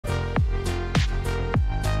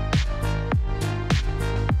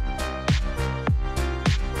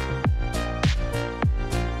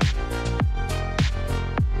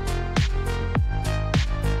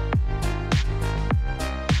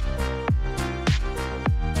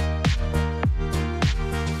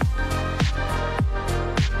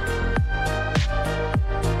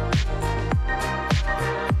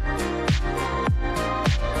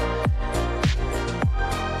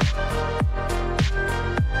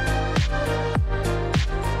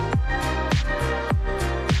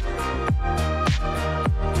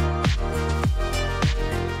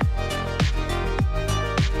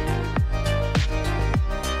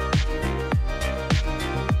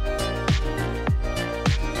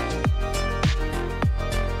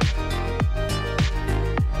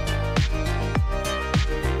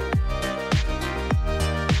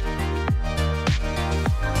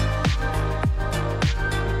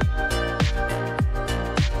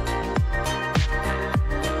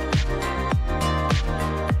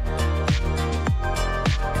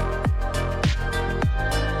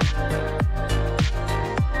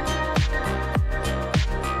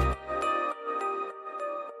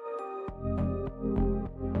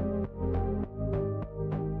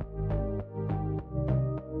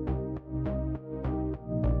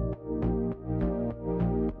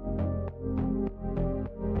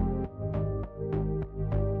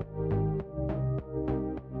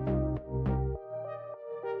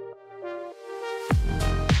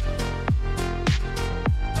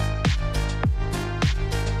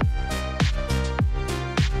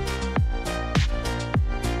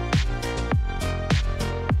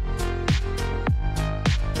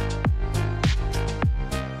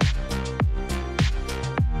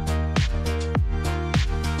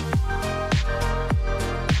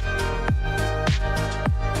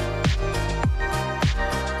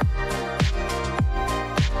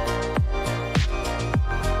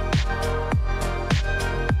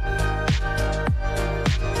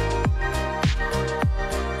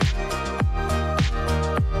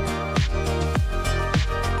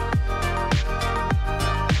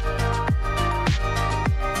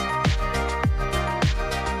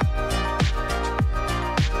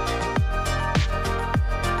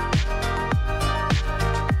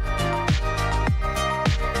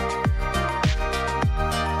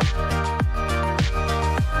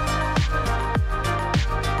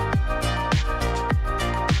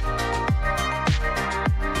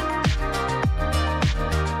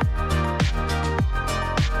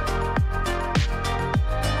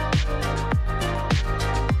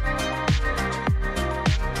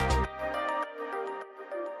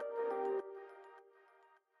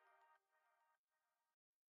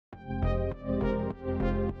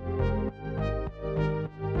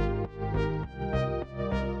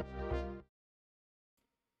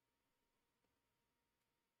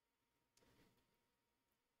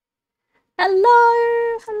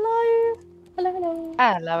Hello! Hello! Hello, hello.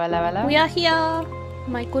 Hello, hello, hello. We are here.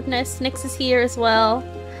 My goodness, Nyx is here as well.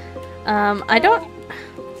 I don't...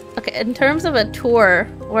 Okay, in terms of a tour...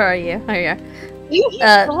 Where are you? Oh,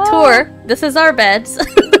 yeah. Tour. This is our beds.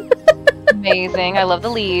 Amazing. I love the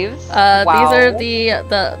leaves. Wow. These are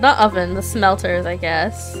the not oven, the smelters, I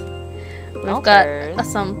guess. We've got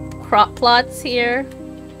some crop plots here.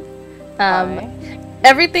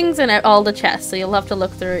 Everything's in all the chests, so you'll have to look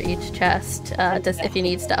through each chest just if you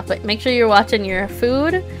need stuff. But make sure you're watching your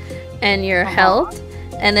food and your health.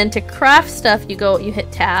 And then to craft stuff, you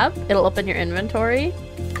hit tab. It'll open your inventory.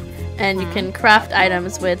 And you can craft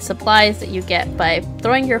items with supplies that you get by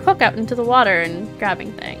throwing your hook out into the water and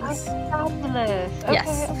grabbing things. That's fabulous. Okay,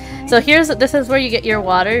 yes. okay. So this is where you get your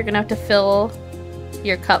water. You're gonna have to fill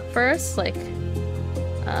your cup first. Like,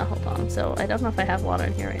 hold on. So I don't know if I have water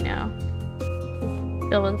in here right now.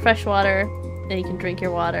 Fill with fresh water, then you can drink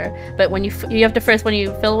your water. But when you have to when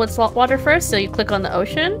you fill with salt water first. So you click on the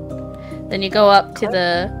ocean, then you go up to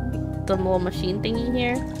the little machine thingy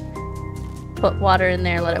here. Put water in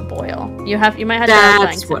there, let it boil. You might have to have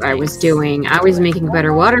That's what I was doing. I was making a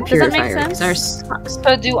better water purifier. Does that make sense?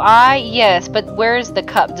 So do I? Yes, but where's the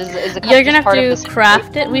cup? Is the cup You're gonna have just to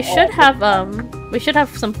craft it. We should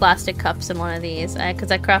have some plastic cups in one of these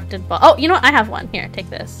because I crafted. Oh, you know what? I have one here. Take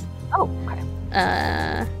this. Oh, okay.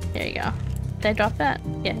 Here you go. Did I drop that?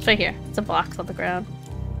 Yeah, it's right here. It's a box on the ground.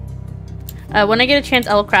 When I get a chance,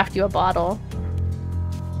 I will craft you a bottle.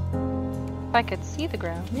 If I could see the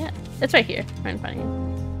ground. Yeah, it's right here, right in front of you.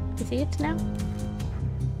 You see it now?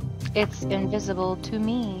 It's invisible to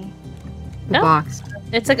me. The box.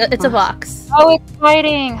 It's a box. Oh, it's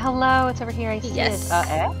fighting. Hello, it's over here. I see it.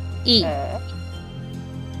 E.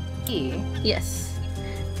 E. Yes.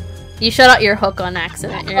 You shut out your hook on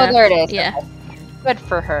accident. There it is. Yeah. Okay. Good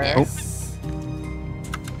for her. Yes.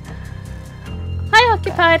 Hi,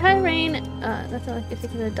 Occupied. Hi, Rain. That's not like you're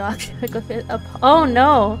taking the dog. Oh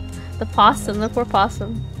no. The possum, the poor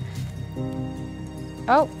possum.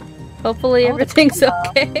 Oh. Hopefully everything's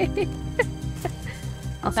okay.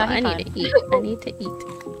 Also, I need to eat. I need to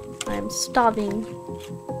eat. I'm starving.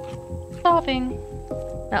 Starving.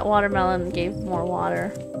 That watermelon gave more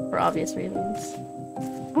water, for obvious reasons.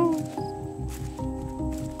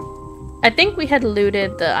 I think we had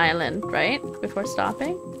looted the island, right? Before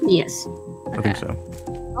stopping? Yes. Okay. I think so.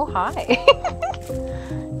 Oh, hi.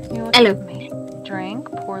 Hello.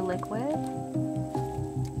 Drink, pour liquid.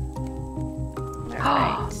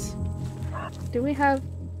 Alright. Do we have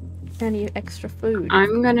any extra food?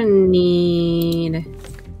 I'm gonna need...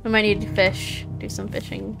 We might need fish. Do some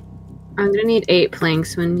fishing. I'm gonna need 8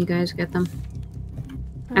 planks when you guys get them.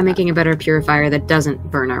 I'm making a better purifier that doesn't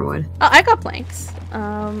burn our wood. Oh, I got planks.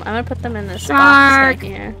 I'm gonna put them in this box right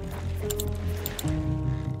here.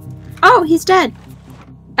 Oh, he's dead!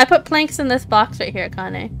 I put planks in this box right here,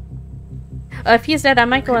 Kane. If he's dead, I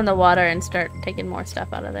might go in the water and start taking more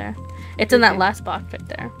stuff out of there. It's in that last box right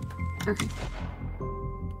there. Okay.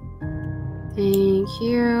 Thank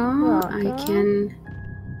you. I can...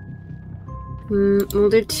 we'll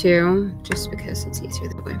do 2, just because it's easier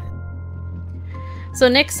that way. So,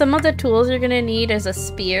 Nick, some of the tools you're gonna need is a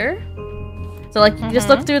spear. So, like, you just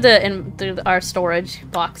look through through our storage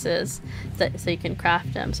boxes so you can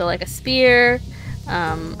craft them. So, like, a spear,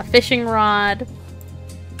 a fishing rod.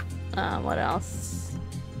 What else?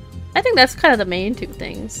 I think that's kind of the main 2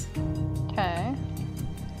 things. Okay.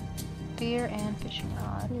 Spear and fishing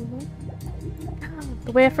rod.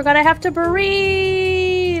 The way I forgot I have to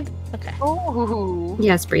breathe! Okay. Oh.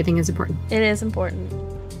 Yes, breathing is important. It is important.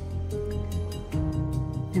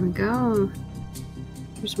 There we go.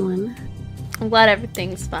 There's one. I'm glad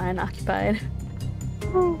everything's fine, occupied.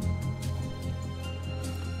 Oh.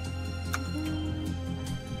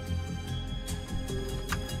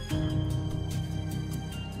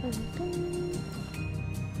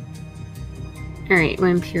 Alright,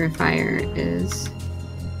 when purifier is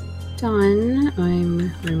done,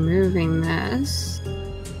 I'm removing this.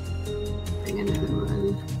 Bring another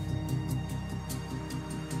one.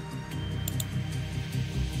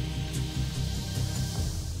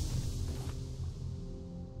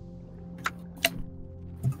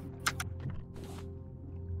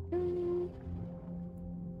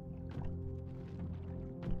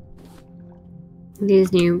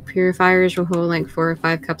 These new purifiers will hold like 4 or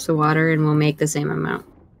 5 cups of water and will make the same amount.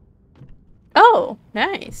 Oh,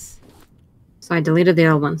 nice. So I deleted the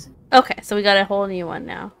old ones. Okay, so we got a whole new one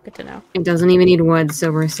now. Good to know. It doesn't even need wood,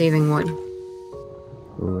 so we're saving wood.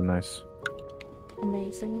 Ooh, nice.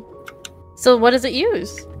 Amazing. So what does it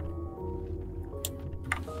use?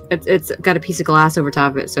 It's got a piece of glass over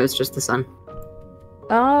top of it, so it's just the sun.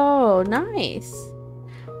 Oh, nice.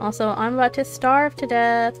 Also, I'm about to starve to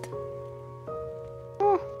death.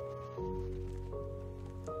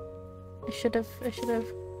 I should have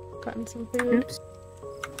gotten some food. Oops.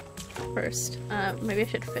 First. Maybe I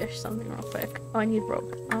should fish something real quick. Oh, I need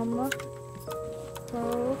rope.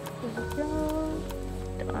 So, there we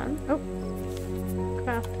go. Done. Oh.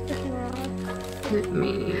 Craft fishing rod. Let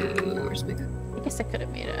me... Where's my... I guess I could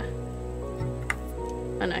have made a...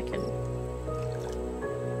 And I can...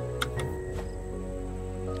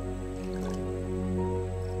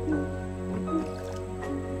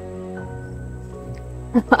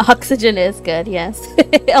 Oxygen is good, yes.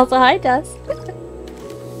 Also, hi, Dust.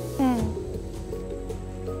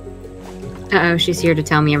 Uh-oh, she's here to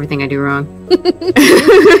tell me everything I do wrong. Take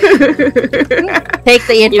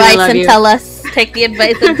the advice love and you. tell us. Take the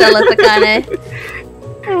advice and tell us, Akane.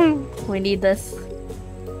 We need this.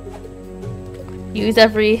 Use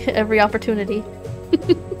every opportunity.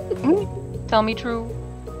 Tell me true.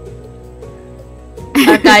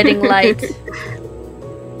 Our guiding light. You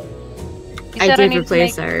I said did need to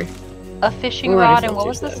replace make her. a fishing Oh, I rod, just and what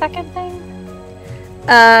was the altered second thing?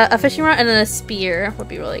 A fishing rod and then a spear would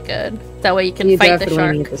be really good. That way you can You fight the definitely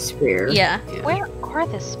shark. need the spear. Yeah. Where are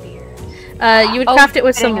the spears? You would Oh, craft it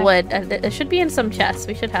with dang some it. wood. It should be in some chests.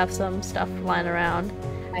 We should have some stuff lying around.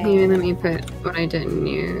 Here, let me put what I didn't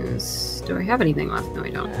use. Do I have anything left? No, I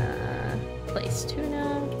don't. Place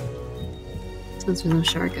tuna. Since there's no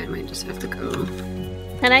shark, I might just have to go.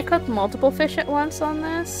 Can I cook multiple fish at once on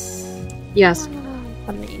this? Yes,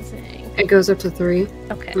 Amazing. it goes up to 3,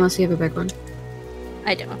 Okay. unless you have a big one.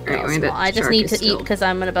 I don't. Alright, Well, wait, that I just shark need is to eat still- because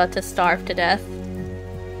I'm about to starve to death.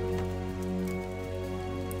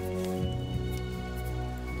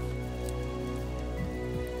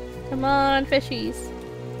 Come on, fishies.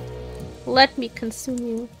 Let me consume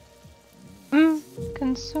you.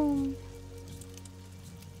 Consume.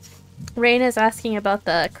 Rain is asking about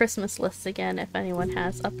the Christmas lists again, if anyone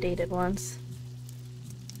has updated ones.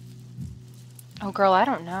 Oh, girl, I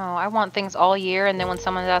don't know. I want things all year, and then when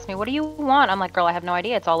someone asks me, what do you want? I'm like, girl, I have no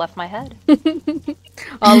idea. It's all left my head.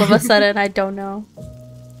 All of a sudden, I don't know.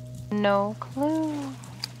 No clue.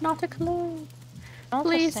 Not a clue. Not a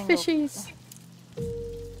Please, single fishies.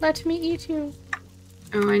 Let me eat you.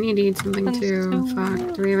 Oh, I need to eat something too. Consume.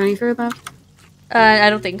 Fuck. Do we have any food left? I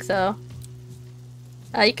don't think so.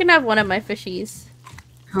 You can have one of my fishies.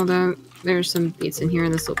 Hold on. There's some beets in here,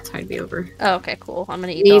 and this will tide me over. Oh, okay, cool. I'm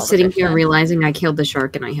gonna eat Me all the sitting fish here then. realizing I killed the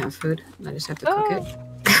shark and I have food. I just have to cook Oh. it.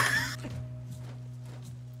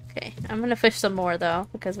 Okay, I'm gonna fish some more though,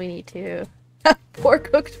 because we need to have more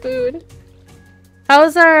cooked food.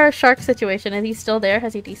 How's our shark situation? Is he still there?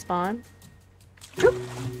 Has he despawned?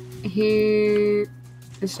 He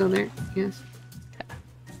is still there. Yes.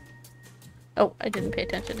 Oh, I didn't pay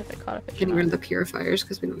attention if I caught a fish. or Getting rid not. of the purifiers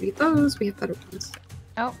because we don't need those. We have better ones.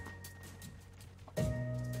 Oh.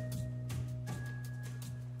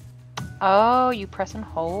 Oh, you press and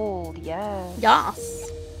hold. Yes.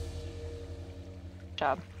 Yas. Good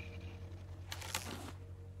job.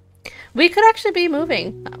 We could actually be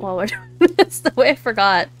moving while we're doing this. The way I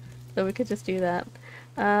forgot. So we could just do that.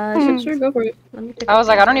 Sure, go for it. Let me take I a was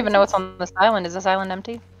like, I don't picture. even know what's on this island. Is this island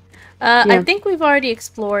empty? I Yeah. think we've already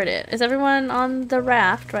explored it. Is everyone on the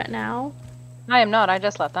raft right now? I am not. I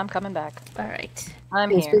just left. I'm coming back. Alright.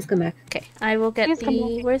 I'm Yes, here. please come back. Okay, I will get Please come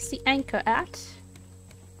the... Where's the anchor at?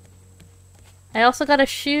 I also got a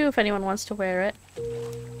shoe if anyone wants to wear it.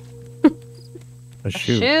 A A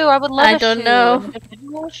shoe. shoe. I would love I a don't shoe. know.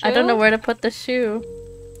 A I don't know shoe? where to put the shoe.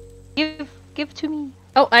 Give to me.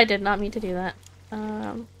 Oh, I did not mean to do that.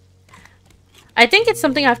 I think it's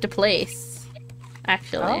something I have to place.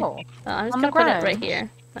 Actually. Oh. I'm just On gonna the put it right ground. here.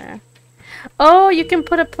 There. Oh, you can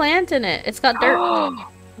put a plant in it. It's got dirt.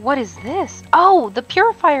 What is this? Oh, the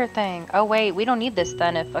purifier thing. Oh wait, we don't need this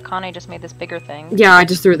then if Akane just made this bigger thing. Yeah, I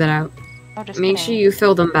just threw that out. Oh, just Make kidding. sure you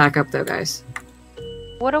fill them back up, though, guys.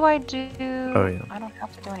 What do I do? Oh, yeah. I don't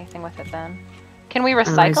have to do anything with it then. Can we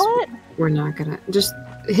recycle Otherwise- it? We're not gonna just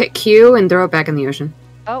hit Q and throw it back in the ocean.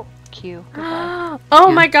 Oh, Q. Goodbye. Oh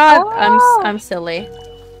Yeah. my god, Oh! I'm silly.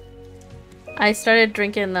 I started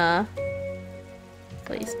drinking the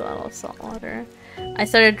place bottle of salt water. I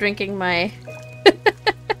started drinking my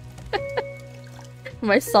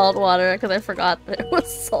my salt water because I forgot that it was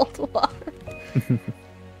salt water.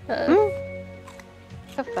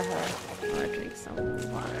 Good for her. I want to drink some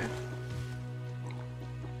water.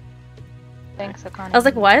 Thanks, Akane. I was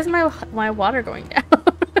like, why is my water going down?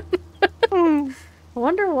 I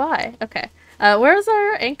wonder why. Okay. Where's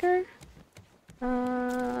our anchor?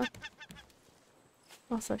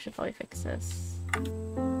 Also, I should probably fix this.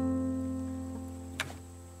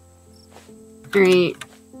 Alright.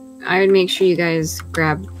 I would make sure you guys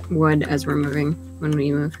grab wood as we're moving when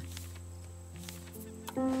we move.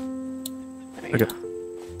 There we Okay. go.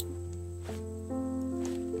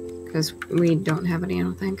 Because we don't have any, I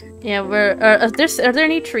don't think. Yeah, are there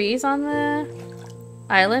any trees on the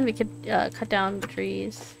island? We could cut down the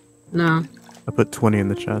trees. No. I put 20 in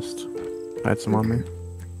the chest. I had some on me.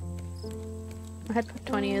 I had put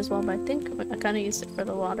 20 as well, but I think I kind of used it for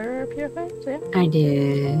the water purifier, so yeah. I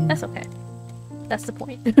did. That's okay. That's the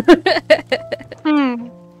point. Hmm.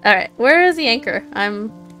 Alright, where is the anchor?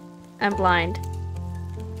 I'm blind.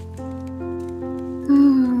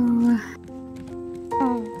 Ooh.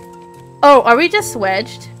 Oh, are we just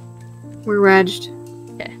wedged? We're wedged.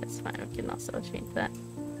 Okay, that's fine. We can also change that.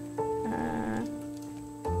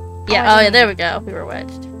 Yeah, oh yeah, there we go. We were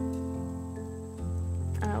wedged.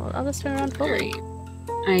 Well, I'll just turn around fully.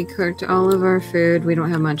 I cooked all of our food. We don't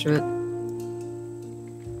have much of it.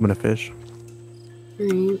 I'm gonna fish.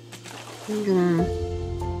 Alright. I'm gonna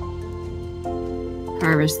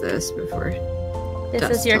harvest this before. This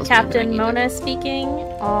Dust is your tells me that I Captain need to- Mona speaking.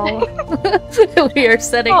 All we are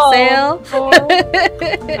setting Oh, sail.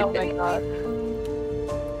 Oh my god.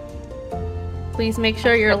 Please make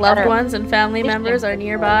sure your That's loved better. ones and family Fishing. members are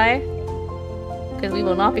nearby, because we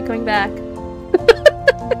will not be coming back.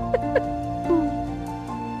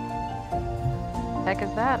 Heck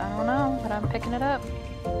is that? I don't know, but I'm picking it up.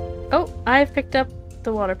 Oh, I've picked up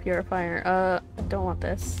the water purifier. I don't want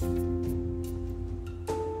this.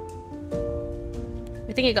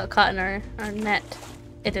 I think it got caught in our net.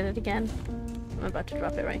 It did it again. I'm about to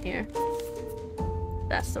drop it right here.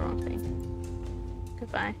 That's the wrong thing.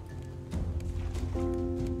 Goodbye.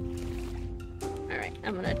 Alright,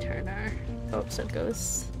 I'm gonna turn our... Oh, so it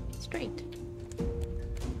goes straight.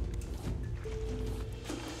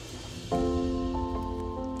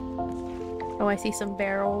 Oh, I see some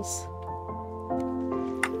barrels.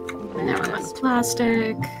 Now I'm on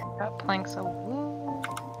plastic. Got planks of wood.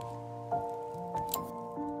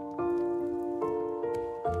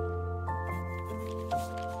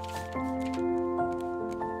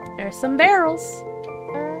 There's some barrels.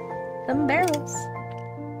 Some barrels.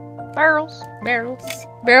 Barrels. Barrels.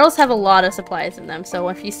 Barrels have a lot of supplies in them, so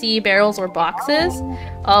if you see barrels or boxes,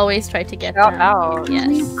 always try to get Shout them. out. We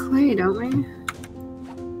need Yes. clay, don't we?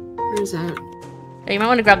 Where's that? You might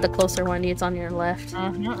want to grab the closer one. It's on your left.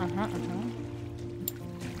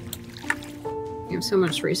 We have so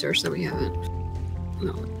much research that we haven't.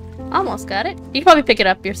 No. Almost got it. You can probably pick it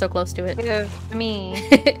up. You're so close to it. Give me.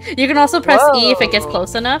 You can also press E if it gets Whoa.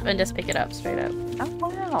 close enough and just pick it up straight up. Oh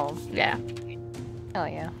wow. Yeah. Hell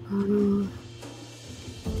yeah.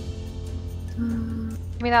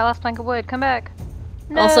 Give me that last plank of wood. Come back.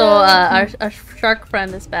 Also, No. our shark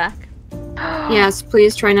friend is back. Yes,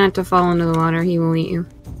 please try not to fall into the water. He will eat you.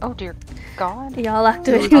 Oh dear God. Y'all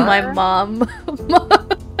activating my Sure. mom.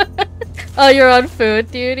 Oh, you're on food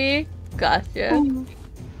duty? Gotcha.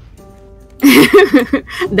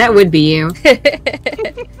 That would be you.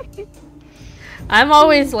 I'm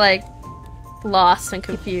always like lost and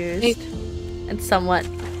confused and somewhat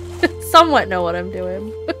know what I'm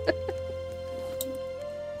doing.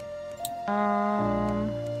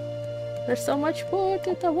 There's so much wood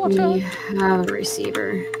in the water. We have a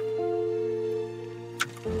receiver.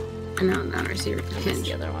 No, not a receiver. That's Hinge.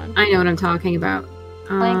 the other one. I know what I'm talking about.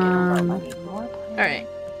 Plank and wood. I need more plank. Alright.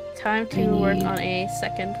 Time to work on a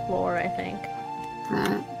second floor, I think.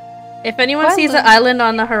 That. If anyone sees an island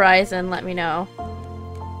on the horizon, let me know.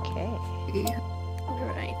 Okay.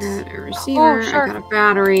 Alright. Got a receiver. sure. I got a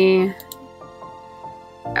battery.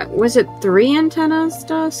 Was it 3 antennas,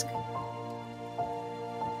 Dusk?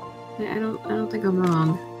 I don't think I'm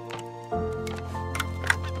wrong.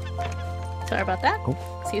 Sorry about that. Oh.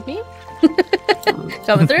 Excuse me.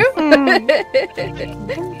 Coming through?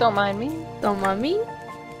 Don't mind me. Don't mind me.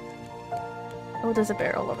 Oh, there's a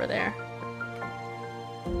barrel over there.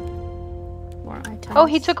 More items. Oh,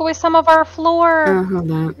 he took away some of our floor. Oh, hold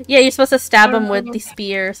on. Yeah, you're supposed to stab him with the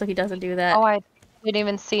spear so he doesn't do that. Oh, I didn't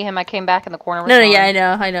even see him. I came back in the corner. No, yeah,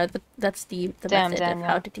 I know. That's the Damn, method of Daniel.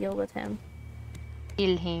 how to deal with him.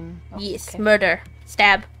 Kill him. Oh, Yes, okay. murder.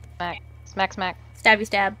 Stab. Smack. Smack, smack. Stabby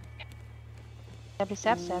stab. Stabby,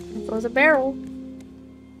 stab, stab. There was a barrel.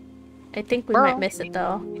 I think we Barrel. might miss it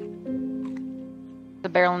though. The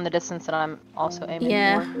barrel in the distance that I'm also aiming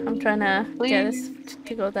Yeah, for. I'm trying to get us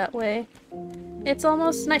to go that way. It's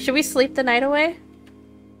almost night. Should we sleep the night away?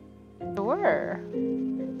 Sure.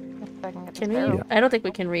 If I can get Can this we? barrel. I don't think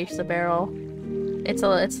we can reach the barrel. It's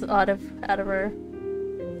out of our.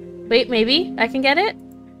 Wait, maybe I can get it.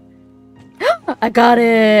 I got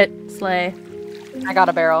it. Slay. I got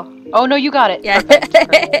a barrel. Oh no, you got it. Yeah. Perfect,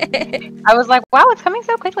 perfect. I was like, wow, it's coming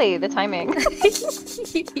so quickly. The timing. Good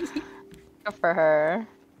for her.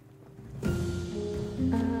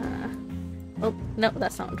 Oh, no,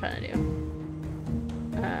 that's not what I'm trying to do.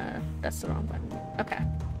 That's the wrong button. Okay.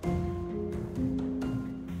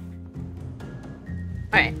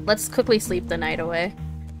 Alright, let's quickly sleep the night away.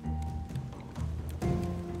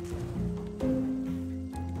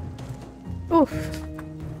 Oof.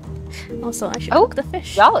 Also, I should cook the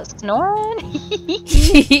fish. Y'all are snoring.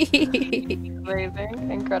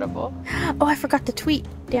 Amazing. Incredible. Oh, I forgot to tweet.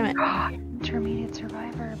 Damn it. Intermediate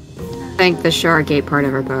survivor. Thank the shark ate part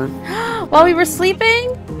of our boat. While we were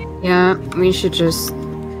sleeping? Yeah, we should just...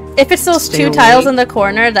 If it's those Stay two awake. tiles in the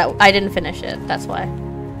corner, that I didn't finish it. That's why.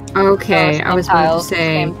 Okay, I was about to say...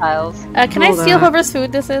 Same tiles. Can I Hold steal up. whoever's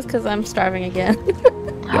food this is? Because I'm starving again.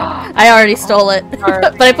 I already stole it.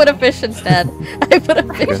 But I put a fish instead. I put a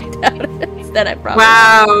fish down instead, I promise.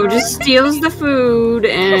 Wow, just steals the food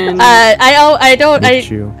and... I don't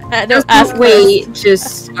ask Wait,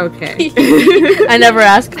 just... Okay. I never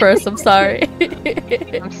asked first, I'm sorry.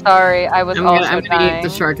 I'm sorry, I was also I'm gonna dying. eat the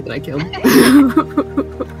shark that I killed.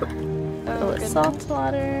 Oh, it's salt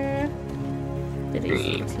water. Did he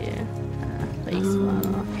see it here?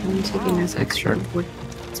 I'm taking this extra wood.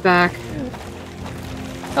 It's back.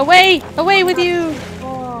 Away! Away with you!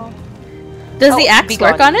 Oh. Does the Oh, axe be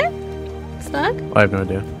work gone. on it? Snug? I have no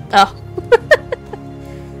idea. Oh.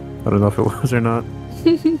 I don't know if it was or not.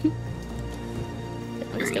 I'm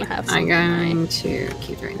just gonna have some. I'm going to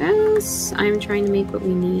keep doing this. I'm trying to make what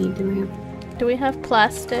we need. Do we have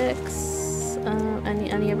plastics?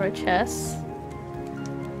 Any of our chests?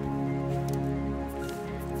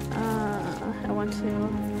 I want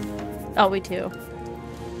to... Oh, we do.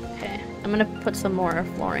 Okay. I'm gonna put some more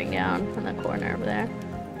flooring down in the corner over there.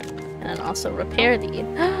 And then also repair the...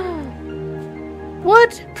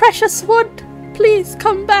 Wood! Precious wood! Please,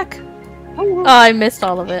 come back! Oh, I missed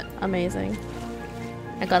all of it. Amazing.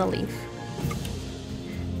 I got a leaf.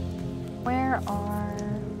 Where are...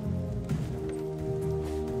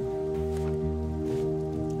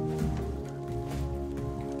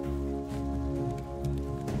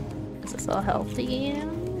 Is this all healthy?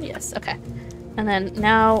 Yes, okay. And then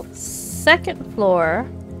now, second floor.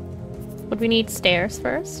 Would we need stairs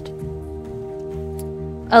first?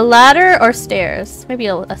 A ladder or stairs? Maybe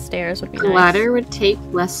a stairs would be A nice. ladder would take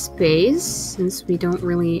less space since we don't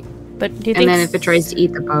really... But do you And think... then if it tries to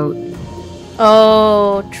eat the boat...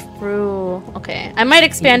 Oh, true. Okay. I might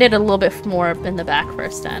expand it a little bit more in the back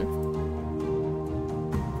first then.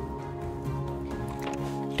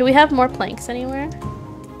 Do we have more planks anywhere?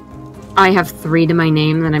 I have 3 to my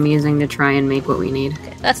name that I'm using to try and make what we need.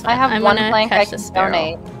 Okay, that's fine. I have I'm one gonna plank I catch can the sparrow.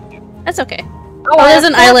 donate. That's okay. Oh, Oh, I there's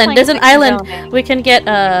have an 4 island. There's an planks I can island. donate.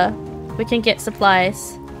 We can get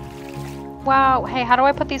supplies. Wow. Hey, how do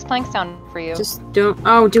I put these planks down for you? Just don't...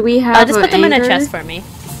 Oh, do we have Just a put them in a anchor? chest for me.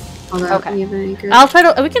 Hold up, Okay. we have an anchor. I'll try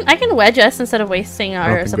to. I can wedge us instead of wasting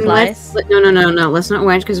our Okay. supplies. No. Let's not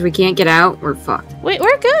wedge because we can't get out. We're fucked. We're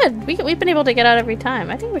good. We've been able to get out every time.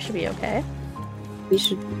 I think we should be okay. We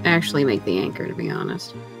should actually make the anchor, to be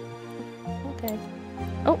honest. Okay.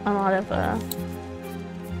 Oh, I'm out of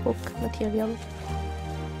hook material.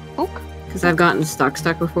 Ook. Because I've gotten stuck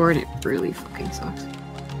before and it really fucking sucks.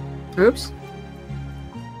 Oops.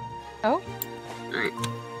 Oh. Alright.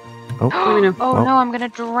 Oh. Let me know. Oh no, I'm gonna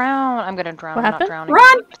drown. I'm gonna drown. What I'm happened? not drowning.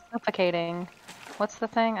 Run! I'm suffocating. What's the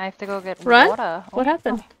thing? I have to go get Run? water. What Oh,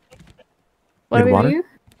 happened? What Need are we water? doing?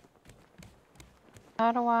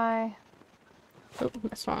 How do I? Oh,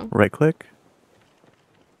 that's wrong. Right click.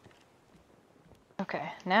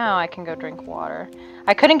 Okay, now I can go drink water.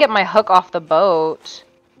 I couldn't get my hook off the boat.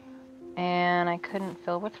 And I couldn't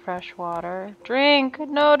fill with fresh water. Drink!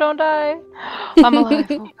 No, don't die! I'm alive.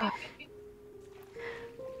 Oh, God.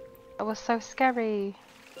 That was so scary.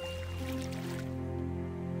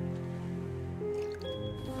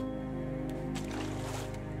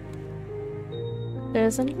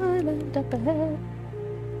 There's an island up ahead.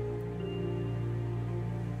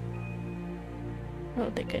 I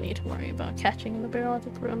don't think I need to worry about catching the barrel as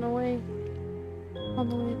it's run away. On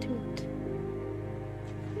the way to it.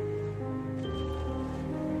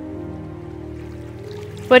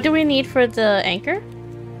 What do we need for the anchor?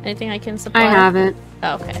 Anything I can supply? I have it.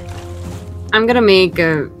 Oh, okay. I'm gonna make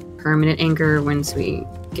a permanent anchor once we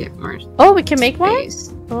get more Oh, we can make one?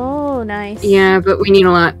 space. Oh, nice. Yeah, but we need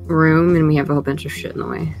a lot of room and we have a whole bunch of shit in the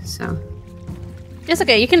way, so... It's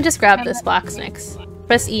okay, you can just grab this box next.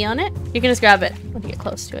 Press E on it. You can just grab it when you get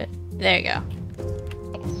close to it. There you go.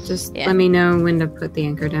 Just Yeah. let me know when to put the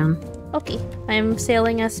anchor down. Okay. I'm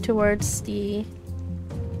sailing us towards the...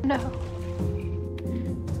 No.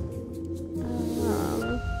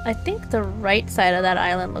 I think the right side of that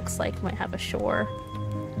island looks like it might have a shore.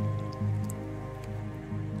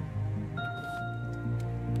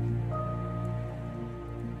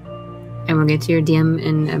 And we'll get to your DM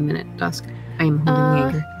in a minute, Dusk. I am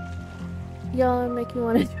holding the anchor. Y'all make me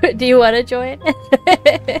want to do it. Do you want to join?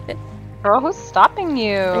 Girl, who's stopping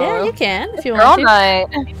you? Yeah, you can if you Girl want to. night.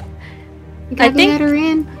 You gotta think- let her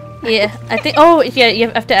in. Yeah, I think. Oh, yeah, you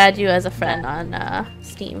have to add you as a friend on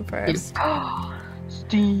Steam first.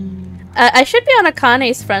 Steam. I should be on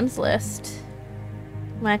Akane's friends list.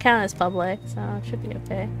 My account is public, so it should be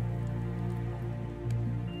okay.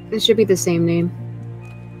 It should be the same name.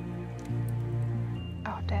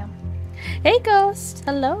 Oh, damn. Hey, Ghost.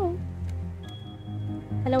 Hello.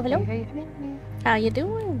 Hello, hello. Hey, hey, hey. How you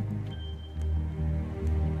doing?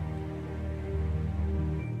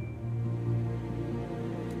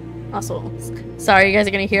 Also, sorry, you guys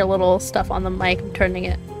are gonna hear little stuff on the mic. I'm turning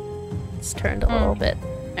it. It's turned a little bit.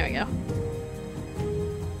 There we go.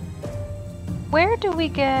 Where do we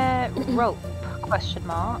get rope? Question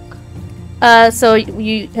mark. So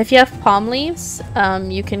if you have palm leaves,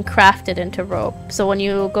 you can craft it into rope. So when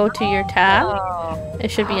you go to your tab, Oh, it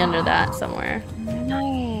should be under that somewhere.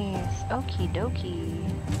 nice. Okie dokie.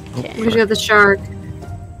 Okay. Where's got the shark?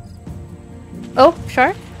 Oh,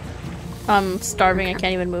 shark? I'm starving. I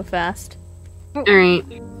can't even move fast. Alright.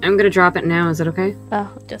 I'm gonna drop it now. Is that okay? Oh,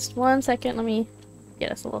 just 1 second. Let me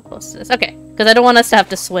get us a little close to this. Okay, because I don't want us to have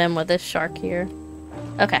to swim with this shark here.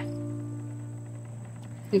 Okay,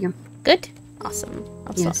 There you go. good. Awesome.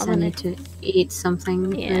 Yes, I need to eat something.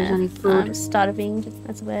 If there's Yeah, any food. I'm starving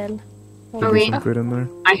as well. Oh, wait. Some food in there.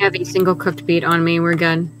 I have a single cooked beet on me. We're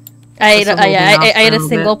good. I ate, Just to hold yeah, it off I ate for a a little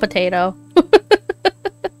single potato.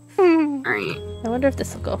 Alright. I wonder if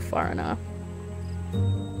this will go far enough.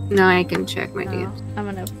 Now I can check my No, DMs. I'm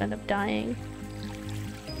gonna end up dying.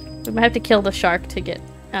 We might have to kill the shark to get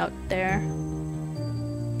out there.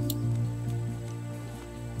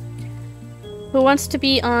 Who wants to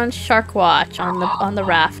be on Shark Watch on the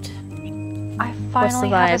raft? I finally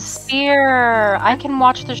have a vibes? spear. I can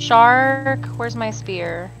watch the shark. Where's my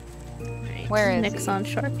spear? Where is Nick's he? on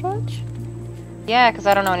Shark Watch? Yeah, because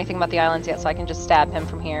I don't know anything about the islands yet, so I can just stab him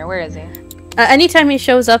from here. Where is he? Anytime he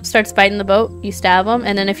shows up, starts biting the boat, you stab him,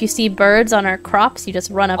 and then if you see birds on our crops, you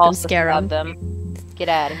just run up and Also scare stab them. them. Get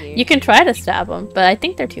out of here. You can try to stab them, but I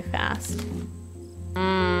think they're too fast.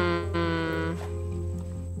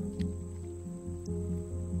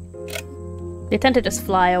 They tend to just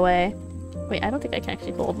fly away. Wait, I don't think I can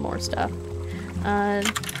actually hold more stuff.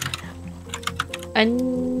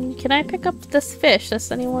 And can I pick up this fish?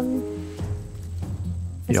 Does anyone?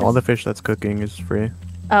 Yeah, all the fish that's cooking is free.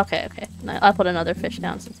 Okay, okay. I'll put another fish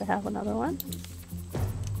down since I have another one.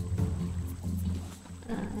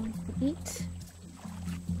 Eat.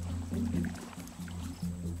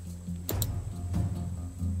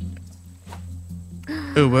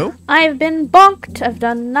 Oh well. I've been bonked. I've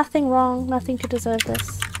done nothing wrong. Nothing to deserve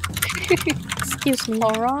this. Excuse me.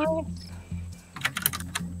 Alright.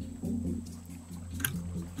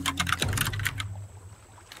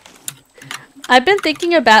 I've been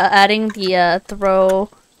thinking about adding the throw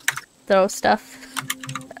stuff.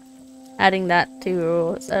 Adding that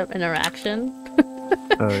to interaction.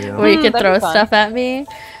 Oh yeah. Where you can that'd throw be fun. stuff at me.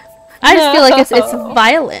 I just feel like it's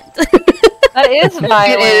violent. That is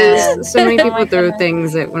violent. It is. So many Oh people my throw goodness.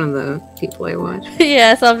 things at one of the people I watch.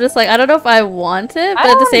 Yeah, so I'm just like, I don't know if I want it, but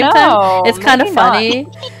I at the don't same know. time, it's kind of Maybe not. funny.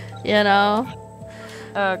 You know?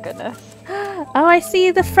 Oh goodness. Oh, I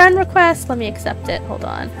see the friend request. Let me accept it. Hold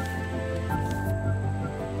on.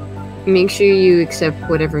 Make sure you accept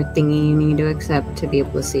whatever thingy you need to accept to be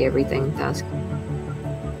able to see everything, Task.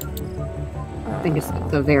 I think it's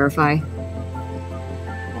the verify.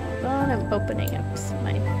 Hold on, I'm opening up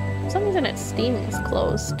my... For some reason its Steam is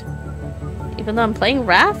closed. Even though I'm playing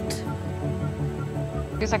Raft?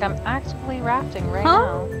 He's like, I'm actively rafting right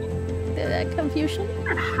Huh? now. That confusion?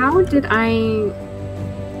 How did I...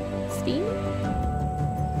 Steam?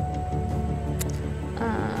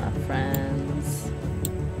 Friends...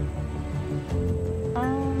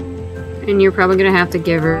 And you're probably gonna have to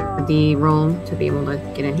give her the role to be able to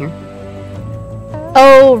get in here.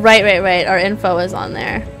 Oh, right. Our info is on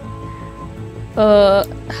there. How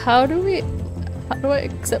do I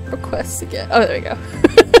accept requests again? Oh, there we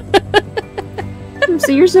go.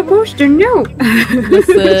 So you're supposed to know.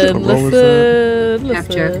 Listen.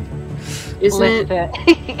 Capture. Isn't it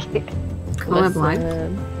collab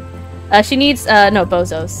live? She needs no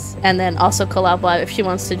Bozos, and then also collab live if she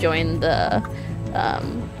wants to join the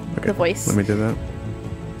voice. Let me do that.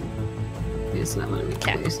 It's not letting me.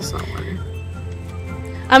 It's not letting me.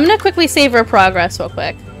 I'm gonna quickly save her progress real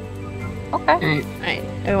quick. Okay. Alright, Alright,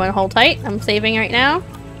 everyone hold tight. I'm saving right now.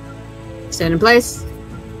 stand in place.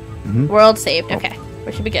 World saved. Okay,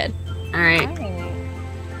 we should be good. Alright.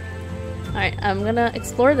 Alright, I'm gonna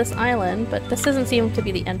explore this island, but this doesn't seem to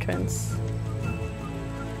be the entrance.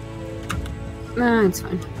 No, it's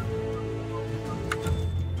fine.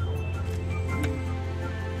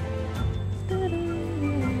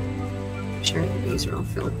 Sure, these are all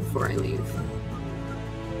filled before I leave.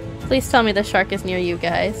 Please tell me the shark is near you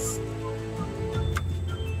guys.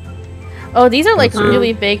 Oh, these are like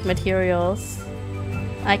really big materials.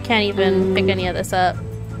 I can't even pick any of this up.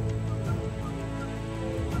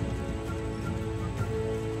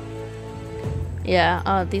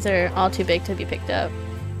 Yeah, these are all too big to be picked up.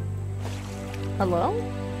 Hello?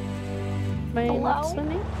 Am I not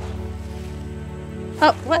swimming?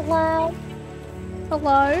 Oh, what? Hello?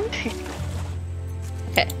 Hello?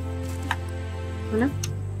 Okay. Oh, no?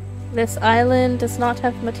 This island does not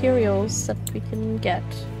have materials that we can get.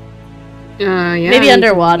 Yeah. Maybe you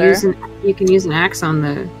underwater. You can use an axe on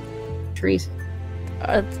the trees.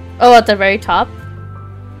 Oh, at the very top? I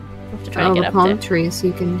have to try to get the up palm there. trees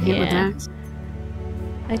you can hit with Yeah. an axe.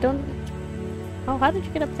 I don't... Oh, how did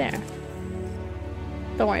you get up there?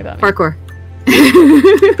 Don't worry about me. Parkour.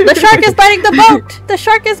 The shark is biting the boat! The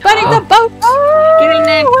shark is biting the boat! Get in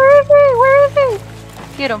there. Where is he? Where is he?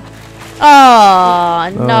 Get him. Oh,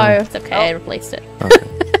 no. Oh. It's okay, I replaced it. Okay.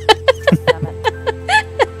 Damn it.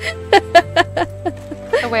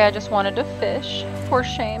 The way I just wanted to fish. For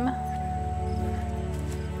shame.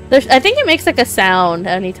 I think it makes like a sound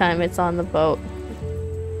anytime it's on the boat.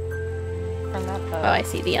 Turn that Oh, I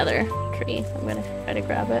see the other tree. I'm gonna try to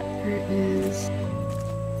grab it. There it is.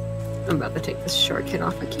 I'm about to take this shark head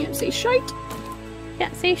off. I can't say shite.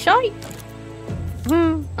 Can't see shite!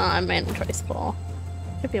 Oh, my inventory's full.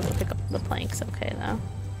 Should be able to pick up the planks okay, though.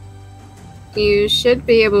 You should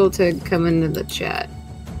be able to come into the chat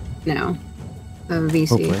now. VC.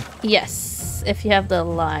 Hopefully. Yes, if you have the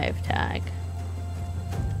live tag.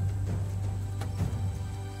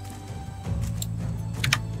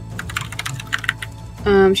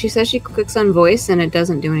 She says she clicks on voice and it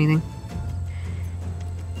doesn't do anything.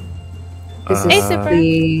 Is Hey, this Super. the Did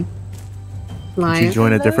you live?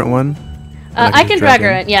 join a different one? I can drag her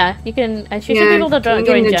in. in. Yeah, you can. She should be Yeah, able to can you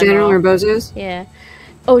get join into general. or Bozos? Yeah.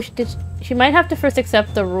 Oh, she might have to first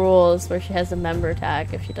accept the rules where she has a member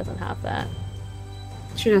tag if she doesn't have that.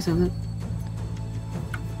 She does have that.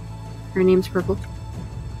 Her name's Purple.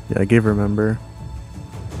 Yeah, I gave her a member.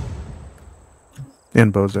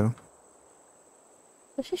 And Bozo.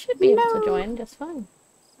 But she should be able to join just fine.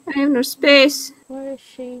 I have no space. Where is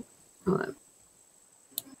she? Hold up.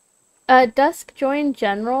 Dusk, join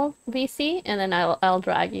general VC, and then I'll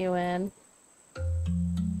drag you in.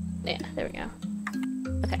 Yeah, there we go.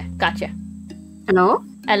 Okay, gotcha. Hello?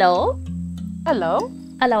 Hello? Hello.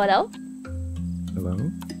 Hello, hello? Hello?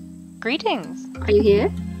 Greetings. Are you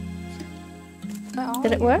here?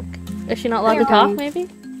 Did it work? Is she not allowed to Where are talk, you? maybe?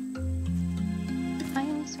 I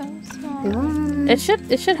am so sorry. Hello? It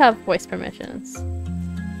should have voice permissions.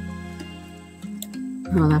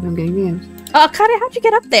 Hold up, I'm getting DMs. Oh, Kari, how'd you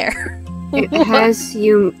get up there? It has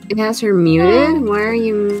her muted? Why are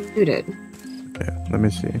you muted? Okay, let me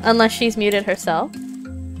see. Unless she's muted herself.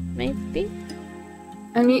 Maybe?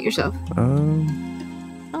 Unmute yourself.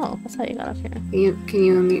 Oh, that's how you got up here. Can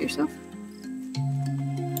you unmute yourself?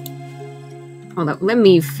 Hold up, let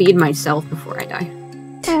me feed myself before I die.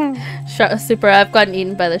 Super, I've gotten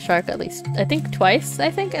eaten by the shark at least, I think twice,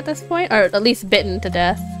 at this point. Or at least bitten to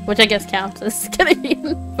death. Which I guess counts as getting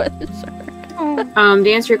eaten by the shark.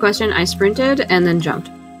 To answer your question, I sprinted and then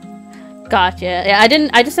jumped. Gotcha. Yeah, I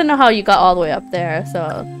just didn't know how you got all the way up there,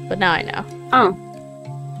 so... But now I know. Oh.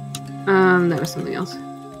 That was something else.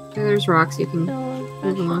 Okay, there's rocks you can Fill move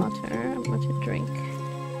fresh along. water. I'm going to drink.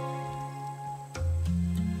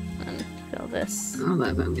 And fill this. Hold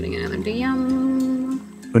up, I'm getting another DM.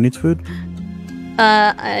 Who needs food?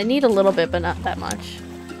 I need a little bit, but not that much.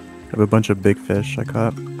 I have a bunch of big fish I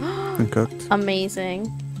caught and cooked. Amazing.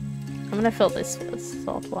 I'm gonna fill this with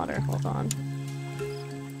salt water. Hold on.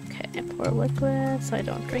 Okay, pour liquid so I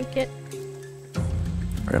don't drink it.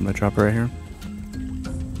 Alright, I'm gonna drop it right here.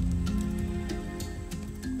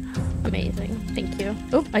 Amazing. Thank you.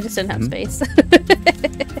 Oop, I just didn't have space.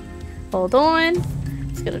 Hold on.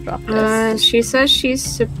 Just gonna drop this. She says she's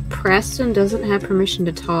suppressed and doesn't have permission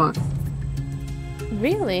to talk.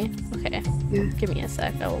 Really? Okay. Yeah. Give me a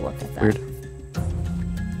sec. I will look at that. Weird.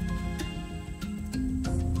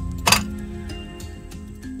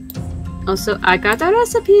 Also, I got that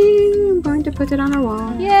recipe. I'm going to put it on our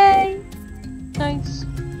wall. Yay! Nice.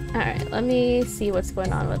 Alright, let me see what's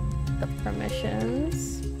going on with the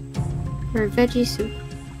permissions. Or veggie soup.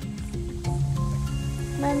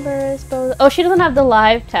 Members, Bozos. Oh, she doesn't have the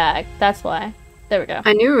live tag. That's why. There we go.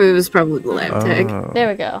 I knew it was probably the lab tag. There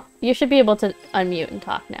we go. You should be able to unmute and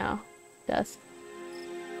talk now. Yes.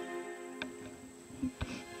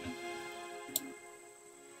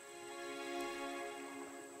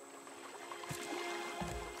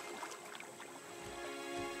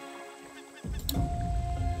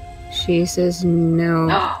 She says no.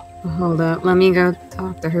 Hold up. Let me go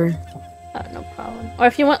talk to her. No problem. Or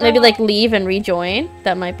if you want, maybe like leave and rejoin.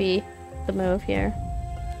 That might be the move here.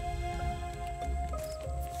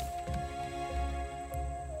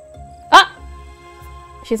 Ah!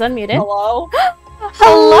 She's unmuted. Hello?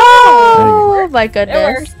 Hello! Oh my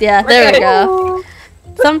goodness. works. Yeah, there we go.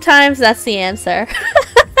 Sometimes that's the answer.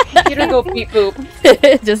 You don't go beep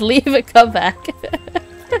boop. Just leave and come back.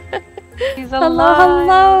 He's Hello, alive.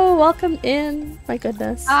 hello! Welcome in. My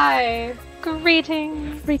goodness. Hi.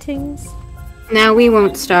 Greetings. Greetings. Now we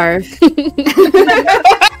won't starve.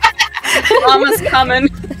 Mama's coming.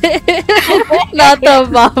 Not the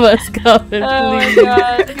mama's coming, Oh my please.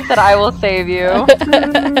 god. He said, I will save you. Oh,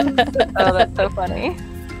 that's so funny.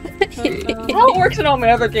 How it works in all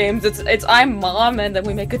my other games, it's I'm mom and then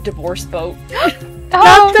we make a divorce boat.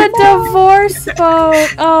 Not the divorce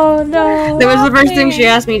boat! Oh no. That was the first thing she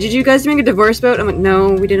asked me. Did you guys make a divorce boat? I'm like,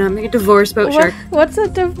 no, we did not make a divorce boat, Shark. What's a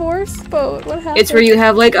divorce boat? What happened? It's where you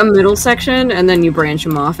have like a middle section and then you branch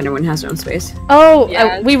them off and everyone has their own space. Oh,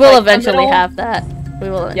 Yeah, we will like the eventually middle- have that. We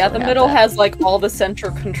will eventually Yeah, the have middle that. has like all the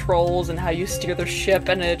center controls and how you steer the ship,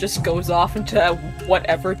 and it just goes off into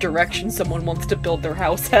whatever direction someone wants to build their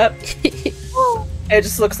house at. It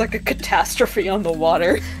just looks like a catastrophe on the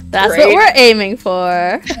water. That's Great. what we're aiming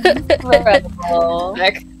for. Incredible.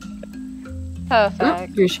 Heck. Oh,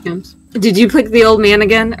 Perfect. here she comes. Did you pick the old man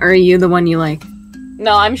again, or are you the one you like?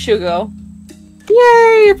 No, I'm Shugo.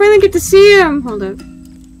 Yay! I finally get to see him! Hold up.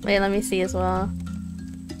 Wait, let me see as well.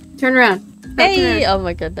 Turn around. Oh, turn Hey! around. Oh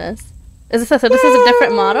my goodness. Is this so this is a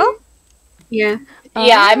different model? Yeah.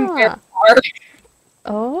 Yeah, I'm Ah. very far.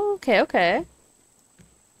 Oh, okay.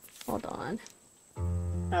 Hold on.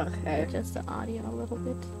 Okay. Adjust the audio a little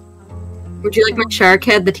bit. Would you like my shark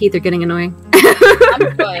head? The teeth are getting annoying.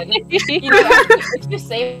 I'm good. You know, if you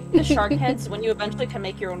save the shark heads, when you eventually can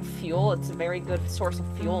make your own fuel, it's a very good source of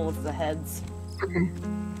fuel with the heads. Okay.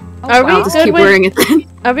 Are we I'll just good keep with? wearing it then.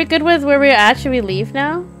 Are we good with where we're at? Should we leave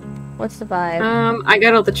now? What's the vibe? I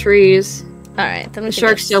got all the trees. All right, then we The can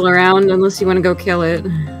shark's just- still around, unless you want to go kill it.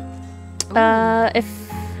 If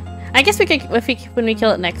I guess we could, when we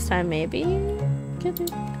kill it next time, maybe.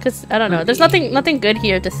 Because I don't know. There's nothing good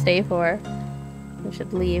here to stay for. We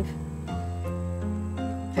should leave.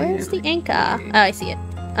 Where's the anchor? Oh, I see it.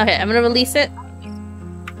 Okay, I'm gonna release it.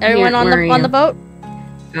 Everyone Here, where are on the you? boat.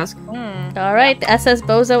 Ask. All right, the SS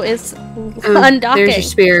Bozo is Oh, undocking. there's your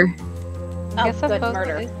spear. Oh, Guess good Bozo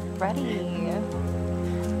murder. is ready.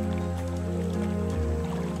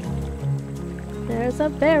 There's a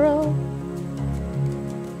barrel.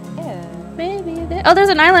 Yeah. Maybe there. Oh, there's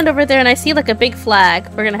an island over there, and I see like a big flag.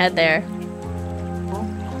 We're gonna head there.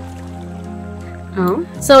 Oh?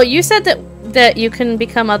 So you said that you can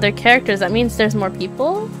become other characters. That means there's more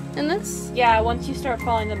people in this. Yeah, once you start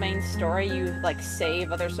following the main story, you like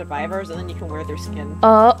save other survivors, and then you can wear their skin.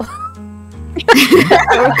 Oh,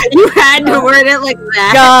 You had to word it like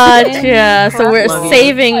that. gotcha. So we're Love you.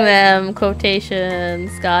 saving them.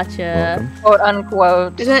 Quotations. Gotcha. Welcome. Quote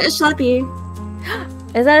unquote. Is that a slappy?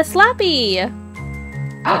 Is that a slappy?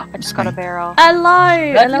 I just got a barrel. Hello,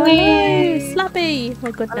 hello, me. slappy.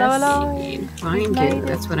 My goodness. Hello. Find you.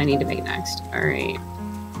 That's what I need to make next. Alright.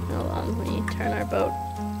 Hold on, let me turn our boat.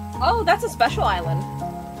 Oh, that's a special island.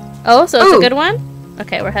 Oh, so it's a Oh. good one.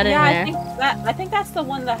 Okay, we're heading Yeah, there. I think that's the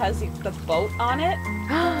one that has the boat on it.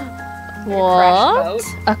 What? boat.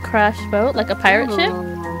 A crash boat, like a pirate ship?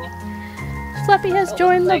 Oh. Flappy has It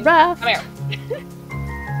joined the looks like- raft. Come here.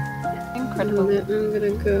 Incredible. I'm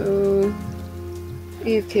gonna go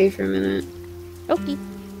AFK for a minute. Okay.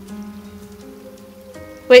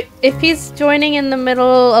 Wait, if he's joining in the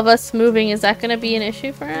middle of us moving, is that gonna be an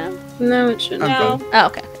issue for him? No, it shouldn't. No, Oh,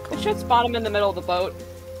 okay. it should spawn him in the middle of the boat.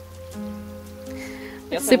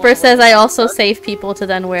 Yes, I Super won't says worry I about also that. save people to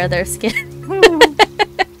then wear their skin.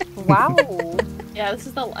 Wow. Yeah,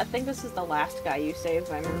 I think this is the last guy you saved,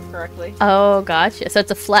 if I remember correctly. Oh, gotcha. So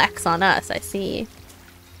it's a flex on us, I see.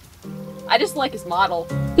 I just like his model.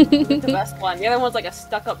 The best one. The other one's like a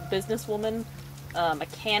stuck-up businesswoman,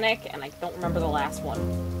 mechanic, and I don't remember the last one.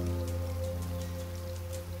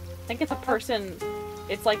 I think it's a person.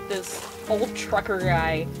 It's like this old trucker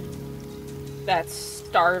guy that's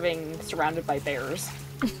starving, surrounded by bears.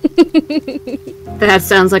 That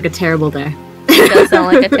sounds like a terrible day. It does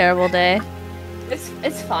sound like a terrible day.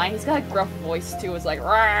 It's fine. He's got a gruff voice too. It's like,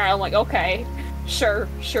 "Rawr." I'm like, okay, sure,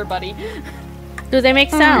 buddy. Do they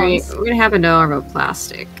make Alright, sounds? what happened to our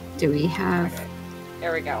plastic? Do we have... Okay.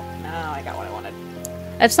 There we go. Now I got what I wanted.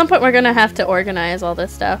 At some point, we're gonna have to organize all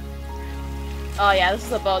this stuff. Oh yeah, this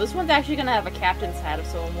is a bow. This one's actually gonna have a captain's hat if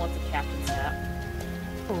someone wants a captain's hat.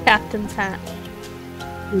 Captain's hat.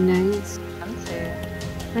 Nice. Fancy.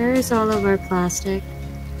 Where's all of our plastic?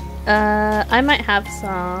 I might have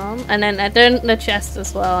some, and then they're in the chest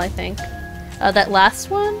as well. I think. That last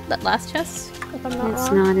one, that last chest, if I'm not It's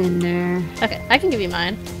wrong. not in there. Okay, I can give you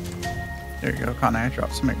mine. There you go, Connor. I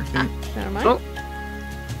dropped some at your feet. Never mind. Oh.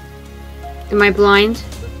 Am I blind?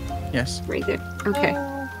 Yes. Right there. Okay.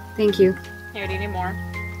 Thank you. Here, do you need more?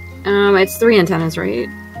 It's 3 antennas, right?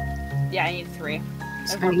 Yeah, I need 3.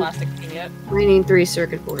 There's So more I plastic to get. need 3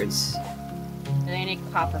 circuit boards. And I need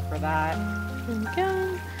copper for that. There we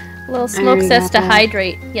go. Little smoke already says got to that.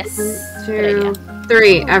 hydrate. Yes. 1, Good 2,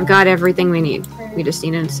 3. I've got everything we need. We just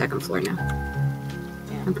need a second floor now.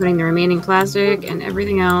 I'm putting the remaining plastic and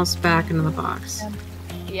everything else back into the box.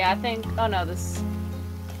 Yeah, I think. Oh no, this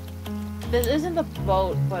isn't the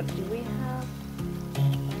boat, but do we have?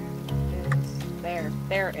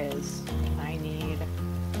 There is. I need.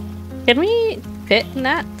 Can we fit in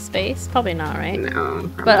that space? Probably not, right? No.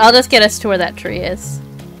 But I'll just get us to where that tree is.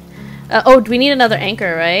 Oh, do we need another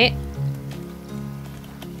anchor, right?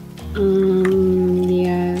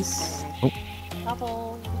 Yes.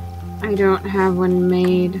 Couple. I don't have one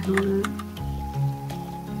made. Hold on.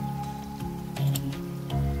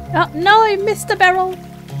 Oh, no, I missed the barrel.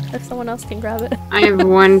 If someone else can grab it. I have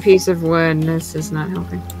 1 piece of wood. This is not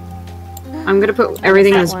helping. I'm gonna put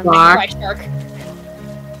everything in that this one. box. Right, shark.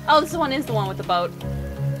 Oh, this one is the one with the boat.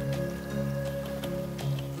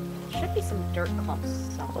 Should be some dirt clumps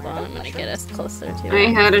somewhere. Hold on, I'm gonna get us closer to I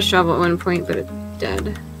it. had a shovel at one point, but it's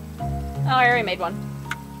dead. Oh, I already made one.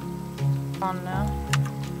 Oh no.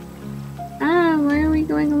 Ah, where are we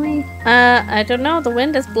going away? I don't know. The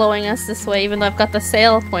wind is blowing us this way, even though I've got the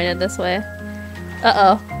sail pointed this way.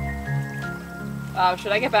 Uh-oh. Oh,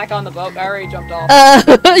 should I get back on the boat? I already jumped off.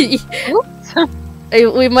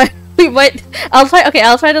 We might. I'll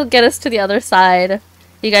try to get us to the other side.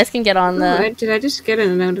 You guys can get on the Did I just get a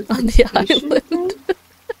on notification? the island.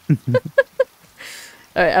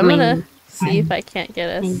 Alright, I'm gonna see if I can't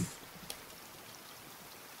get us.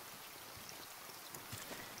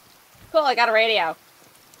 Cool, I got a radio.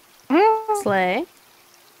 Slay.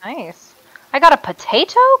 Nice. I got a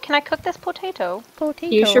potato? Can I cook this potato?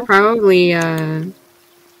 Potato. You should probably,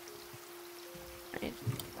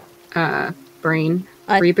 brain.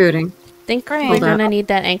 I Rebooting. think Great. we're Hold up. gonna need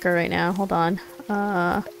that anchor right now. Hold on.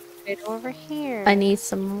 Potato over here. I need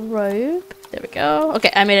some rope. There we go.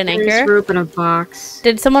 Okay, I made an There's anchor. rope in a box.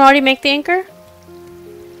 Did someone already make the anchor?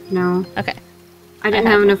 No. Okay. I didn't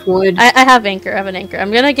have enough wood. I have anchor. I have an anchor.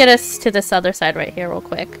 I'm gonna get us to this other side right here real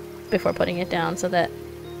quick before putting it down so that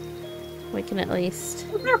we can at least.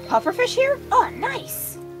 Is there a pufferfish here? Oh,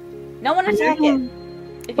 nice. No one attack it.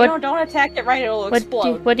 If What- you don't attack it right, it'll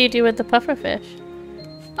explode. What do you do with the pufferfish?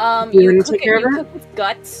 You You wanna cook take care of you it? cook its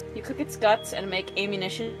guts. You cook its guts and make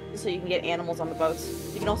ammunition so you can get animals on the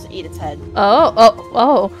boats. You can also eat its head.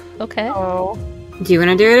 Oh, okay. Oh. Do you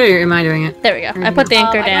want to do it, or am I doing it? There we go. I put the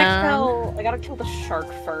anchor I down. gotta kill the shark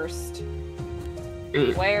first.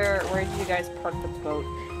 Mm. Where did you guys park the boat?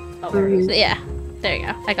 Oh, there it is. Yeah, there you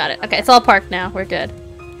go. I got it. Okay, it's all parked now. We're good.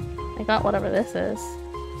 I got whatever this is.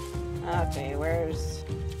 Okay, where's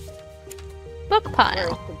Book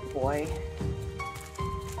pile. the boy?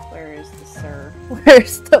 Where is the sir?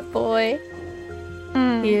 Where's the boy?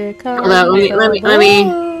 Hmm. Here comes Hold on, let me-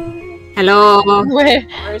 the Hello. Wait,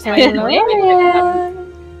 Where's my boy.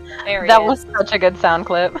 There he that is. was such a good sound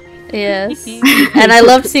clip. Yes. And I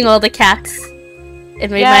loved seeing all the cats.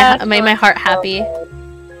 It made Yes, made my heart happy.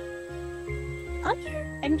 Come here.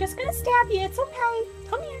 I'm just gonna stab you. It's okay.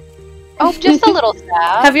 Come here. Oh, just a little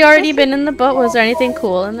stab. Have you already been in the boat? Was there anything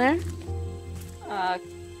cool in there?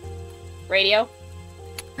 Radio.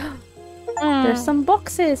 There's some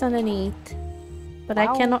boxes underneath, but I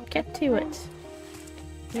Wow. cannot get to it.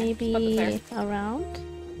 Put the Maybe around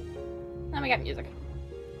Now we got music.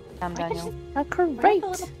 Damn, Daniel. a crate.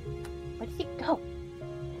 Where did he go?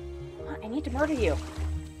 I need to murder you.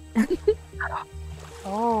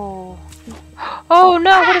 Oh. Oh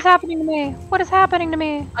no, what is happening to me? What is happening to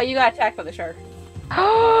me? Oh, you got attacked by the shark.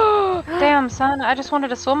 Damn, son, I just wanted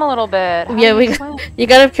to swim a little bit. How Yeah, do we you swim? You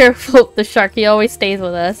gotta be careful of the shark. He always stays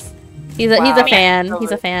with us. He's a Wow. fan.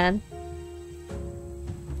 He's a fan.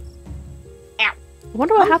 Ow. I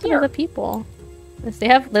wonder what I'm happened here. to the people.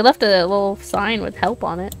 They left a little sign with help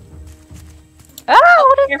on it.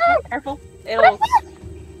 Oh, what is Careful, that? careful. It'll.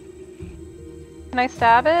 Can I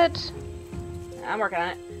stab it? I'm working on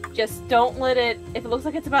it. Just don't let it. If it looks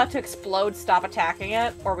like it's about to explode, stop attacking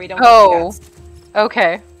it, or we don't Oh. get the guts.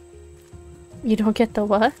 Okay. You don't get the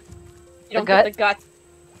what? You don't The get the guts.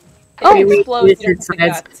 If Oh! it explodes, you don't get the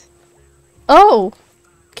Sides. guts. Oh!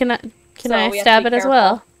 Can I So I we have to stab be it as careful.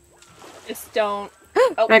 well? Just don't.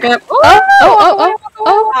 Oh, Back up.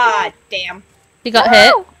 Oh! ah, damn. You got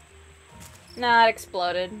hit? Nah, it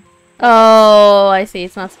exploded. Oh, I see.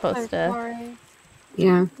 It's not supposed to.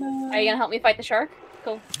 Yeah. Are you gonna help me fight the shark?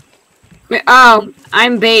 Cool. Oh,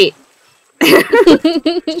 I'm bait.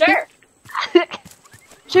 Sure.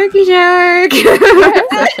 Sharky shark!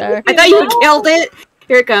 Shark. I thought you killed it.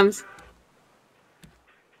 Here it comes.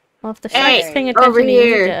 Well, if the Hey, shark's paying over attention to you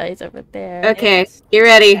here. guys over there, Okay, It's- you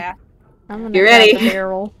ready? Yeah. I'm gonna You grab ready? the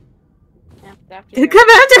barrel. Yeah, after you. Come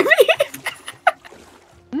after me!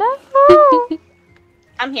 No.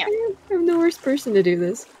 I'm here. I'm the worst person to do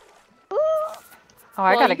this. Oh,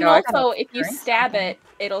 I Well, gotta you can go. I also, gotta if you drink stab something. it,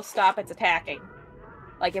 it'll stop its attacking.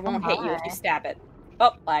 Like, it won't hit you if you my. stab it.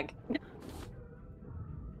 Oh, lag.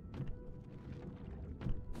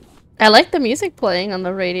 I like the music playing on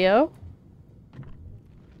the radio.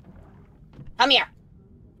 Come here.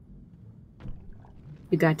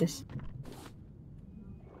 You got this.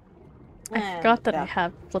 I forgot that I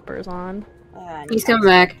have flippers on. He's coming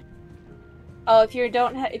back. Oh, if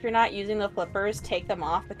if you're not using the flippers, take them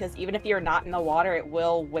off because even if you're not in the water, it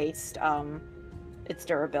will waste its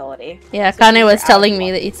durability. Yeah, So Kane if was you're out telling of me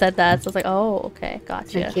water- that you said that, so I was like, oh, okay, Did I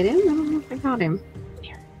gotcha. get him? I don't know if I got him.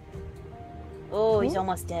 Oh, he's Oh.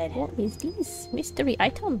 almost dead. What is this? Mystery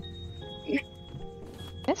item.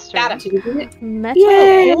 Mystery. Got him. Did you get it? Metal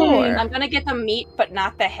Yay! ore. I'm gonna get the meat, but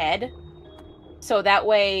not the head. So that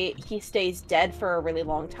way he stays dead for a really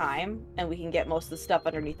long time, and we can get most of the stuff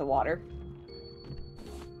underneath the water.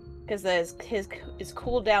 Because his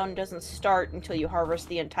cooldown doesn't start until you harvest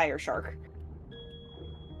the entire shark.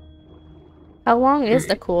 How long is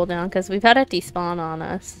the cooldown? Because we've had it despawn on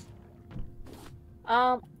us.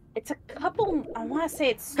 It's a couple. I want to say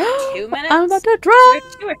it's 2 minutes. I'm about to drown!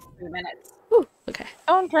 Either 2 or 3 minutes. Ooh, okay.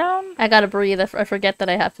 Don't drown. I gotta breathe. I forget that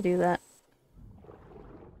I have to do that.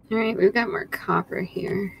 Alright, we've got more copper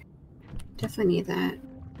here. Definitely need that.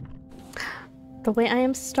 The way I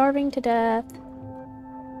am starving to death.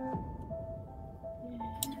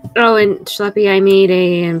 Oh, and Schleppy, I made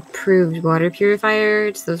a improved water purifier.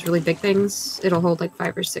 It's those really big things. It'll hold like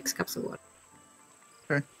 5 or 6 cups of water.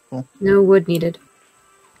 Okay, cool. No wood needed.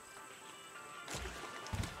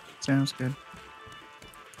 Sounds good.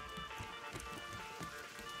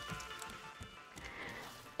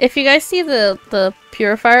 If you guys see the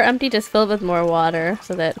purifier empty, just fill it with more water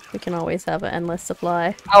so that we can always have an endless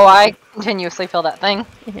supply. Oh, I continuously fill that thing.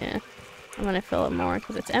 Yeah. I'm gonna fill it more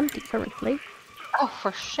because it's empty currently. Oh,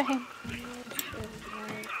 for shame.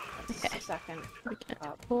 Okay. Second. We get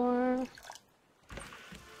 4.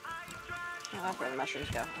 Oh, that's where the mushrooms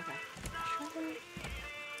go. Okay.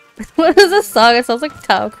 What is this song? It sounds like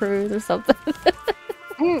Tao Cruz or something.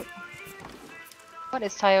 What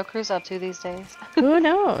is Tayo Cruz up to these days? Who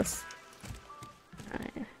knows?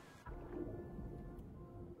 Alright.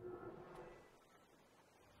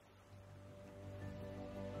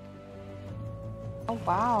 Oh,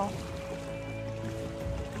 wow.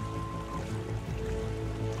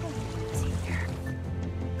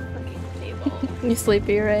 Table. You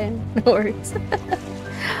sleepy, Ray? No worries.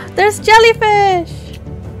 There's jellyfish!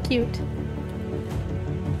 Cute.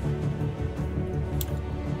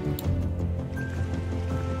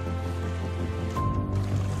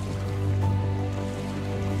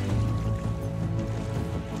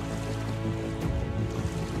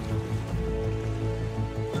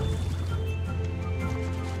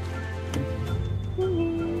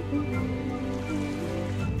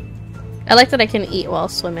 I like that I can eat while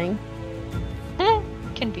swimming.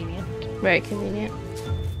 Convenient. Very convenient.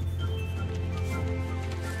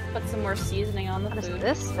 Put some more seasoning on the What is food.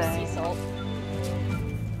 this Sea thing? salt.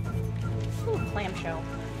 Ooh, clamshell.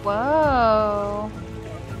 Whoa.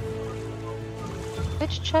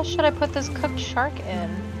 Which chest should I put this cooked shark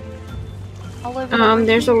in? I'll live it over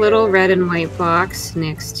There's a here. little red and white box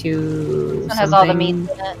next to This one has all the something.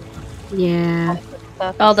 meat in it. Yeah.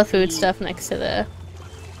 All the food stuff next to the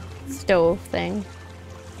stove thing.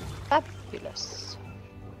 Fabulous.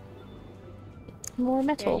 More Yeah,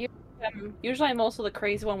 metal. usually I'm also the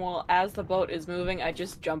crazy one. Well, as the boat is moving, I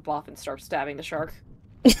just jump off and start stabbing the shark.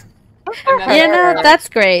 You know, that's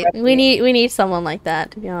great. We need someone like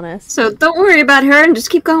that, to be honest. So don't worry about her and just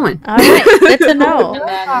keep going. All right, good to know.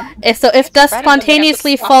 And then If Dust Ready?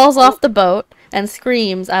 spontaneously Stop. falls off the boat and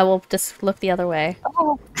screams, I will just look the other way.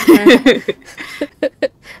 Oh,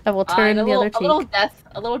 I will turn a the other little cheek.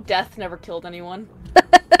 a little death never killed anyone.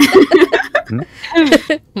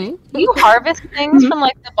 you harvest things from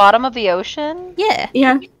like the bottom of the ocean? Yeah.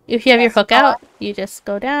 Yeah, If you have your That's hook out, you just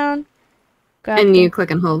go down, grab and the- you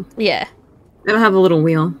click and hold. Yeah, It'll have a little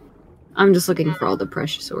wheel. I'm just looking for all the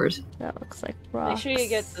precious ores. that looks like Make rocks. sure you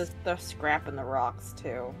get the scrap and the rocks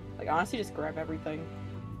too. Like honestly, just grab everything.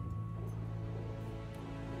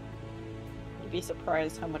 You'd be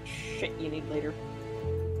surprised how much shit you need later.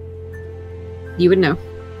 You would know.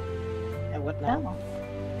 I would know.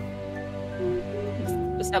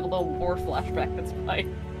 Just have a little war flashback. That's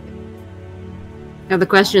fine. Now the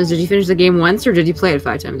question is, did you finish the game once or did you play it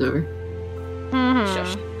 5 times over?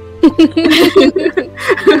 Shush.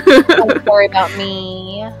 Don't worry about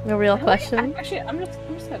me. The real question. Actually, I'm just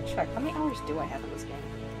gonna check. How many hours do I have in this game?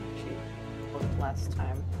 Actually, looked last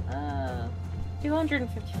time.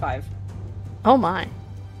 255. Oh my.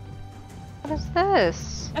 What is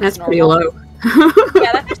this? That's pretty normal. low.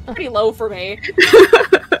 Yeah, that's pretty low for me.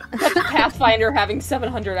 That's Pathfinder having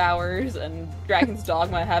 700 hours and Dragon's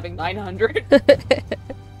Dogma having 900.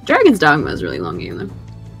 Dragon's Dogma is a really long game though.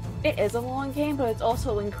 It is a long game, but it's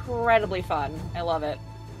also incredibly fun. I love it.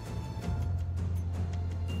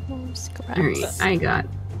 Alright, I got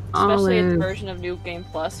Especially its olive. version of New Game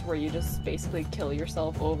Plus where you just basically kill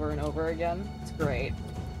yourself over and over again. It's great.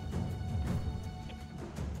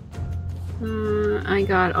 I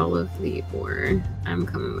got all of the ore. I'm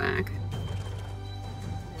coming back.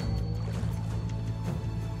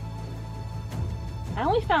 I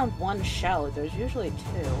only found one shell. There's usually 2.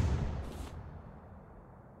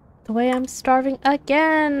 The way I'm starving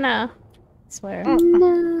again. I swear.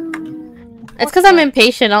 No. It's because I'm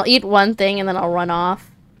impatient. I'll eat one thing and then I'll run off.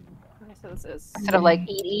 Okay, so this is Instead of like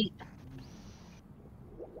eat.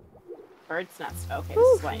 bird's nest. Okay, this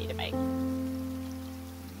is what I need to make.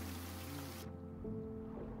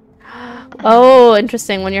 Oh,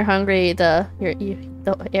 interesting. When you're hungry, the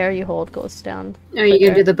air you hold goes down. Are you gonna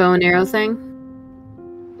quicker. do the bow and arrow thing?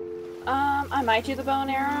 I might do the bow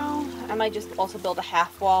and arrow. I might just also build a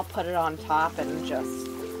half wall, put it on top, and just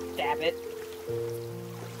stab it.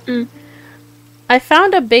 I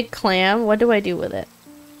found a big clam. What do I do with it?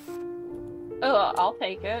 Oh, I'll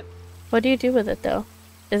take it. What do you do with it, though?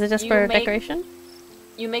 Is it just You for make- decoration?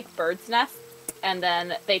 You make bird's nests, and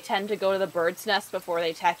then they tend to go to the bird's nest before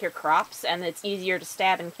they attack your crops, and it's easier to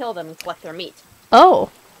stab and kill them and collect their meat.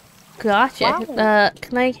 Oh, gotcha. Wow.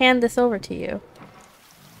 Can I hand this over to you?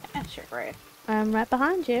 Yeah, sure, great. I'm right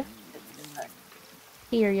behind you.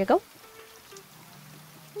 Here you go.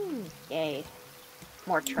 Yay.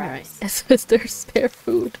 More Alright. traps. Is there spare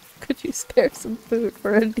food? Could you spare some food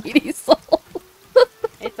for a needy soul?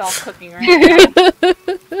 It's all cooking right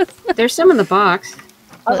now. There's some in the box.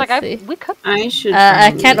 I was Let's like, see. we could. I should.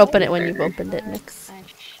 I find can't it open it when you've there. opened it, Nix.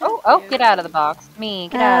 Oh, get out of the box. Me,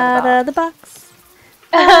 get Out out of the box.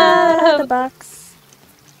 of Out of the box.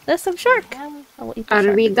 There's some shark. I will eat the Are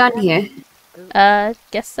shark. we done here?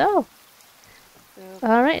 Guess so.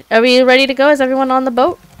 Alright. Are we ready to go? Is everyone on the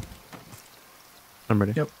boat? I'm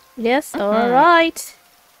ready. Yep. Yes, alright.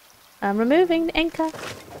 I'm removing the anchor.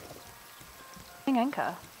 the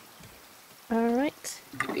Anka. Alright.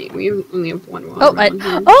 We only have one wall. Oh, around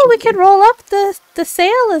here. we can roll up the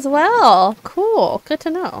sail as well. Cool. Good to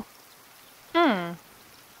know.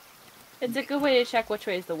 It's a good way to check which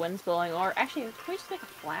way is the wind's blowing, or actually, can we just make a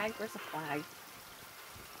flag? Where's the flag?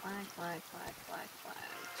 Flag.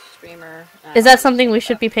 Streamer. Is that something we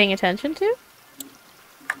should be paying attention to?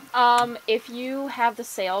 If you have the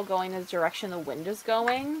sail going in the direction the wind is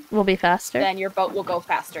going, Will be faster. then your boat will go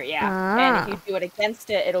faster, yeah. Ah. And if you do it against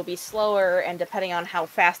it, it'll be slower, and depending on how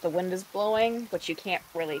fast the wind is blowing, which you can't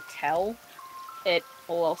really tell, it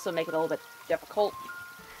will also make it a little bit difficult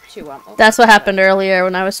to, That's what happened earlier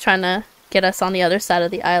when I was trying to get us on the other side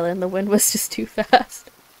of the island. The wind was just too fast.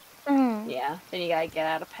 Yeah, then you gotta get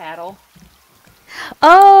out a paddle.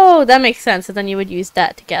 Oh, that makes sense. So then you would use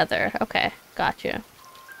that together. Okay, gotcha.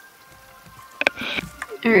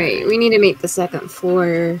 Alright, we need to make the second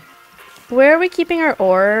floor. Where are we keeping our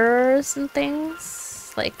ores and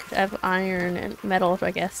things? Like, I have iron and metal,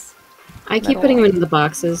 I guess. I keep Metal. putting them into the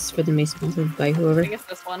boxes for them to be sponsored by I whoever. think it's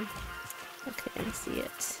this one, Okay, let me see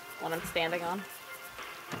it. one I'm standing on.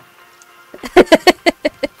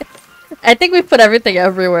 I think we put everything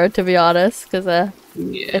everywhere, to be honest, because Yeah.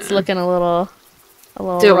 it's looking a little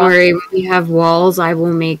Don't rough. worry, when we have walls, I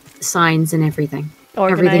will make signs and everything.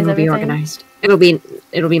 Everything will be everything. organized. It'll be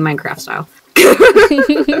Minecraft style.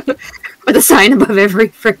 With a sign above every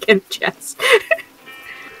freaking chest.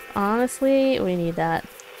 Honestly, we need that.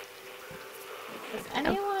 Does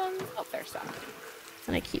anyone? Oh, there's some. I'm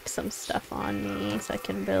gonna keep some stuff on me so I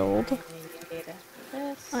can build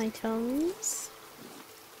This. items.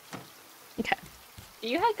 Okay. Do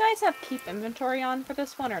you guys have keep inventory on for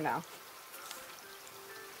this one or no?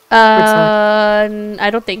 I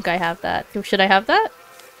don't think I have that. Should I have that?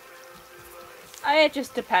 It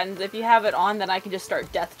just depends. If you have it on, then I can just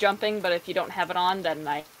start death jumping. But if you don't have it on, then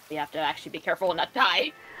you have to actually be careful and not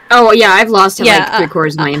die. Oh yeah, I've lost like 3/4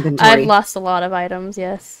 of my inventory. I've lost a lot of items.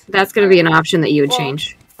 Yes. That's gonna be an option that you would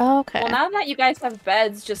change. Oh, okay. Well, now that you guys have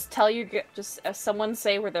beds, just someone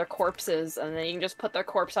say where their corpse is, and then you can just put their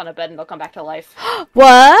corpse on a bed and they'll come back to life.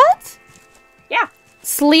 What? Yeah.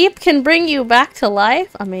 Sleep can bring you back to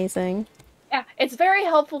life? Amazing. Yeah, it's very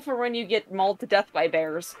helpful for when you get mauled to death by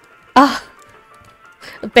bears. Ah.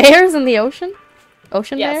 Bears in the ocean?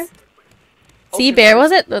 Ocean Yes. bear? Sea bear,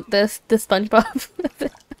 was it? The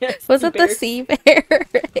SpongeBob? Yes, was it the sea bear?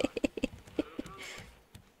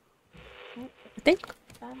 I think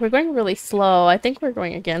we're going really slow. I think we're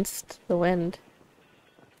going against the wind.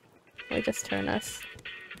 We just turn us.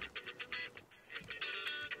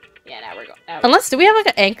 Yeah, now we're going. Unless, do we have like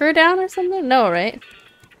an anchor down or something? No, right?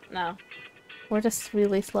 No. We're just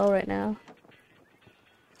really slow right now.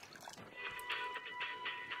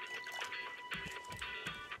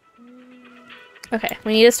 Okay,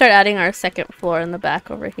 we need to start adding our second floor in the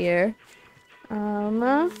back over here.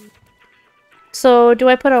 So do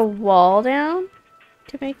I put a wall down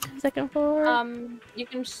to make the second floor? You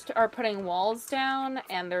can start putting walls down,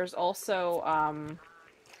 and there's also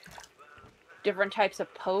different types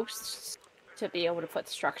of posts to be able to put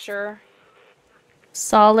structure.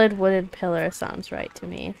 Solid wooden pillar sounds right to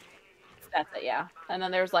me. That's it, yeah. And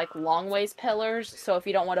then there's like long ways pillars, so if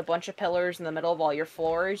you don't want a bunch of pillars in the middle of all your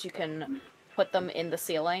floors, you can put them in the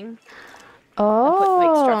ceiling. Oh, And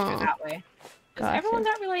make structure that way. Gotcha. Everyone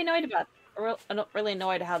got really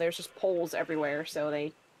annoyed how there's just poles everywhere, so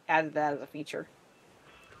they added that as a feature.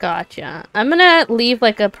 Gotcha. I'm gonna leave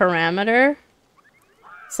like a parameter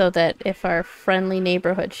so that if our friendly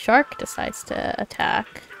neighborhood shark decides to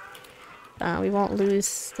attack, we won't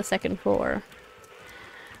lose the second floor.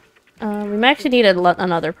 We might actually need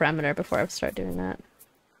another parameter before I start doing that.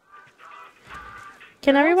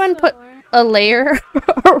 Can everyone put a layer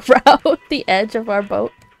around the edge of our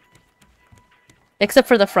boat? Except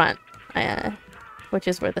for the front, which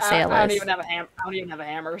is where the sail I don't is. even have a hammer. I don't even have a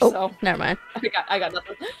hammer, Oh, so never mind. I got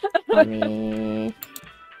nothing. Let me...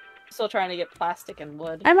 Still trying to get plastic and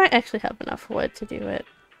wood. I might actually have enough wood to do it.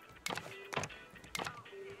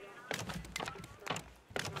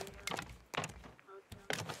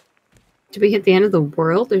 Did we hit the end of the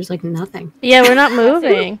world? There's like nothing. Yeah, we're not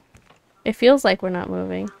moving. It feels like we're not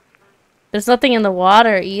moving. There's nothing in the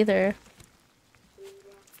water either.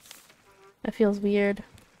 That feels weird.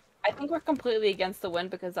 I think we're completely against the wind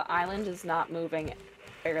because the island is not moving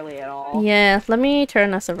barely at all. Yeah, let me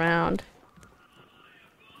turn us around.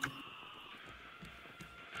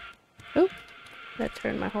 Oop. That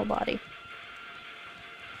turned my whole body.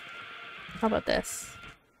 How about this?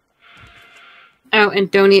 Oh,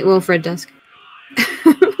 and don't eat Wilfred Dusk.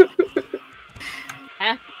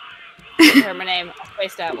 Huh? I heard my name. I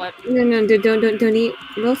spaced out. What? No, don't eat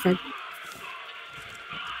Wilfred.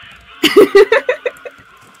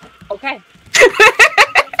 Okay.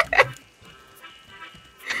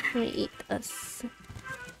 Let me eat this.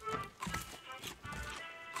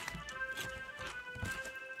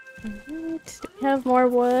 Alright, do we have more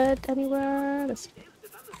wood anywhere?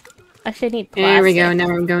 Actually, I need plastic. There we go, now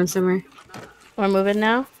I'm going somewhere. We're moving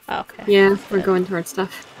now? Oh, okay. Yeah, we're going towards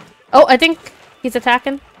stuff. Oh, I think he's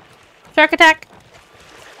attacking. Shark attack!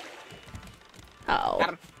 Oh. Got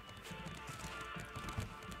him.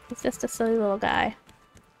 He's just a silly little guy.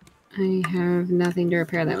 I have nothing to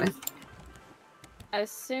repair that with. As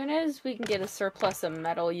soon as we can get a surplus of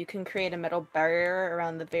metal, you can create a metal barrier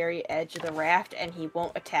around the very edge of the raft, and he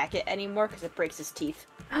won't attack it anymore because it breaks his teeth.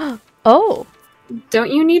 Oh! Don't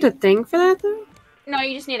you need a thing for that, though? No,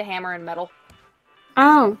 you just need a hammer and metal.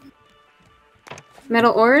 Oh.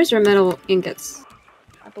 Metal ores or metal ingots?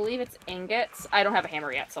 I believe it's ingots. I don't have a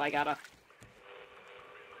hammer yet, so I gotta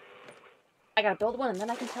build one, and then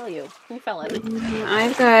I can tell you who fell in.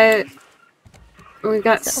 We've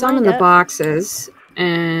got some in the boxes,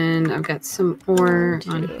 and I've got some ore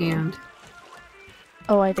on hand.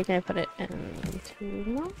 Oh, I think I put it in too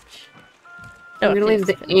much. I'm gonna leave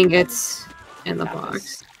the ingots in the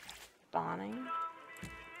box. Spawning.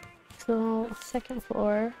 So, second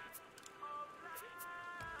floor.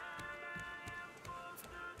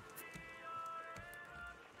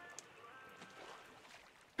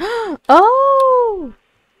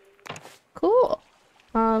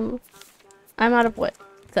 I'm out of wood.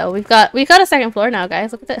 So we've got a second floor now,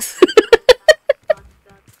 guys. Look at this.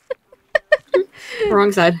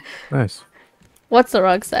 Wrong side. Nice. What's the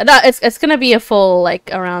wrong side? No, it's gonna be a full like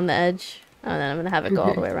around the edge, and then I'm gonna have it go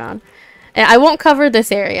all the way around. And I won't cover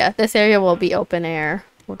this area. This area will be open air.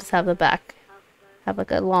 We'll just have the back, have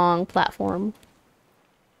like a long platform.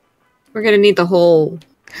 We're gonna need the whole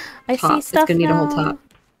I top. see stuff It's gonna need a whole now. top.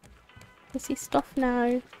 I see stuff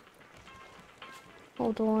now.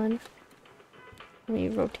 Hold on. Let me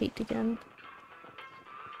rotate again.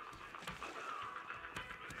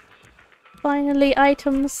 Finally,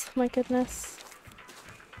 items. My goodness.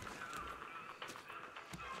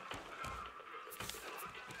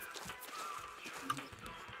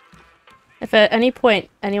 If at any point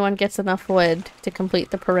anyone gets enough wood to complete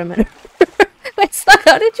the perimeter. Wait, Slug,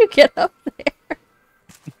 how did you get up there?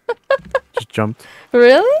 Just jumped.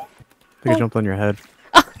 Really? I think I jumped on your head.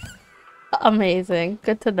 Amazing.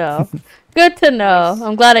 Good to know. Good to know.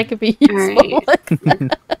 I'm glad I could be useful.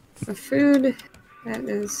 Alright. For food, that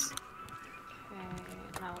is... Okay,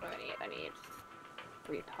 now what do I need? I need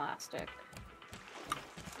 3 plastic.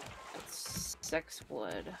 That's 6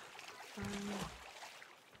 wood. 1,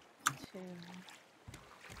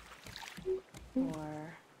 2,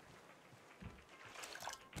 4.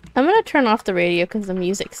 I'm gonna turn off the radio because the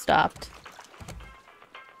music stopped.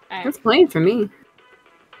 That's playing for me.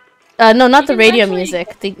 No, not You the can radio actually-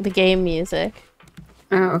 music. The game music.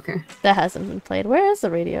 Oh, okay. That hasn't been played. Where is the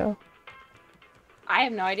radio? I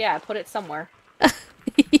have no idea. I put it somewhere.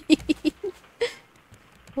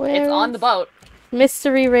 Where It's on is- the boat.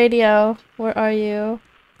 Mystery radio. Where are you?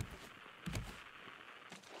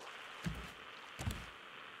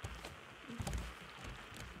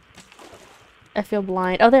 I feel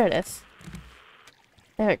blind. Oh, there it is.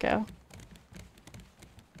 There we go.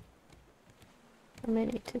 I may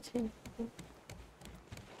need to change. Is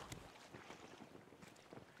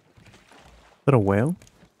that a whale?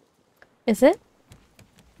 Is it?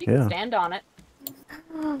 You can Yeah. stand on it.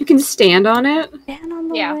 You can stand on it? Stand on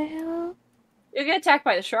the Yeah. whale. You'll get attacked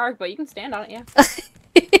by the shark, but you can stand on it, yeah.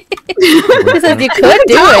 Because you could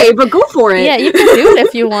do Die, it. but go for it. Yeah, you could do it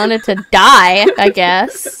if you wanted to die, I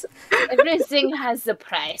guess. Everything has a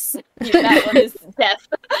price. That one is death.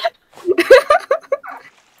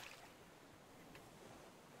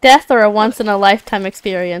 Death or a once-in-a-lifetime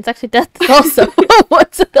experience. Actually, death is also a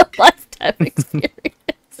once-in-a-lifetime experience.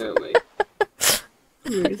 Oh, wait.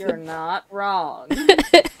 You're not wrong.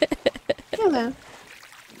 Hello.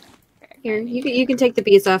 Here, you can take the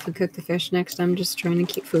bees off and cook the fish next. I'm just trying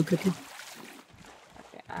to keep food cooking.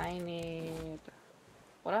 Okay, I need...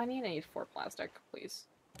 What do I need? I need 4 plastic, please.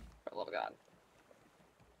 For the love of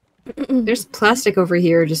God. There's plastic over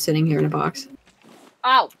here, just sitting here in a box.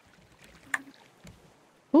 Ow!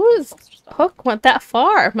 Whose hook went that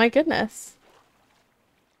far? My goodness.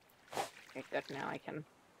 Okay, good. Now I can...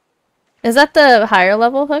 Is that the higher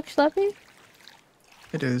level hook, Schleppy?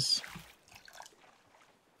 It is.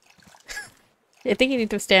 I think you need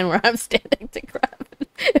to stand where I'm standing to grab it,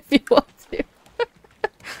 if you want to.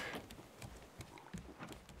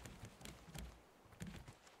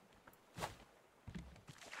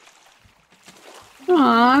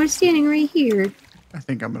 Aw, I was standing right here. I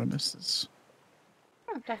think I'm gonna miss this.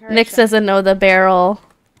 Nick doesn't know the barrel.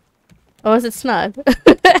 Oh, is it snug?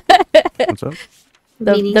 What's up?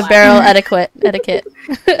 The barrel etiquette.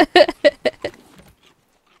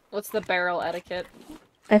 What's the barrel etiquette?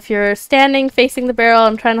 If you're standing facing the barrel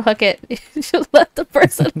and trying to hook it, you should let the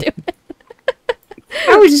person do it.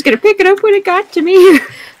 I was just gonna pick it up when it got to me.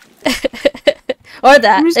 Or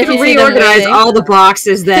that. I'm just if gonna you see them reorganize moving. all the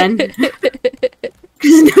boxes then.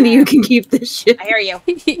 Because none of you can keep this shit I hear you.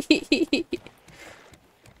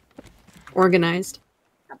 organized.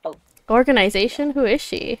 Organization? Who is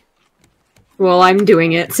she? Well, I'm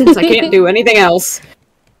doing it since I can't do anything else.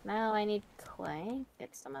 Now I need clay.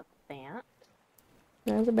 Get some of that.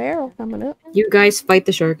 There's a barrel coming up. You guys fight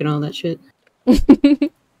the shark and all that shit.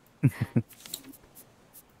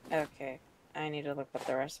 Okay. I need to look up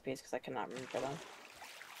the recipes because I cannot remember them.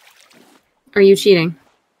 Are you cheating?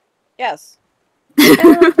 Yes.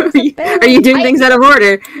 Are you doing things out of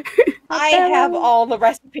order? I have all the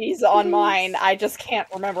recipes on mine. I just can't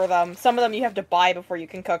remember them. Some of them you have to buy before you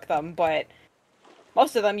can cook them, but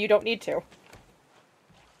most of them you don't need to.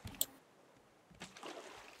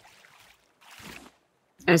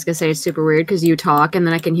 I was gonna say it's super weird because you talk and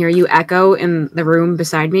then I can hear you echo in the room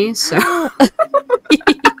beside me, so...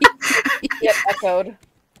 Yep, echoed.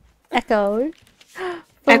 Echoed.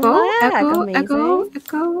 Echo, Flag, echo, amazing. echo,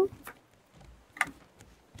 echo.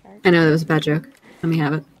 I know that was a bad joke. Let me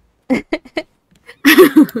have it.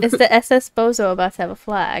 Is the SS Bozo about to have a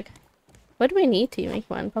flag? What do we need to make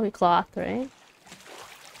one? Probably cloth, right?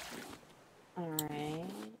 Alright.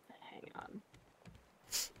 Hang on.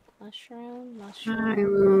 Mushroom, I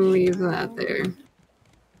mushroom. will leave that there.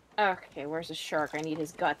 Okay, where's the shark? I need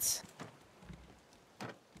his guts.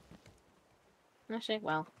 Actually,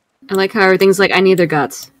 well. I like how everything's like, I need their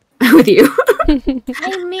guts. With you.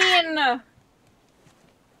 I mean...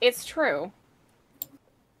 It's true.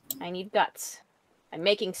 I need guts. I'm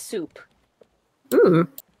making soup. Ooh.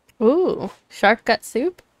 Ooh, shark gut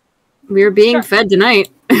soup? We're being Sure. fed tonight.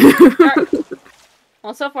 Sure.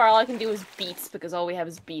 Well, so far all I can do is beets, because all we have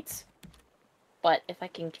is beets. But if I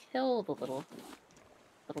can kill the little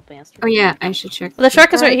bastard... Oh yeah, I should check. Well, the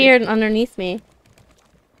shark is right here underneath me.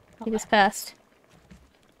 He just passed.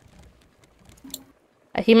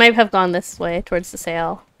 He might have gone this way, towards the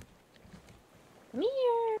sail. Come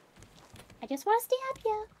here. I just want to stab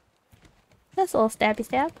you. That's a little stabby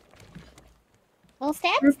stab. Well,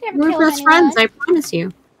 stabs never We're kill best anyone. friends, I promise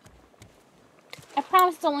you. I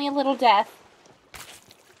promise it's only a little death.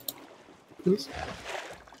 Oops.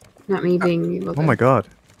 Not me being able to. Oh my god.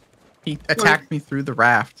 He attacked me through the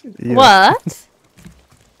raft. Yeah. What?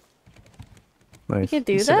 You Nice. could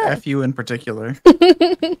He do said that? F you in particular.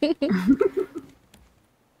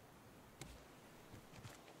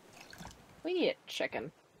 We need a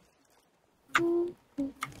chicken.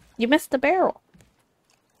 You missed the barrel.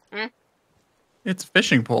 It's a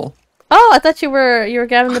fishing pole. Oh, I thought you were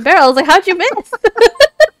grabbing the barrel. I was like, how'd you miss?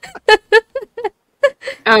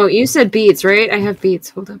 Oh, you said beets, right? I have beets.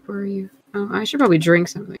 Hold up, where are you? Oh, I should probably drink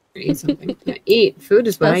something. Or eat something. Yeah, eat. Food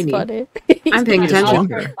is what That's I need. funny. I'm paying Just attention.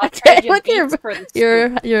 hunger. I'll Okay, trade you look at beets for the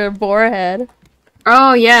soup. your boar head.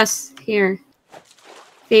 Oh, yes. Here.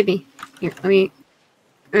 Baby. Here, let me...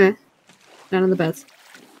 Not on the beds.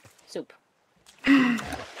 Soup.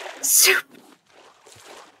 Soup!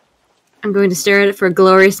 I'm going to stare at it for a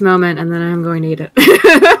glorious moment, and then I'm going to eat it.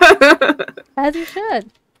 As you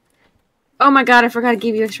should. Oh my god, I forgot to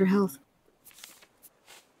give you extra health.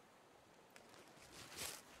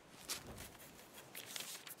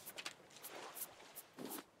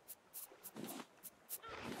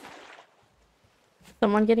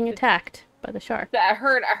 Someone getting attacked by the shark. I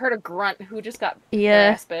heard a grunt who just got Yeah,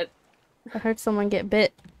 ass bit. I heard someone get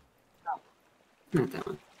bit. Not that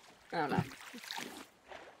one. I don't know.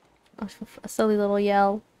 A silly little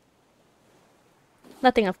yell.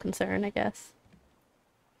 Nothing of concern, I guess.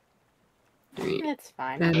 Alright, It's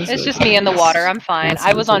fine. that is It's what- just me in the water. I'm fine. That's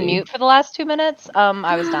I was on okay. mute for the last 2 minutes.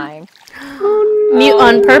 I was dying. Mute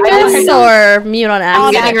on I purpose know. or mute on I'm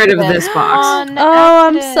accident? getting rid of this box. On Oh,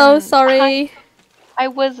 I'm so accident. sorry. I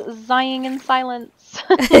was sighing in silence.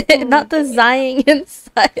 Not the sighing in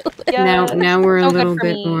silence. Yes. Now we're a So good little for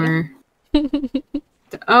bit me. more...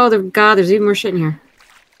 Oh, god, there's even more shit in here.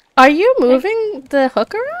 Are you moving the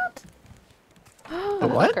hook around? The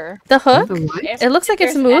what? Hooker. The hook? The what? If- It looks like if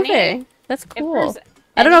it's there's moving. any- That's if cool. there's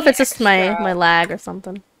I don't know if any it's just my extra- lag or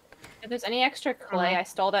something. If there's any extra clay, I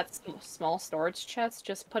stole that small storage chest.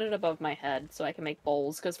 Just put it above my head so I can make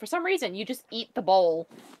bowls. Because for some reason, you just eat the bowl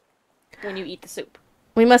when you eat the soup.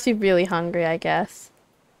 We must be really hungry, I guess.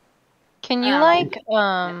 Can you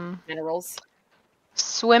Minerals.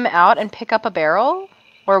 swim out and pick up a barrel,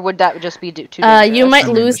 or would that just be too dangerous? You might I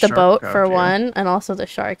mean, lose the the shark boat got for you. one, and also the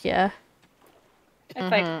shark, yeah.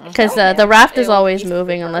 Because Okay. the raft is It'll always be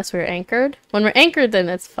moving safer. unless we're anchored. When we're anchored, then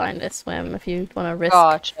it's fine to swim if you want to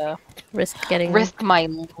Gotcha. risk getting Risk my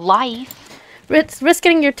life. risk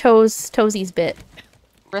getting your toesies bit.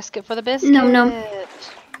 Risk it for the biscuit. No.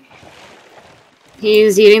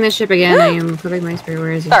 He's eating the ship again. I am putting my spear.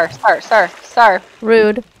 Where is he? Sir.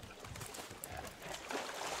 Rude.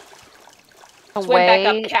 Swim back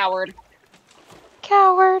Away. up, coward.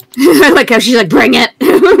 Coward. I like how she's like, bring it!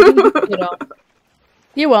 You know.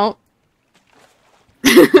 You won't.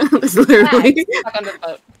 It's literally... Stuck under the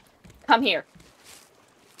boat. Come here.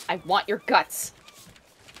 I want your guts.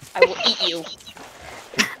 I will eat you.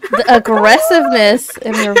 The aggressiveness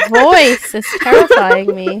in your voice is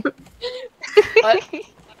terrifying me. What?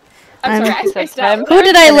 I'm sorry, I spaced out. Who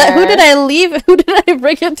did I leave? Who did I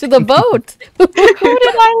bring into the boat?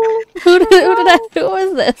 Who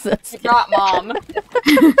was this? Not mom.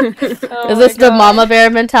 Is this the mama bear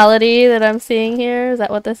mentality that I'm seeing here? Is that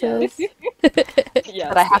what this is? Yes.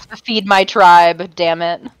 But I have to feed my tribe, damn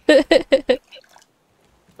it.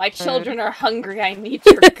 My children are hungry. I need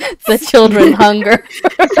your guts. The children hunger.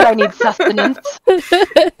 So I need sustenance.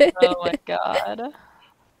 Oh my god.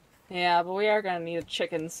 Yeah, but we are gonna need a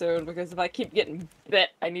chicken soon because if I keep getting bit,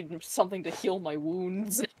 I need something to heal my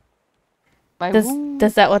wounds. My Is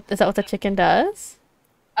that what the chicken does?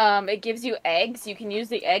 It gives you eggs. You can use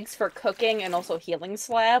the eggs for cooking and also healing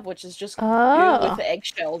slab, which is just goo Oh. with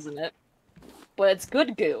eggshells in it. But it's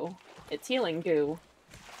good goo. It's healing goo.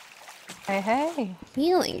 Hey.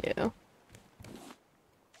 Healing you.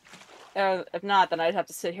 If not, then I'd have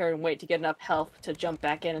to sit here and wait to get enough health to jump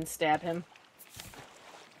back in and stab him.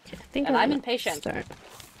 Okay, I think And I'm gonna impatient. Start.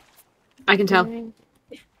 I can tell.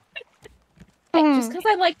 Just because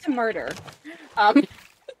I like to murder.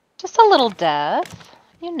 Just a little death,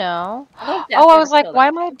 you know. Death Oh, I never was like, killed why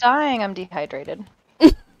anyone. am I dying? I'm dehydrated.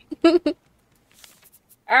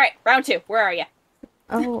 Alright, round 2. Where are you?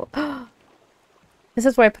 Oh. This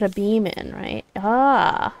is where I put a beam in, right?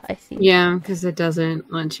 Ah, I see. Yeah, because it doesn't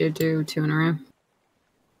let you do 2 in a row.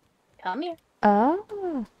 Come here. Oh.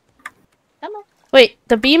 Come on. Wait,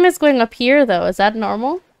 the beam is going up here, though. Is that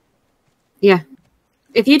normal? Yeah.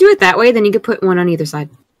 If you do it that way, then you could put one on either side.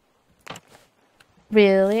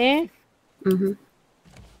 Really? Mm-hmm.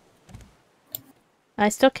 I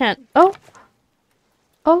still can't. Oh!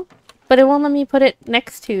 Oh! But it won't let me put it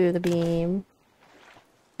next to the beam.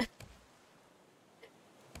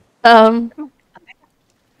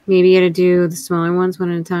 Maybe you gotta do the smaller ones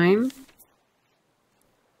one at a time.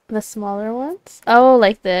 The smaller ones? Oh,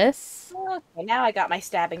 like this? Okay, now I got my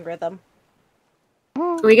stabbing rhythm.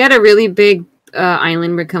 We got a really big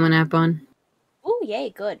island we're coming up on. Ooh, yay,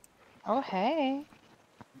 good. Oh, hey.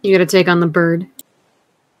 You gotta take on the bird.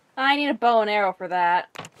 I need a bow and arrow for that.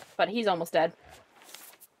 But he's almost dead.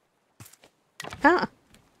 Ah.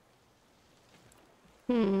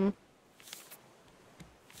 Hmm.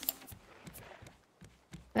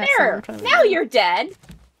 That's not what There! I'm trying to Now do. you're dead!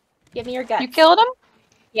 Give me your guts. You killed him?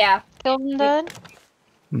 Yeah. Killed him dead?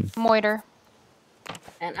 Moiter.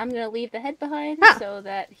 And I'm gonna leave the head behind Ah. so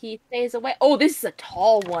that he stays away. Oh, this is a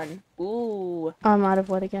tall one. Ooh. I'm out of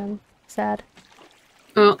wood again. Sad.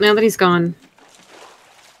 Well, now that he's gone.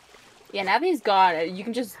 Yeah, now that he's gone, you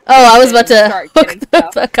can just... Oh, I was about to start hook getting the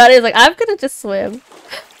stuff. cut. He's like, I'm gonna just swim.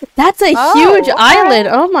 That's a Oh, huge okay. island.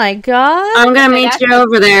 Oh my god. I'm gonna meet that's you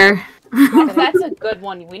over there. That's a good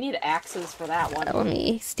one. We need axes for that one. Let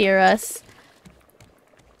me steer us.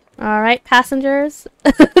 Alright, passengers.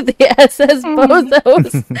 The SS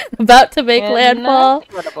Bozos about to make landfall.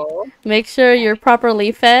 Incredible. Make sure you're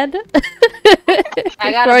properly fed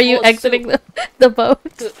I got a before you bowl of exiting the boat.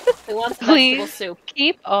 Who wants Please. vegetable soup?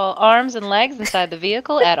 Keep all arms and legs inside the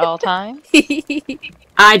vehicle at all times.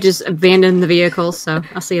 I just abandoned the vehicle, so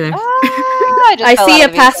I'll see you there. I fell see out a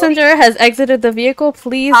of the vehicle. passenger has exited the vehicle.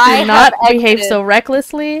 Please I do have not behave exited. so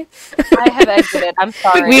recklessly. I have exited. I'm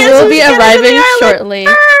sorry. We Guess will who's be getting arriving the island shortly.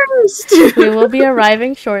 first? We will be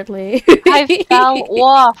arriving shortly. I fell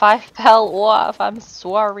off. I fell off. I'm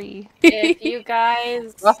sorry. If you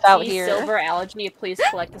guys Rough out see here. silver algae, please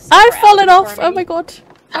collect the silver I've fallen algae off. for Oh me. my god.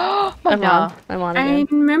 My I'm mom. on. I'm on I again.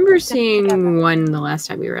 remember seeing one the last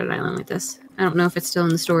time we were at an island like this. I don't know if it's still in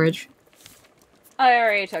the storage. I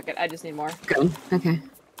already took it. I just need more. Good. Okay.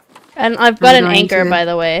 And I've got I'm an going anchor, to by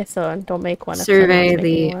the way, so don't make one if survey someone's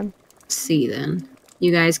making the- one. See then.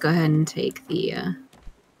 You guys go ahead and take the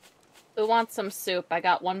Who wants some soup? I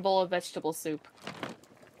got one bowl of vegetable soup.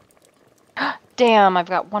 Damn, I've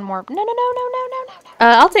got one more. No.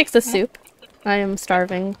 I'll take the soup. I am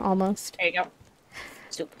starving almost. There you go.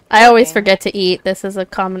 Soup. I always Okay. forget to eat. This is a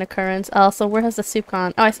common occurrence. Also, where has the soup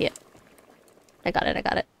gone? Oh, I see it. I got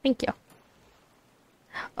it. Thank you.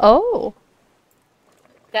 Oh,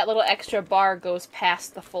 That little extra bar goes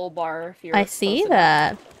past the full bar if you're I see close enough.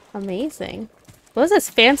 that. Amazing. What is this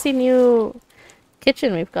fancy new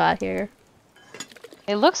kitchen we've got here?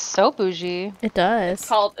 It looks so bougie. It does. It's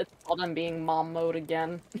called I'm being mom mode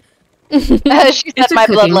again. She said It's a my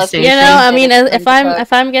cooking bloodlust. station. You know, I mean, It's if time to cook.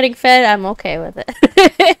 I'm getting fed, I'm okay with it.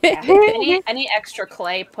 Yeah. Any extra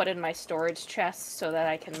clay put in my storage chest so that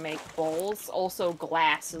I can make bowls. Also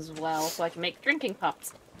glass as well, so I can make drinking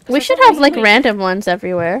cups. We should have like random ones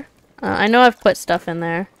everywhere. I know I've put stuff in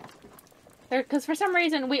there. Because for some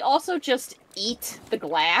reason we also just eat the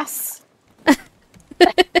glass.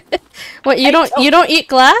 What, you don't eat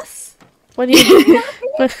glass? What do you?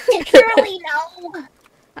 Literally no.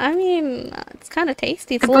 I mean, it's kind of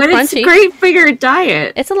tasty. It's a little But it's crunchy. great for your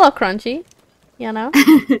diet. It's a little crunchy, you know.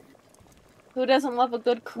 Who doesn't love a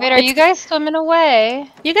good crunch? Wait, are you guys swimming away?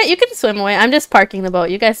 You can swim away. I'm just parking the boat.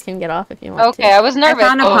 You guys can get off if you want Okay, to. I was nervous.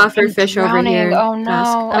 found a puffer fish over drowning. here. Oh no.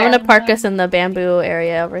 Dusk. I'm gonna park us in the bamboo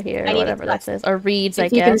area over here, I or need whatever a that says, or reeds, I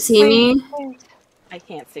If you can guess. see me, I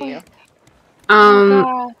can't see you.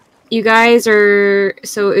 God. you guys are.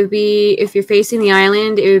 So it would be if you're facing the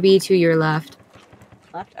island, it would be to your left.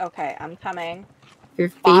 Left? Okay, I'm coming. If you're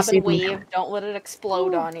Bob facing, and weave. Don't let it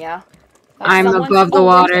explode on ya. I'm above the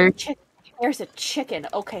water. There's a chicken.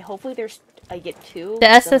 Okay, hopefully I get 2. The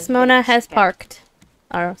then SS we Mona get has chicken. parked.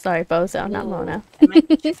 Oh, sorry, Bozo, not Ooh, Mona. it might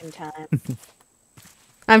be chicken time.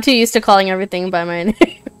 I'm too used to calling everything by my name.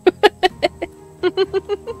 Yeah,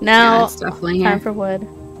 Now, it's definitely time here. for wood.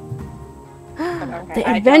 Okay, The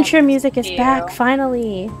I adventure don't music is see back, you.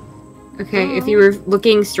 finally. Okay, if you were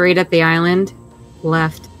looking straight at the island,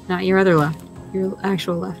 left. Not your other left. Your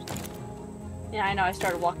actual left. Yeah, I know. I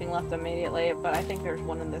started walking left immediately, but I think there's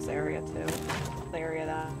one in this area too. The area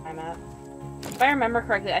that I'm at. If I remember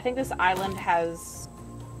correctly, I think this island has.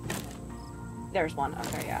 There's one.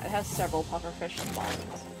 Okay, yeah, it has several pufferfish spawns.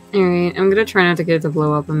 Alright, I'm gonna try not to get it to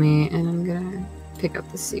blow up on me, and I'm gonna pick up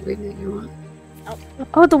the seaweed that you want.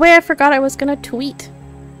 Oh, the way I forgot I was gonna tweet.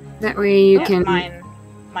 That way you Yeah, can...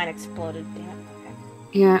 mine exploded. Damn it. Okay.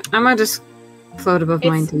 Yeah, I'm gonna just float above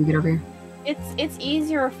mine It's- till you get over here. It's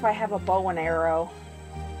easier if I have a bow and arrow.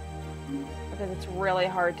 Because it's really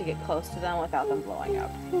hard to get close to them without them blowing up.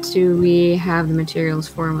 Do we have the materials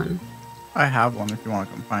for one? I have one if you want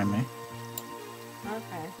to come find me.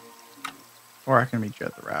 Okay. Or I can meet you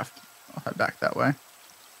at the raft. I'll head back that way.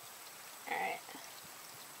 Alright.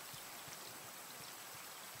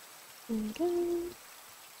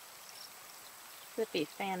 It'd be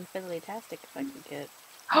fan-fiddly-tastic if I could get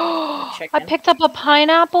I chicken. picked up a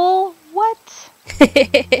pineapple? What?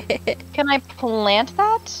 Can I plant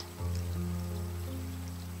that?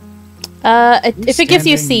 If it gives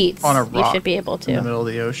you Standing seeds, on a you rock should be able In the to. middle of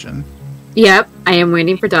the ocean. Yep, I am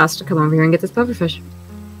waiting for Doss to come over here and get this pufferfish.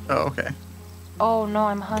 Oh, okay. Oh no,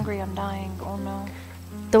 I'm hungry, I'm dying. Oh no.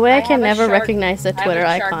 The way I, I can have a never shark- recognize the I have a Twitter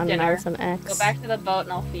shark icon when I dinner. was an X. Go back to the boat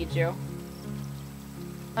and I'll feed you.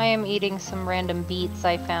 I am eating some random beets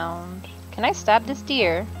I found. Can I stab this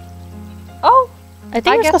deer? Oh! I think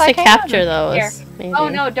I we're guess supposed I to can. capture those. Here. Maybe. Oh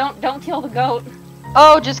no, don't kill the goat.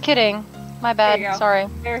 Oh, just kidding. My There bad, you go. sorry.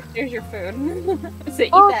 There's your food. So eat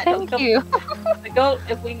Oh, that. thank Don't kill- you. The goat,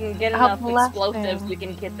 if we can get How enough blessed explosives, him. we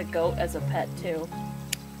can get the goat as a pet too.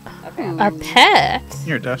 Okay. A pet?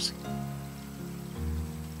 Your desk.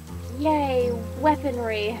 Yay,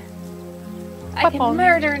 weaponry! I Weapon. can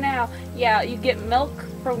murder now! Yeah, you get milk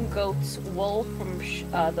from goats, wool from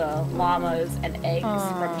the llamas, and eggs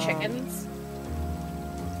from chickens.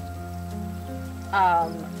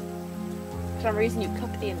 For some reason you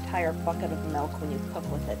cook the entire bucket of milk when you cook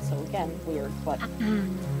with it, so again, weird, but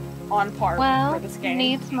on par Well, for this game.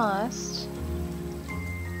 needs must.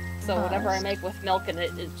 So whatever I must. make with milk in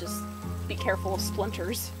it, just be careful of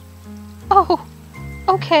splinters. Oh,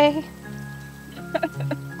 okay.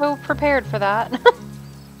 Well prepared for that.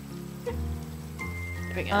 There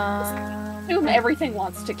we go. Assume everything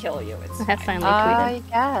wants to kill you. It's I have fine. finally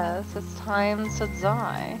I guess it's time to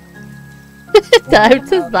die. tweeted. Time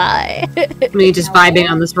to die. Me just vibing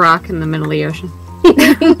on this rock in the middle of the ocean.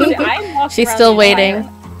 See, I'm walking She's around still the waiting.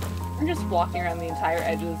 entire- I'm just walking around the entire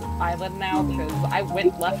edge of this island now because I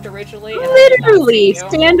went left originally. And I did not Literally, see you.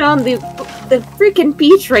 stand on the freaking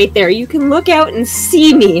beach right there. You can look out and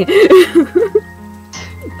see me.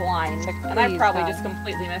 Blind, and I Please, probably God. just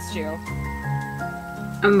completely missed you.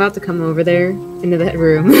 I'm about to come over there into that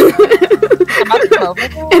room I'm about to come over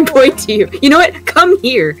there. and point to you. You know what? Come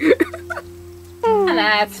here. And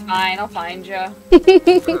that's fine. I'll find you.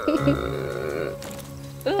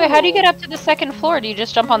 Wait, how do you get up to the second floor? Do you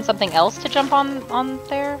just jump on something else to jump on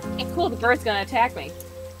there? Hey, cool. The bird's gonna attack me.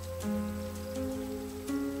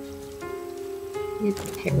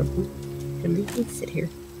 It's terrible. Gonna make me sit here.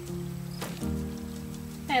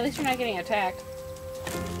 Hey, at least you're not getting attacked.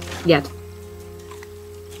 Yet.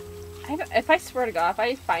 If I swear to God, if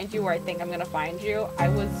I find you where I think I'm gonna find you, I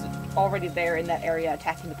was already there in that area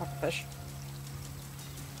attacking the pufferfish.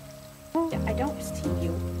 Yeah, I don't see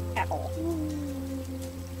you at all.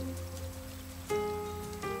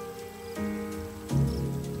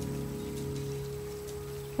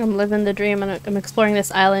 I'm living the dream and I'm exploring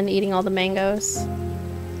this island, eating all the mangoes.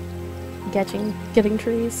 Getting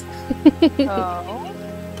trees. Oh.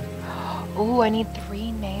 Ooh, I need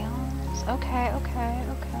 3 nails. Okay.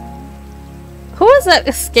 Who is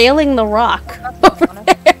that scaling the rock?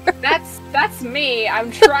 That's me. I'm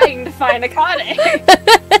trying to find a cottage.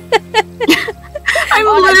 I'm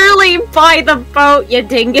literally by the boat, you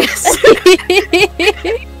dingus.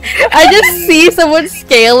 I just see someone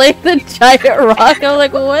scaling the giant rock. I'm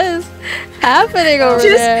like, what is happening over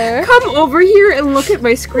Just there? come over here and look at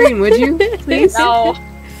my screen, would you? Please? No,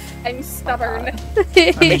 I'm stubborn.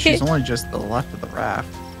 I mean, she's only just to the left of the raft.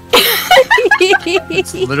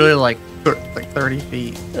 It's literally like 30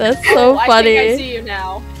 feet. That's so Oh, I funny. think I see you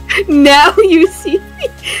now. Now you see me.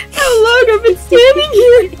 How long I've been standing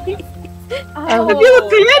here. Oh. I feel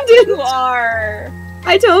abandoned. You are.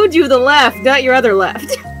 I told you the left, not your other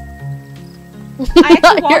left. I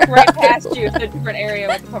actually walked right past you to a different area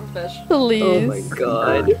with the pufferfish. Please. Oh my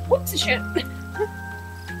god. Whoops, shit.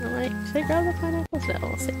 I'm like, should I grab the pineapples? No,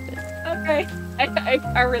 I'll save it. Okay,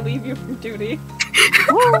 I relieve you from duty.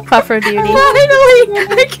 Puffer duty. Finally,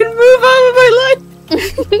 I can move on with my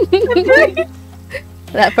life.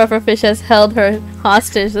 That pufferfish has held her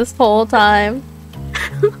hostage this whole time.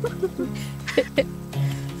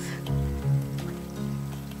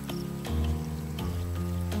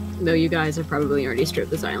 No, you guys have probably already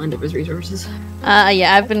stripped this island of its resources.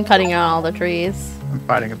 Yeah, I've been cutting out all the trees. I'm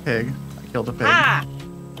fighting a pig. I killed a pig. Ah!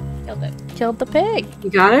 Killed it. Killed the pig. You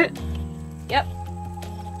got it? Yep.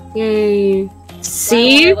 Yay.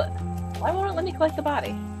 See? Why won't it let me collect the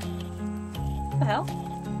body? What the hell?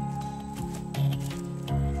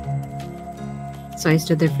 So I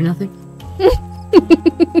stood there for nothing.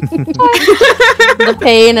 The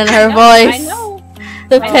pain in her voice. I know.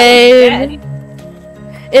 The I know pain. it's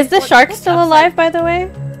dead. Is the What- shark what's still upside- alive, by the way?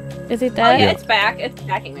 Is he Oh dead? yeah, it's back. It's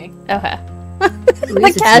attacking me. Okay. At The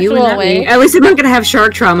least it's you and casual not way. me. At least I'm not gonna have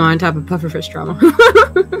shark trauma on top of pufferfish trauma.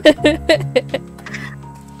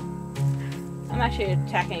 I'm actually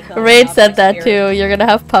attacking and killing Raid off said my that spirit. too. You're gonna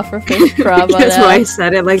have pufferfish trauma. That's now. why I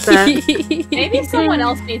said it like that. Maybe someone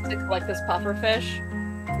else needs to collect this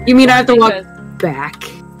pufferfish. You mean I have to walk Because- back?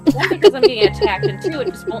 One, because I'm getting attacked, and two, it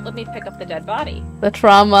just won't let me pick up the dead body. The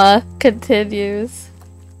trauma continues.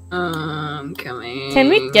 Coming. Can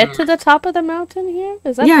we get to the top of the mountain here?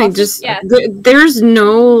 Is that Yeah, possible? just Yes. there's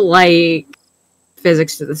no like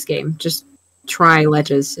physics to this game. Just try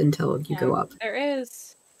ledges until you go up. There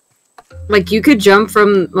is. Like you could jump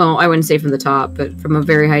from, well, I wouldn't say from the top, but from a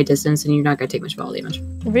very high distance, and you're not gonna take much fall damage.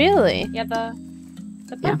 Really? Yeah, the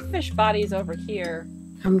Yeah. pufferfish body's over here.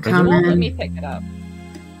 I'm It won't let coming. me pick it up.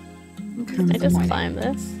 I'm coming. I just climb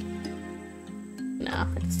this. No,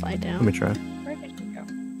 I just slide Let me down. try. Where did you go?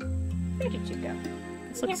 Where did you go?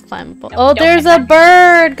 This looks climbable. Nope, Oh, don't there's pick a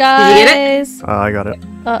bird, Did you get guys! I got it.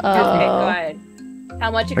 Uh-oh. Okay, good.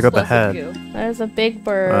 How much I got the explosive head. goo? There's a big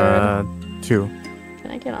bird. 2.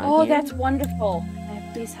 Can I get on Oh, here? that's wonderful. May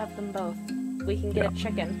I please have them both? We can get a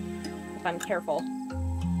chicken if I'm careful.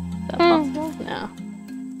 Is that possible? No.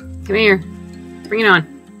 Come here. Bring it on.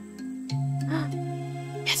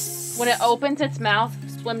 Yes! When it opens its mouth,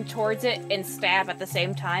 swim towards it and stab at the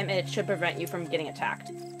same time, and it should prevent you from getting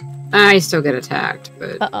attacked. I still get attacked,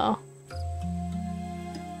 but Uh-oh.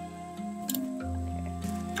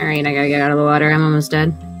 alright, I gotta get out of the water. I'm almost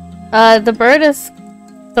dead. The bird is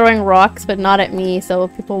throwing rocks, but not at me, so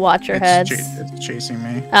people watch your heads. It's chasing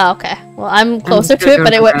me. Oh, okay. Well, I'm closer just to it, gonna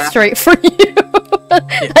but go it to went that. straight for you.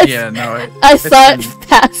 Yeah, no, I it's saw it been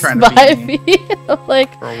pass trying to by beat me. I'm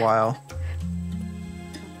like, for a while.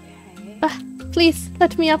 Okay. please,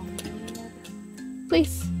 let me up.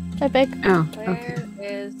 Please, I beg. Oh, okay. Where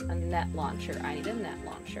is a net launcher? I need a net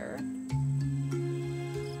launcher.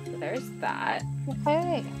 So there's that.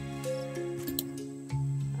 Okay.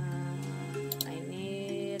 I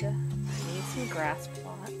need some grass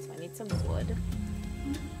plots. I need some wood.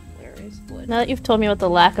 Where is wood? Now that you've told me about the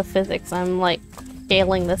lack of physics, I'm like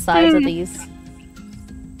scaling the size of these.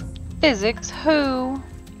 Physics, who?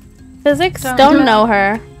 Physics? Don't Don't know. know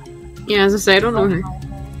her. Yeah, as I say, I don't know her.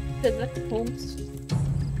 Physics, oops.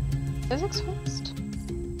 Physics first?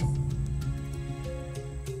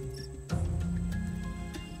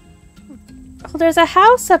 Oh, there's a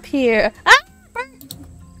house up here. Ah!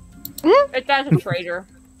 It's as a trader.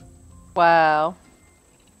 Wow.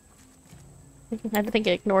 I think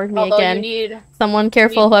it ignored me Although again. you need, Someone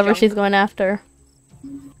careful, need whoever junk. she's going after.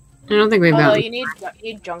 I don't think we've although got. you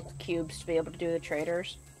need junk cubes to be able to do the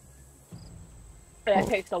traders. And it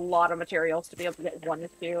takes a lot of materials to be able to get one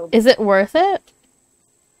cube. Is it worth it?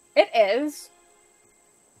 It is.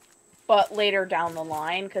 But later down the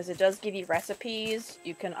line, because it does give you recipes,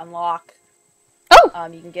 you can unlock. Oh!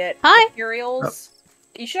 You can get Hi! materials.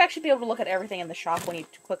 You should actually be able to look at everything in the shop when you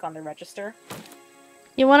click on the register.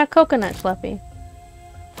 You want a coconut, Schleppy?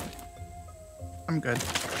 I'm good.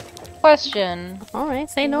 Question. Alright,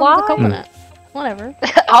 say no to Why? the coconut. Whatever.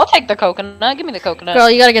 I'll take the coconut. Give me the coconut. Girl,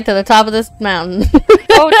 you gotta get to the top of this mountain.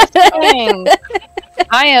 Oh, just kidding.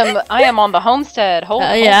 I am on the homestead. Hold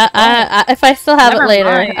on. Yeah, if I still have Never it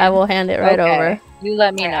later, mind. I will hand it right Okay. over. You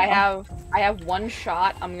let me Okay, know. I have one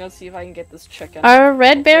shot. I'm gonna see if I can get this chicken. Are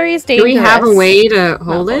red berries Do dangerous? we have a way to Not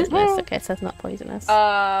hold it? poisonous. Okay, it says not poisonous.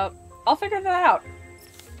 I'll figure that out.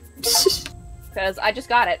 Because I just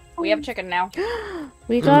got it. We have a chicken now.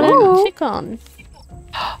 We got Ooh. a chicken.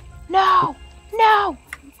 No! No!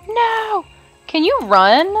 No! Can you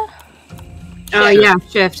run? Oh yeah,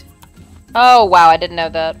 shift. Oh, wow. I didn't know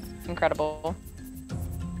that. Incredible.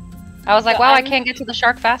 I was like, So wow, I I'm- can't get to the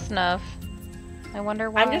shark fast enough. I wonder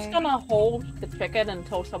why. I'm just gonna hold the chicken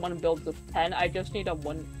until someone builds a pen. I just need a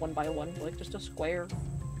one by one, like just a square.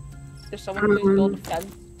 Just someone please build a pen.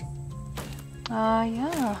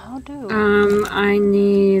 Yeah, I'll do. I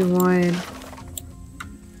need wood.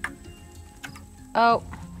 Oh,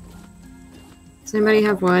 Does anybody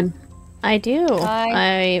have wood? I do. But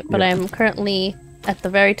Yeah. I'm currently at the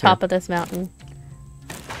very top of this mountain.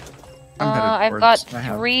 I'm headed I've towards- got I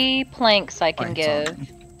have 3 planks I can planks on give. me.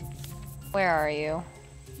 Where are you?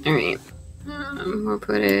 Alright. We'll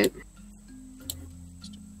put it.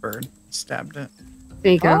 Bird stabbed it.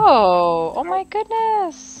 There you go. Oh my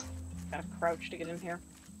goodness! Gotta crouch to get in here.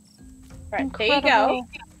 Alright, there you go. Incredible.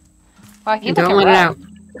 Wow, you And look don't let it rough.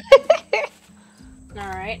 out.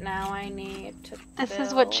 Alright, now I need to This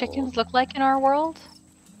is what chickens look like in our world?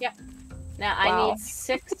 Now Wow.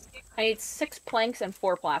 I need 6 planks and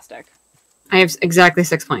 4 plastic. I have exactly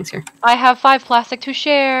 6 planks here. I have 5 plastic to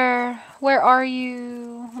share. Where are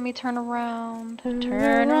you? Let me turn around.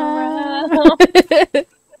 Turn around.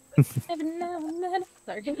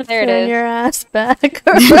 Sorry. There it Turn is. your ass back. Back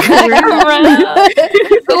around.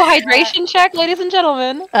 Ooh, hydration check, ladies and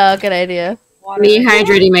gentlemen. Oh, good idea. Me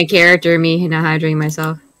hydrating my character, me not hydrating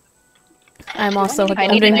myself. I'm also I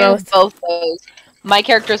I'm need to doing do both. both those. My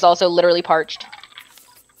character is also literally parched.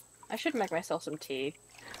 I should make myself some tea.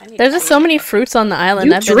 I need There's just tea. so many fruits on the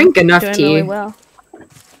island. You I've been drink enough doing tea. really well.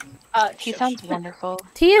 He Shush. sounds wonderful.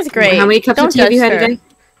 Tea is great. How many cups Don't of tea have judge you had her. today?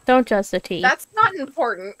 Don't judge the tea. That's not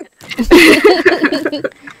important.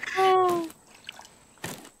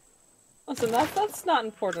 Listen, that's not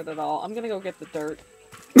important at all. I'm gonna go get the dirt.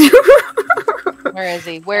 Where is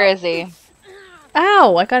he? Where is he?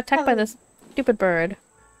 Ow! I got attacked by this stupid bird.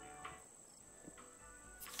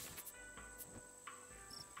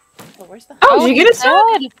 Oh, where's the? Oh, did you get it,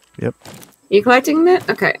 Sarah? dead. You collecting that?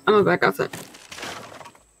 Okay, I'm gonna back off that.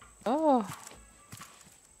 Oh.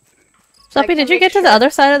 Sloppy, can did you make get to the sure- other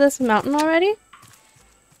side of this mountain already?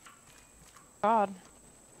 God.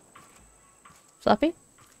 Sloppy?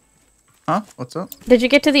 Huh? What's up? Did you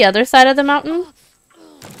get to the other side of the mountain?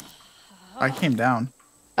 I came down.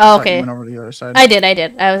 Oh, I thought you okay. went over to the other side. I did.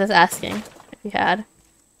 I was just asking if you had.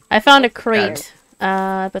 I found a crate, but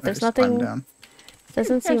I there's just climbed nothing. down.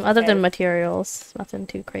 Doesn't seem other than materials. Nothing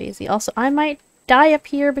too crazy. Also, I might die up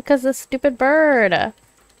here because of this stupid bird.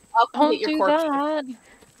 I'll come Don't get your do corpse. that.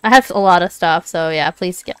 I have a lot of stuff, so yeah,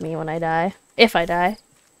 please get me when I die. If I die.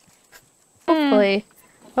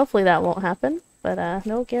 Hopefully that won't happen, but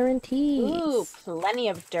no guarantees. Ooh, plenty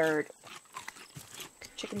of dirt.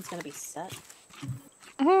 Chicken's gonna be set.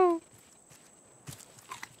 Mhm.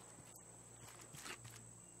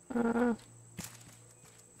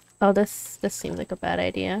 Oh, this seems like a bad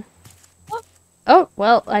idea. Oh,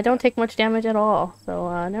 well, I don't take much damage at all,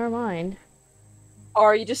 so never mind.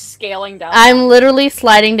 Or are you just scaling down? I'm literally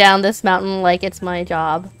sliding down this mountain like it's my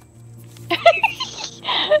job.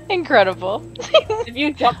 Incredible. If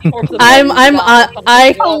you jump towards the I'm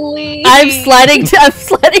sliding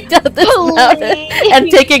down this mountain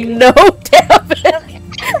and taking no damage.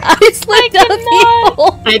 I slid down the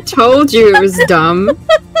hole. I told you it was dumb.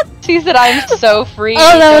 She said, "I'm so free."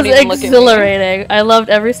 Oh, that Don't was even look at me." exhilarating. I loved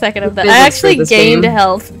every second of that. I Physics for actually this gained game.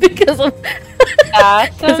 health because of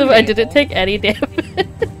That's because I amazing. didn't take any damage.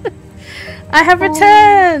 I have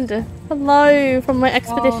returned! Hello from my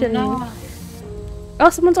expedition. Oh, no. Oh,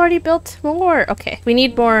 someone's already built more. Okay, we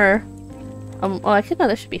need more. Oh, actually, no,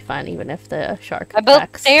 this should be fine, even if the shark I built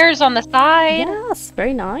attacks. stairs on the side. Yes,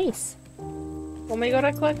 very nice. When we go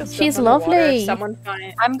to collect the stuff She's underwater,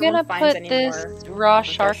 lovely. I'm gonna put any this more raw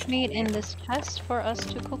fish. shark meat in this chest for us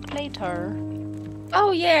to cook later.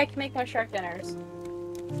 Oh yeah, I can make my shark dinners.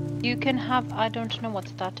 You can have. I don't know what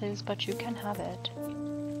that is, but you can have it.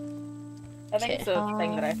 I think it's a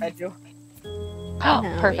thing that I fed you. Oh, Now we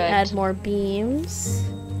perfect. add more beams.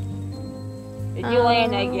 Did you lay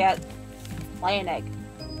an egg yet? Lay an egg.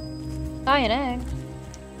 Buy an egg.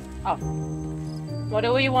 What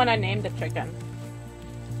do we want to name the chicken?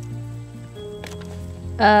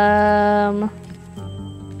 Um.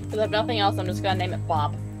 Because if nothing else, I'm just gonna name it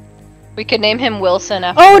Bob. We could name him Wilson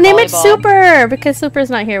after Oh, the name it volleyball. Super because Super's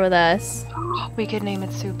not here with us. We could name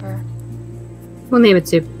it Super. We'll name it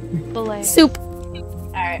Soup. Belay. Soup.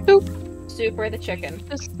 Alright. Soup. Super the chicken.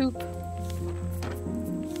 The soup.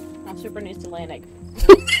 Now Super needs to lay an egg.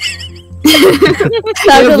 Time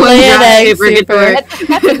to One lay an guy, egg, Brigador.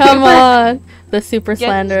 Super. Come on, the Super Get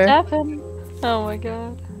slander. stepping. Oh my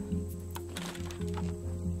god.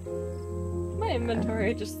 My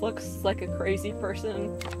inventory just looks like a crazy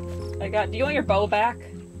person. I got. Do you want your bow back?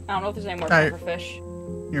 I don't know if there's any more Alright. pufferfish.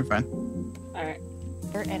 You're fine. Alright.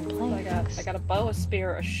 Dirt and I planks. got a bow, a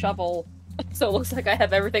spear, a shovel. So it looks like I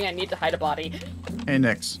have everything I need to hide a body. Hey,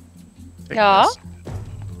 Nix. Take Yeah? this.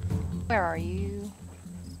 Where are you?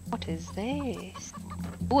 What is this?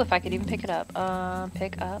 Ooh, if I could even pick it up.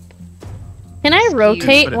 Pick up. Can I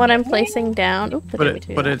rotate Put it- what I'm placing down? Oop, Put it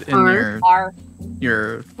in R.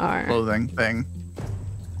 your R. clothing thing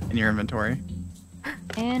in your inventory.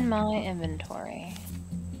 In my inventory.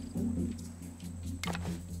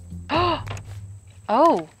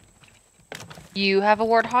 Oh! You have a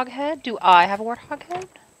warthog head? Do I have a warthog head?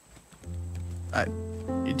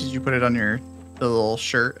 Did you put it on the little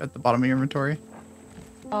shirt at the bottom of your inventory?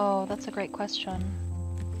 Oh, that's a great question.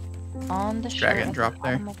 On the Drag it shirt and at drop the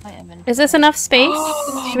there. bottom of my inventory. Is this enough space?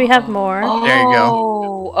 Should we have more? Oh, There you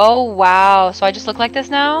go. Oh, wow. So I just look like this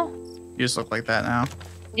now? You just look like that now.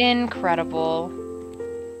 Incredible.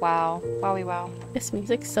 Wow. Wowie wow. This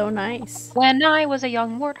music's so nice. When I was a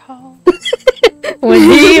young warthog. When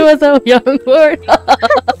he was a young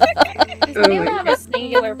warthog. Does anyone have a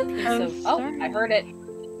singular piece I'm of... Oh, sorry. I heard it.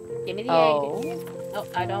 Give me the Oh. egg. Oh,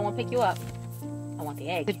 I don't want to pick you up. I want the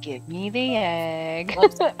egg. Could give me the egg.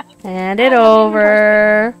 Whoops. Hand it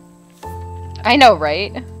over. I know,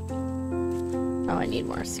 right? Oh, I need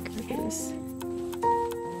more screws.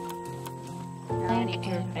 I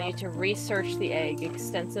need to research the egg.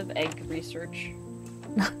 Extensive egg research.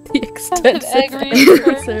 The extensive egg egg research.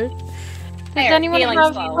 research. Does There, anyone healing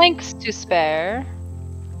have spell. planks to spare?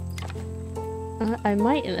 I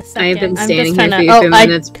might in a second. I've been I'm standing just here for trying a to. few Oh, I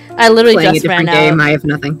minutes literally playing a just ran different game. out. I have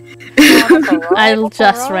nothing. I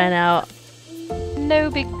just ran out. No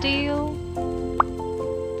big deal.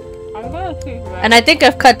 I'm gonna see that. And I think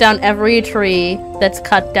I've cut down every tree that's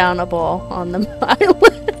cut downable on the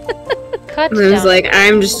island. Cut I was down. like,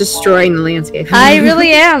 I'm just destroying the landscape. I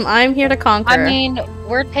really am. I'm here to conquer. I mean,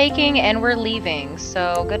 we're taking and we're leaving,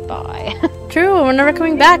 so goodbye. True, we're never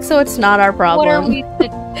coming back, so it's not our problem. What are we to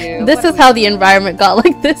do? This is how the environment got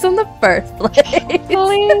like this in the first place.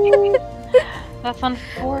 Please. That's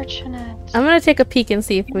unfortunate. I'm gonna take a peek and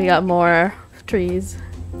see if we got more trees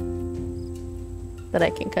that I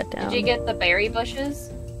can cut down. Did you get the berry bushes?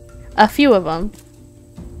 A few of them.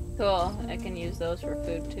 Cool. I can use those for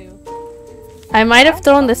food too. I might have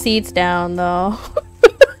thrown the seeds down though.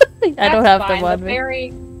 I don't have them on The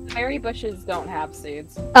me. berry bushes don't have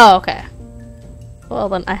seeds. Oh, okay. Well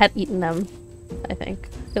then, I had eaten them, I think,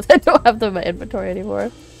 because I don't have them in my inventory anymore.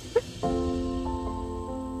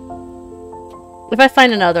 If I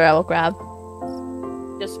find another, I will grab.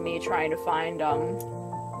 Just me trying to find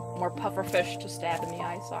more pufferfish to stab in the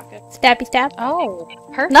eye socket. Stabby stab. Oh,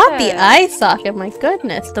 perfect. Not the eye socket, my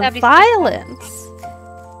goodness. The Stabby stab. violence.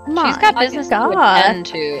 She's got My business God. to attend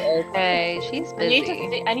to, okay? She's I need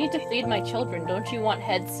busy. I need to feed my children. Don't you want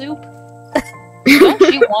head soup? Don't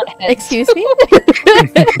you want head Excuse me?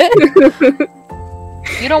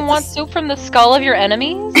 You don't want soup from the skull of your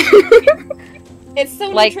enemies? It's so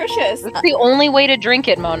Like- nutritious. That's the only way to drink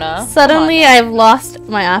it, Mona. Suddenly, I've lost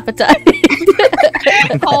my appetite.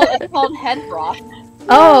 It's called head broth.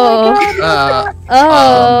 Oh.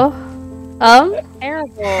 Uh,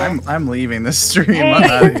 Terrible. I'm leaving this stream. Hey. I'm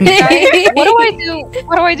outta here. Guys,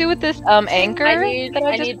 what do I do with this anchor that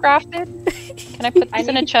I just crafted? Can I put this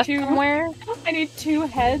in a chest somewhere? I need 2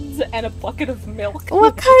 heads and a bucket of milk.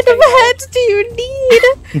 What kind of heads do you need?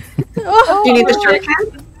 Oh. Do you need the shark head?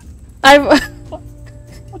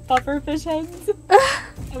 Pufferfish heads.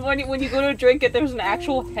 And when you go to drink it, there's an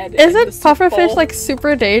actual head. in Isn't the soup pufferfish bowl. like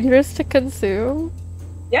super dangerous to consume?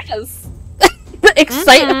 Yes. The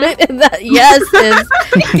excitement in that yes is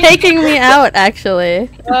taking me out, actually.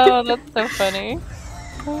 Oh, that's so funny.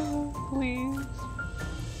 Oh, please.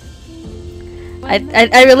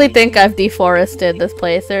 I really think I've deforested this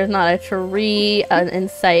place. There's not a tree in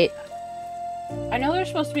sight. I know there's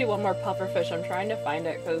supposed to be one more pufferfish. I'm trying to find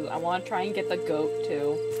it because I want to try and get the goat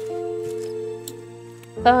too.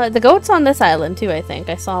 The goat's on this island too, I think.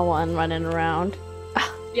 I saw one running around.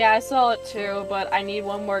 Yeah, I saw it too, but I need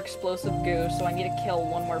one more explosive goo, so I need to kill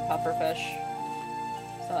one more pufferfish.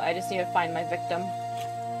 So I just need to find my victim.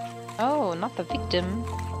 Oh, not the victim.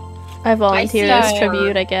 I volunteer I as see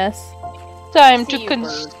tribute, I guess. Time See to you, bird.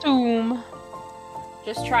 consume.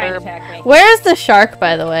 Just try and Herb. attack me. Where is the shark,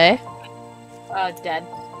 by the way? Dead.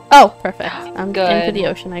 Oh, perfect. I'm Good. into the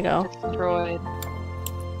ocean I go. Destroyed.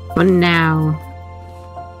 What now?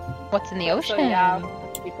 What's in the So ocean? yeah,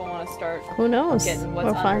 people want to start Who knows? getting what's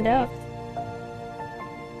We'll find out. underneath.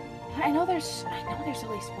 I know there's at least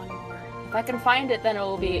one more. If I can find it, then it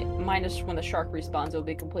will be minus when the shark respawns. It will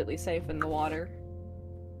be completely safe in the water.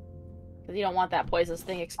 Because you don't want that poisonous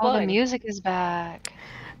thing Oh, the exploding. music is back.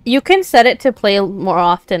 You can set it to play more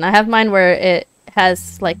often. I have mine where it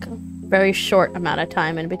has like very short amount of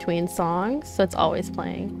time in between songs, so it's always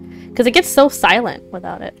playing. Because it gets so silent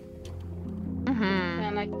without it.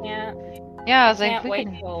 And I can't. Yeah, I was Can't like,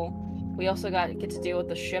 wait till we also get to deal with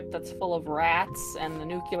the ship that's full of rats and the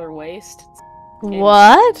nuclear waste.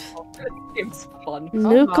 What? It's fun.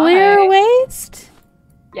 Nuclear waste?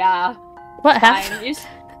 Yeah. What Fine. happened? Just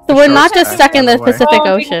So we're Shark's not just back, stuck in by the the way. Pacific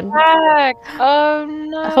Ocean. Oh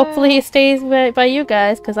no. Hopefully he stays by you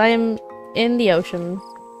guys, because I am in the ocean.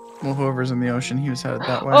 Well, whoever's in the ocean, he was headed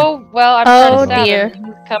that way. Oh well, I'm Oh, trying to stab dear. him.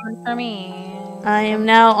 He's coming for me. I am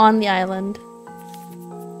now on the island.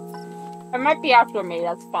 it might be after me.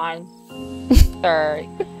 That's fine. Sorry.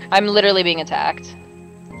 I'm literally being attacked.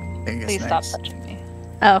 I think it's Please nice. stop touching me.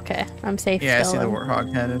 Oh, okay. I'm safe Yeah, I see still. the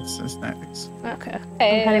warthog head. It's nice. Okay. I'm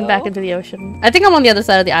heading back Heyo. into the ocean. I think I'm on the other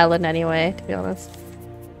side of the island anyway, to be honest.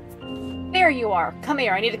 There you are. Come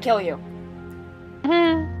here. I need to kill you.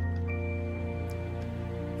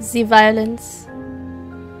 The violence.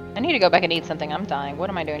 I need to go back and eat something. I'm dying. What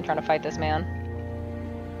am I doing trying to fight this man?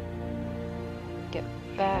 Get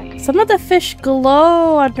back. Some of the fish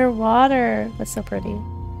glow underwater. That's so pretty.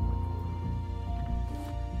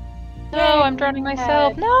 No, I'm drowning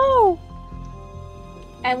myself. No!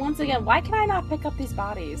 And once again, why can I not pick up these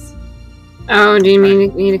bodies? Oh, do you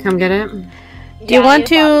mean me to come get it? Do you want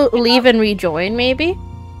to leave and rejoin, maybe?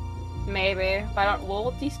 Maybe. If I don't, will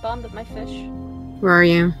it despawn my fish? Where are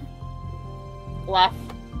you? Left.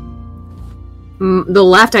 The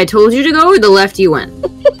left I told you to go, or the left you went?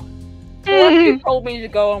 You told me to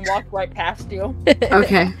go and walk right past you.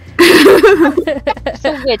 Okay.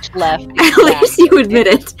 So which left? At least you admit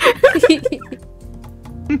it.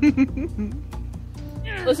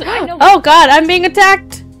 Listen, I know. Oh god, I'm being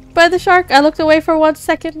attacked by the shark. I looked away for 1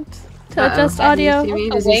 second to Uh-oh. adjust Does he audio. see me?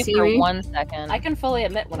 Does he Away see for me? 1 second. I can fully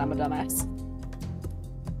admit when I'm a dumbass.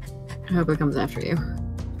 I hope it comes after you.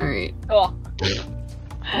 Alright. Oh.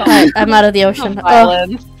 Alright, I'm out of the ocean. Oh.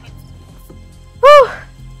 Violence. Whew.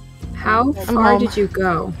 How far home. did you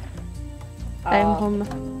go? I'm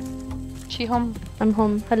home. She home. I'm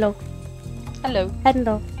home. Hello. Hello.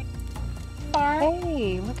 Hello.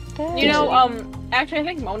 Hey, look at that. You know, actually, I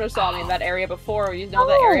think Mona saw me in that area before. You know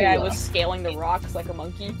that area I was scaling the rocks like a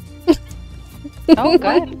monkey? Oh,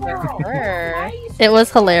 good for her. It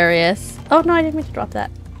was hilarious. Oh no, I didn't mean to drop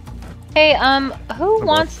that. Hey, who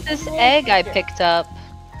wants this egg I picked up?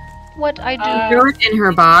 What I do? Throw it in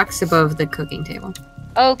her box above the cooking table.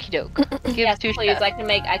 Okie doke. Give Yes, to please. chef. I can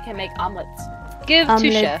make omelets. Give to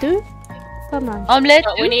Omelette chef. do? Come on. Omelette.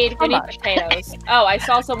 But we need potatoes. Oh, I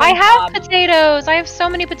saw someone. I have potatoes. I have so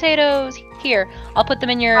many potatoes. Here, I'll put them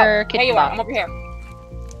in your There kitchen you are. box. I'm over here.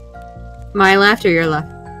 My left or your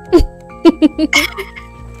left?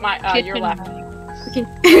 Your left. Okay.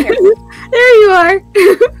 There you are.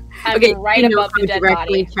 I'm Okay, right you know above the how dead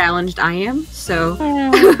directly body. challenged I am, so.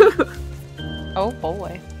 Oh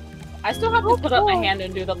boy. I still have to put up my hand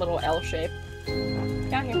and do the little L shape.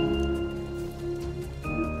 Down here.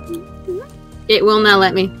 It will not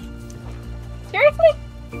let me. Seriously?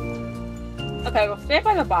 Okay, well, stay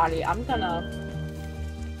by the body. I'm gonna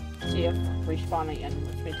see if respawning and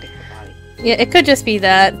lets me take the body. Yeah, it could just be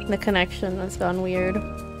that the connection has gone weird.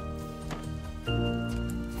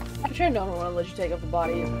 I'm sure no one will let you take up the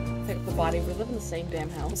body. Pick up the body. We live in the same damn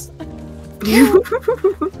house.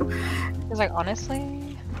 It's like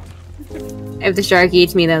honestly. If the shark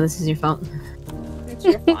eats me, though, this is your fault.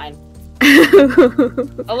 You're fine.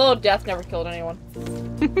 A little death never killed anyone.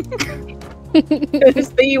 It's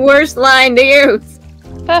the worst line to use.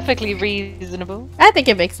 Perfectly reasonable. I think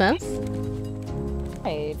it makes sense.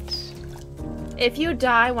 Right. If you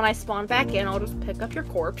die when I spawn back in, I'll just pick up your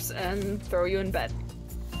corpse and throw you in bed.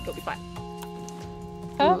 You'll be fine.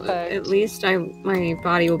 Perfect. At least my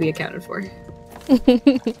body will be accounted for.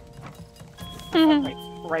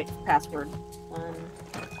 Right, password.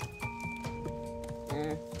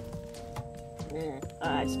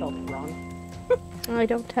 I spelled it wrong. I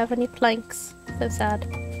don't have any planks. So sad.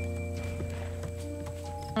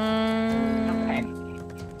 Okay.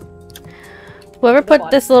 Whoever put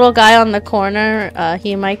this little guy on the corner,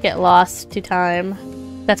 he might get lost to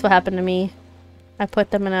time. That's what happened to me. I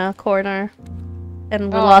put them in a corner,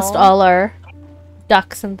 and we lost all our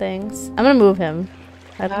ducks and things. I'm gonna move him.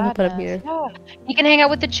 I'm gonna put him here. Yeah. He can hang out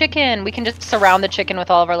with the chicken. We can just surround the chicken with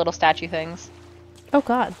all of our little statue things. Oh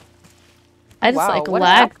god. I just Wow, like what is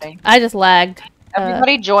lagged. happening? I just lagged.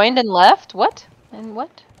 Everybody joined and left? What? And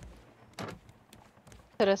what?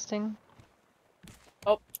 Interesting.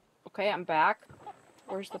 Oh, okay, I'm back.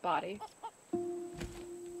 Where's the body?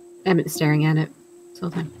 I've been staring at it this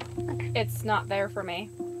whole time. It's not there for me.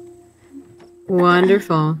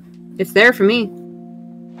 Wonderful. It's there for me.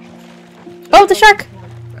 Oh, the shark!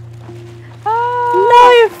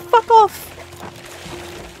 No, fuck off!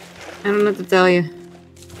 I don't know what to tell you.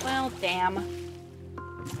 Well, damn.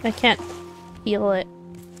 I can't heal it.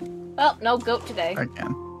 Well, no goat today. I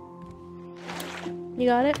can. You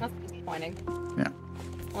got it? That's disappointing. Yeah.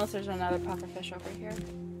 Unless there's another pufferfish over here.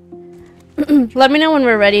 Let me know when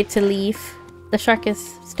we're ready to leave. The shark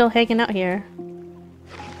is still hanging out here.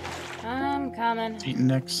 I'm coming. It's eating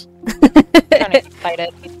Nyx. Kind of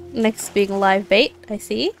excited. Next being live bait, I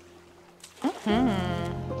see.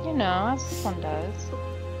 You know, as this one does.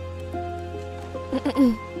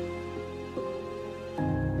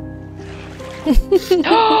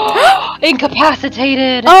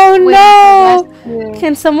 Incapacitated! Oh Wait, no! rescue.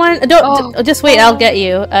 Can someone just wait? I'll get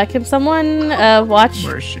you. Can someone watch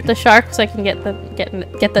Where is she? the shark so I can get the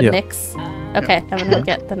Yeah. Nyx? Okay, I'm gonna go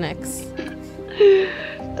get the Nyx.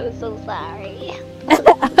 I'm so sorry.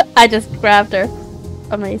 I just grabbed her.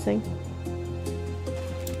 Amazing.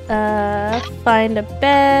 Find a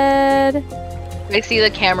bed. I see the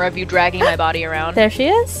camera of you dragging my body around. There she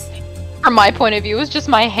is. From my point of view, it's just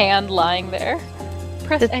my hand lying there.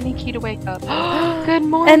 Press any key to wake up. Good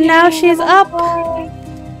morning! And now she's up.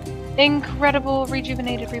 Incredible,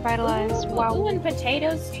 rejuvenated, revitalized. Ooh, Wow. and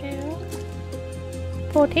potatoes too.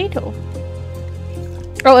 Potato.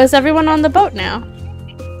 Oh, is everyone on the boat now?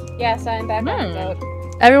 Yes, I'm back on the boat.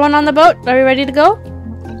 Everyone on the boat? Are we ready to go?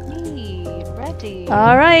 Ready.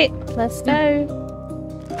 Alright, let's go.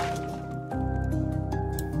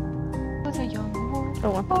 Was a young lord.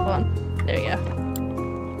 Oh, hold on. There you go.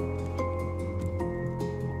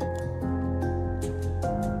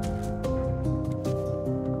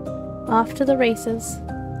 Off to the races.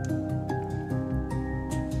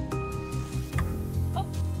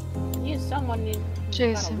 Someone needs to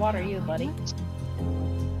Jason. water you, buddy.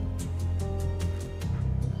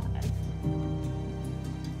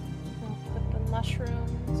 I'll put the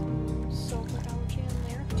mushrooms and silver algae in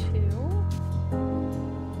there too.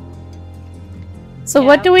 So Yeah.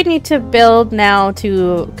 what do we need to build now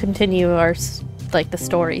to continue our the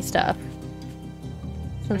story stuff?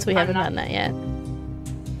 Since we haven't done that yet.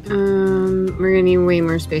 We're gonna need way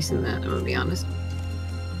more space than that, I'm gonna be honest.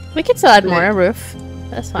 We could still add more, Okay. a roof.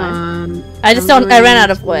 That's fine. I I'm just don't. I ran out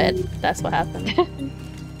of going wood. That's what happened.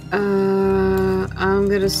 I'm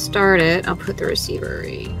gonna start it. I'll put the receiver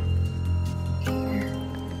right here.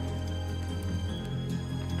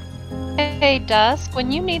 Hey, Dusk,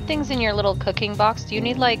 when you need things in your little cooking box, do you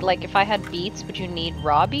need like if I had beets, would you need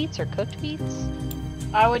raw beets or cooked beets?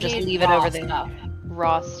 I would Just need leave it raw over there. stuff.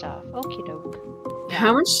 Raw stuff. Okie doke.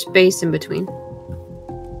 How much space in between?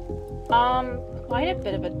 Quite a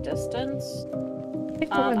bit of a distance. I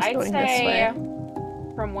think the one's I'd going this say way.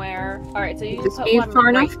 from where. All right, so you can This put be one far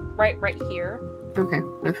right, enough? right here. Okay.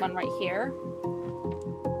 One right here.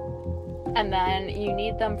 And then you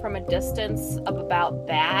need them from a distance of about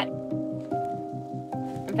that.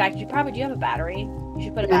 In fact, you probably do have a battery. You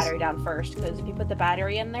should put a Yes. battery down first, because if you put the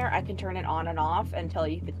battery in there, I can turn it on and off and tell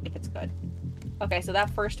you if it's good. Okay, so that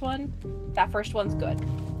first one's good.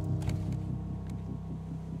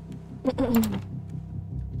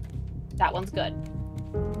 That one's good.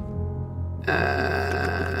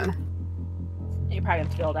 You probably have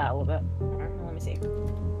to build out a little bit. Let me see.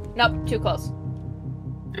 Nope, too close.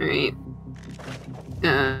 Alright.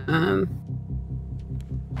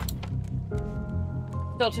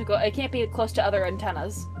 Still too close. It can't be close to other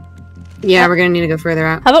antennas. Yeah, we're gonna need to go further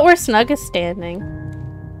out. How about where Snug is standing?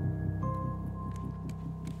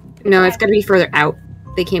 No, it's gotta be further out.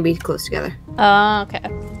 They can't be close together. Oh, okay.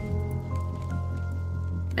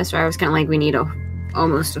 That's why I was kind of like, we need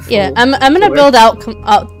almost a full. Yeah, I'm gonna floor. build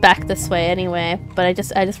out back this way anyway, but I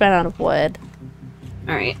just ran out of wood.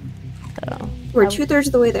 Alright. So We're 2/3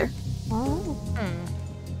 of the way there. oh,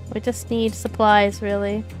 we just need supplies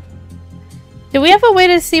really. Do we have a way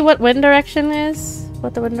to see what wind direction is?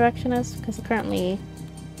 What the wind direction is? Because currently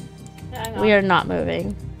Hang on. we are not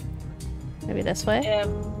moving. Maybe this way.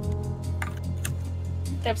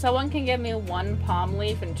 If someone can give me 1 palm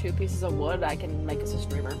leaf and 2 pieces of wood, I can make us a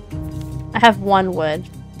streamer. I have 1 wood.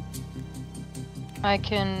 I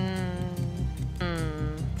can.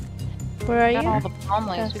 Where are Got all you? the palm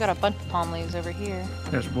leaves. Yes. We got a bunch of palm leaves over here.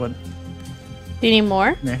 There's wood. Do you need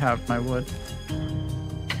more? They have my wood.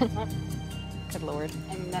 Good lord.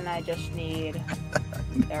 And then I just need...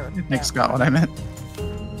 there. Nick's got what I meant.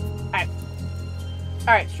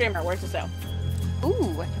 Alright, streamer, where's the stone?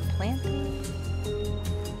 Ooh, I can plant these.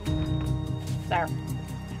 There.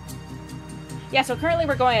 Yeah, so currently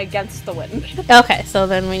we're going against the wind. Okay, so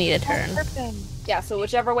then we need a turn. Perfect. Yeah, so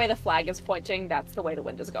whichever way the flag is pointing, that's the way the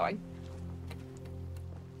wind is going.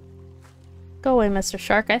 Go away, Mr.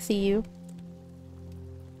 Shark. I see you.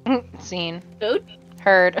 Seen. Food?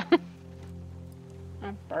 Heard.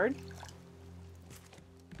 Bird?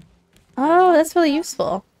 Oh, that's really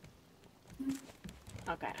useful.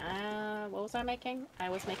 Okay, what was I making? I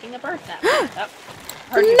was making a bird nest. Oh,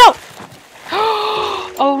 heard you. No!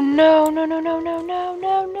 Oh no, no, no, no, no, no,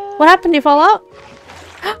 no, no. What happened? You fall out?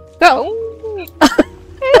 Go!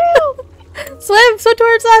 Oh. Swim! Swim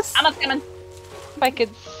towards us! I'm not coming. If I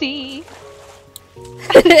could see.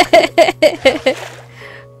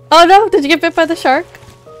 Oh no! Did you get bit by the shark?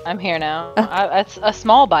 I'm here now. It's a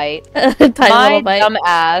small bite. Tiny My little bite. dumb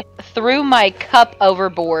ass threw my cup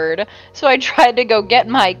overboard, so I tried to go get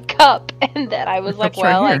my cup, and then I was Your like, cup's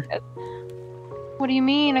right well, I here. guess... What do you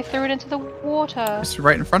mean? I threw it into the water. It's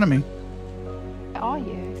right in front of me. Where are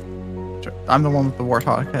you? I'm the one with the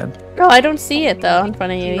warthog head. Oh, I don't see it though in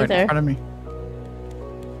front of you Right in either. front of me.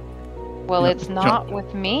 Well, Yep, it's not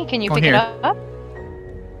with me. Can you Come pick it here. up?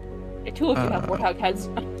 The two of you have warthog heads.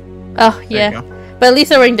 Oh There yeah, you go. but at least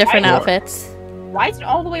they're wearing different Or- outfits. Why is it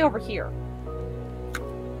all the way over here?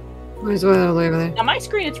 Where's the other over there? On my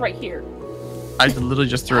screen, it's right here. I literally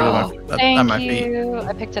just threw it at Thank my feet. you.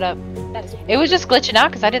 I picked it up. That is. It was just glitching out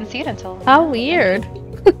because I didn't see it until. How weird.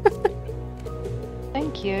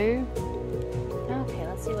 Thank you. Okay,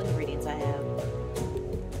 let's see what ingredients I have.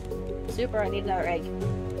 Super, I need another egg.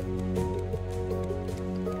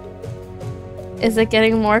 Is it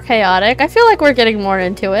getting more chaotic? I feel like we're getting more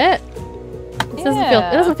into it. It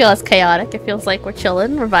doesn't feel as chaotic. It feels like we're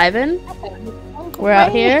chilling, we're vibing. We're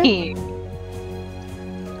out here. Great.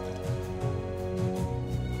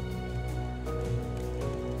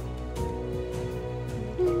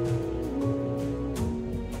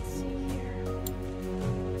 Let's see here.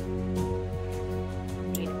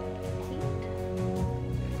 Need paint.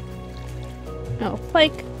 Oh,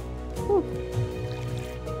 plank. Ooh.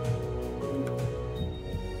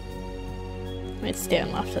 Let me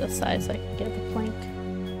stand off to the side so I can get the plank.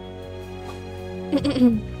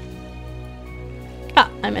 Ah,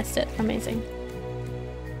 I missed it. Amazing.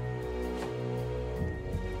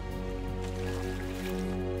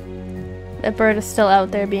 That bird is still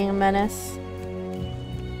out there being a menace.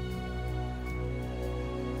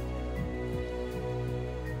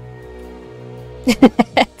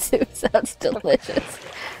 Soup sounds delicious.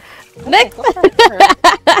 Next! Good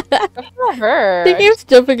for her. He keeps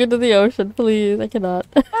jumping into the ocean, please. I cannot.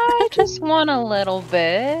 I just want a little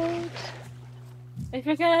bit. If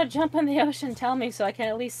you're gonna jump in the ocean, tell me so I can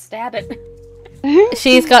at least stab it.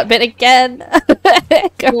 She's got bit again.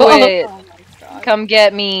 Girl. Quit. Oh my god. Come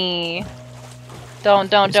get me.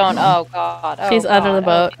 Don't. Oh god. Oh, She's under the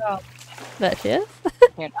God. boat. Oh, God. That she is.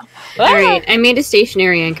 Here now. Alright, I made a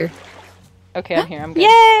stationary anchor. Okay, I'm here. I'm good.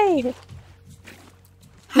 Yay!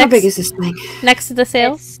 How Next- big is this thing? Next to the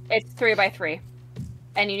sail. It's 3 by 3,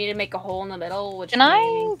 and you need to make a hole in the middle. Which Can I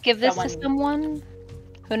means give this to someone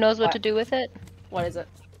who knows what to do with it? What is it?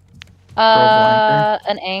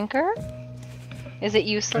 An anchor? Is it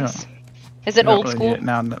useless? Is it I don't old really school? need it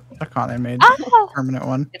now that I made Oh! a permanent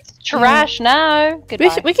one. It's trash now.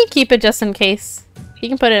 Goodbye. We can keep it just in case. You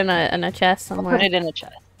can put it in a chest I'll somewhere. put it in a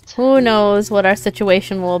chest. Who knows what our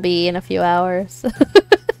situation will be in a few hours.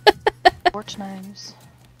 Forge knives.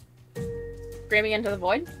 Screaming into the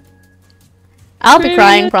void? I'll be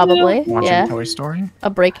crying probably. Watching Yeah. Toy Story. A That's a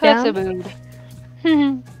breakdown.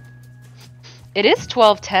 mood. It is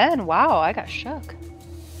 12:10. Wow, I got shook.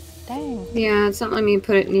 Dang. Yeah, it's not letting me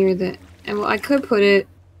put it near the... Well, I could put it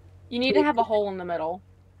You need to have a hole in the middle.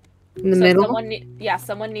 in the middle.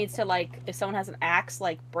 Someone needs to, like, if someone has an axe,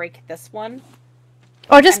 like, break this one.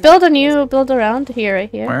 Or just build around here, right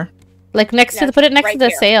here. Where? Like next to Yeah, the, put it next right to the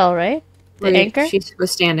here. sail, right? The Where anchor? She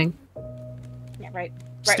was standing. Yeah, right.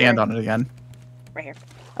 Stand on it again. Right here.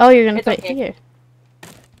 Oh, you're gonna It's put okay. it here.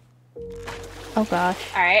 Oh gosh.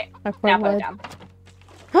 Alright, Our poor now put it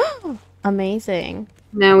wood. down. Amazing.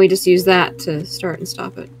 Now we just use that to start and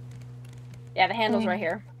stop it. Yeah, the handle's right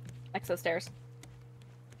here. Next to the stairs.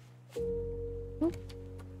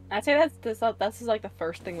 I'd say this is like the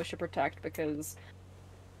first thing we should protect because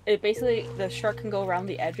it basically the shark can go around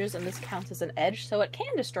the edges and this counts as an edge, so it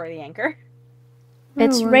can destroy the anchor.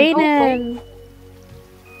 It's Oh, raining.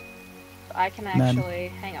 I can actually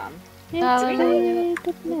hang on.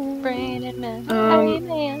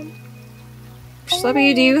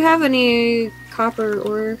 Schleppy, do you have any copper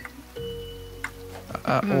or...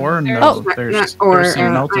 Or no, Oh. there's or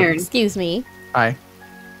some melted. iron? Excuse me. Hi.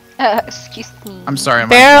 Excuse me. I'm sorry, I'm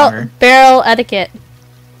Barrel etiquette.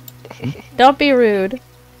 Don't be rude.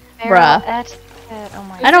 Bruh. Oh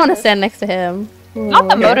my I don't want to goodness. stand next to him. Not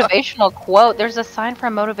the Ooh. motivational quote. There's a sign for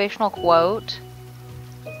a motivational quote.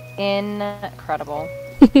 Incredible.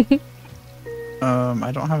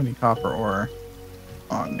 I don't have any copper ore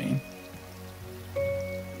on me.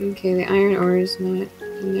 Okay, the iron ore is not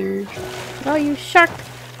in there. Oh, you shark!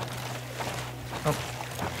 Oh.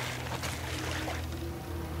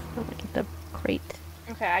 Oh, get the crate.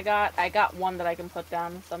 Okay, I got one that I can put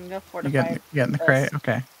down, so I'm gonna You fortify. getting the this. crate?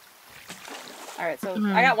 Okay. Alright, so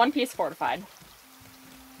I got one piece fortified.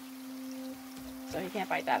 So he can't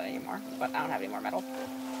fight that anymore, but I don't have any more metal.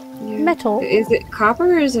 Yeah. Metal. Is it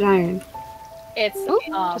copper or is it iron? It's just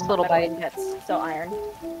a little metal bite. ingots, so iron.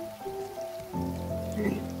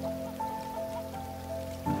 Alright.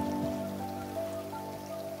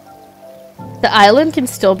 The island can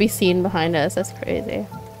still be seen behind us. That's crazy.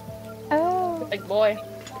 Oh. Big boy.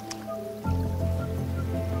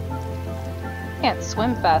 Can't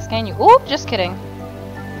swim fast, can you? Oop, just kidding.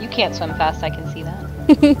 You can't swim fast, I can see that.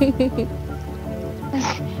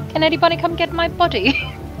 Can anybody come get my body?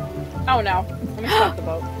 Oh no. Let me stop the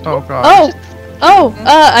boat. Oh god. Oh! Oh!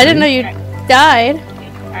 I didn't know you died.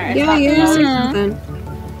 Alright, Yeah, stop you the just say boat. something.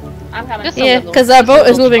 I'm coming. Just a Yeah, little- because our boat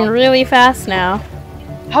is little moving small. really fast now.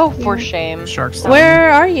 Oh, for shame. Sharks. Where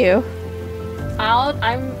are you?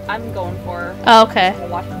 I'm going for Oh, okay. a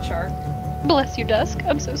watching shark. Bless you, Dusk.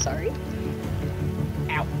 I'm so sorry.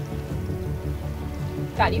 Ow.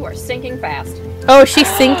 God, you are sinking fast. Oh, she's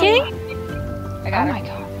sinking? I got Oh her. my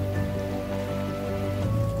god.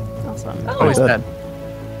 Awesome. Oh, he's Oh. dead.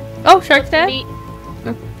 Oh, shark's dead? Meat.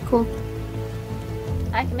 Cool.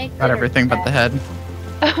 I can make Got fritters everything but the fast. head.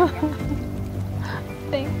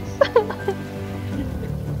 Thanks.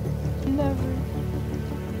 Never.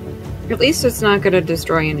 At least it's not gonna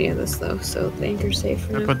destroy any of this though, so the anchor's safe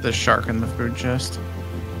for I now. put the shark in the food chest.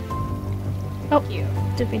 Thank you.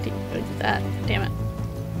 Didn't mean to do that. Damn it.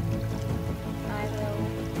 I will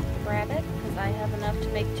grab it because I have enough to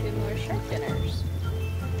make 2 more shark dinners.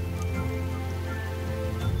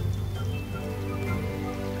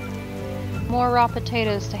 More raw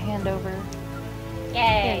potatoes to hand over.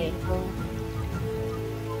 Yay!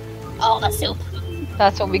 Oh, the soup.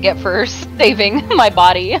 That's what we get for saving my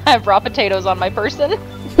body. I have raw potatoes on my person.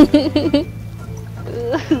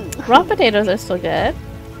 Raw potatoes are still good.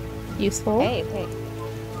 Useful. Hey, hey.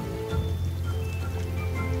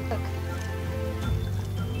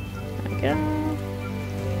 There we go.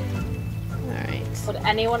 Alright. Would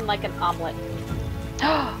anyone like an omelet?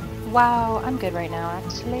 Wow, I'm good right now,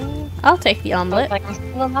 actually. I'll take the omelet. Like I'm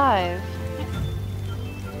still alive.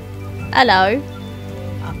 Hello.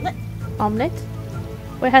 Omelet? Omelet?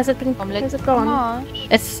 Where has it been? Omelette Where's it gone? fromage.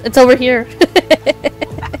 It's over here.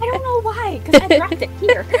 I don't know why, because I dropped it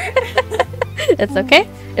here. It's okay.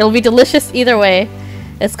 It'll be delicious either way.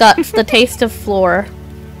 It's got the taste of floor.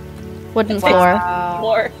 Wooden floor. Wow.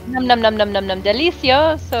 More. Num num num num num num.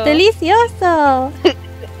 Delicioso. Delicioso!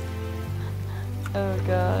 Oh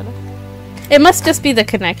god. It must just be the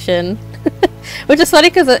connection. Which is funny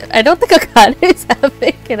because I don't think Akane's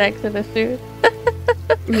having connection issues.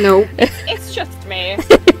 Nope. It's just me.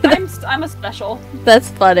 I'm a special. That's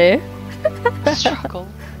funny. Struggle.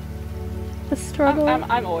 The struggle.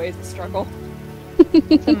 I'm always a struggle.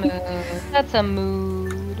 That's a mood. That's a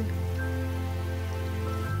mood.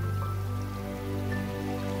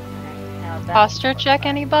 Now that Posture check,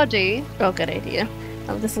 anybody? Oh, good idea.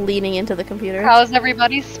 I'm just leaning into the computer. How's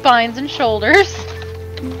everybody's spines and shoulders?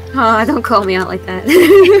 Oh, don't call me out like that.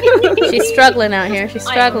 She's struggling out here. She's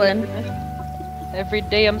struggling. Every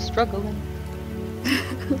day I'm struggling.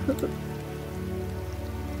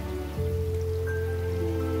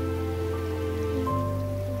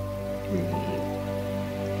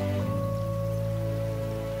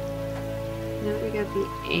 Now that we got the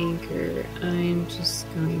anchor, I'm just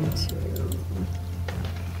going to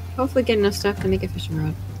hopefully get enough stuff to make a fishing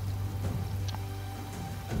rod.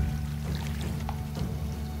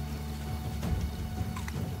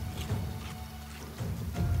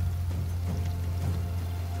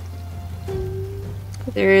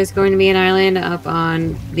 There is going to be an island up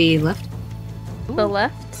on the left. The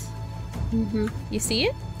left. Mm-hmm. You see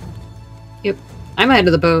it? I'm ahead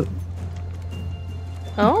of the boat.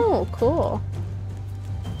 Oh, cool.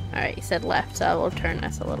 Alright, you said left, so I will turn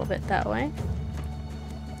us a little bit that way.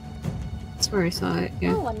 That's where I saw it,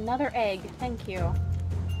 yeah. Oh, another egg. Thank you.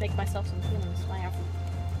 Make myself some feelings laugh.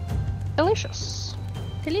 Delicious.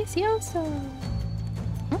 Delicioso.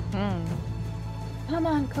 Mm. Come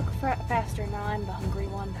on, cook faster. Now I'm the hungry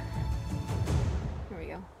one. Here we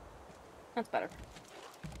go. That's better.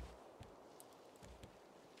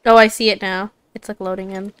 Oh, I see it now. It's like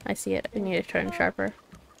loading in. I see it. I need to turn sharper.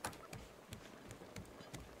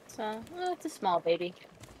 So, it's a small baby.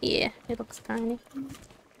 Yeah, it looks tiny.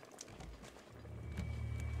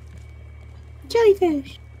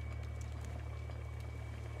 Jellyfish!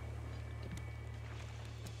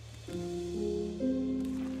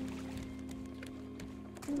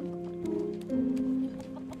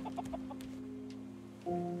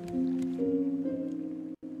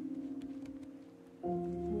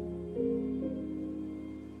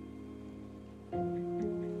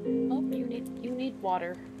 Oh, you need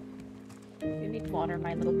water. You need water,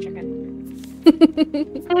 my little chicken.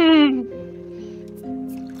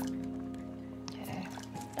 Okay.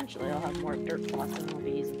 Eventually I'll have more dirt plots and it'll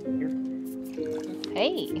be easier.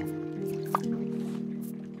 Hey.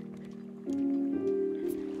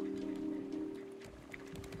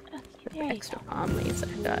 The extra palm leaves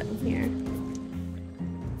I've got in here.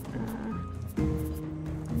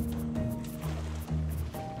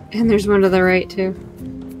 And there's one to the right too.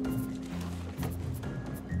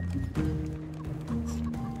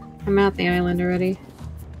 I'm at the island already.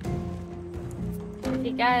 If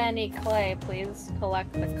you got any clay, please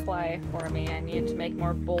collect the clay for me. I need to make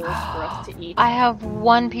more bowls for us to eat. I have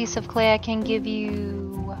one piece of clay I can give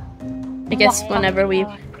you. I guess whenever we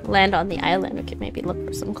land on the island, we could maybe look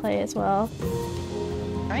for some clay as well.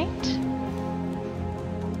 Right?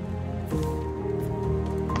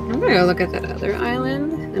 I'm gonna go look at that other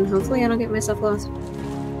island, and hopefully I don't get myself lost.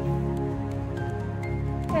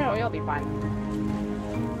 Yeah, you'll be fine.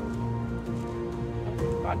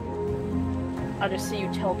 Oh, God. I'll just see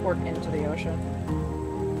you teleport into the ocean.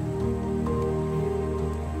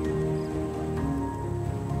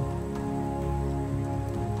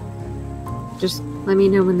 Just let me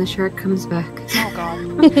know when the shark comes back. Oh,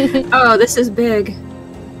 God. Oh, this is big.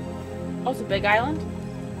 Oh, it's a big island?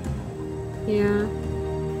 Yeah.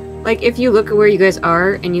 Like, if you look at where you guys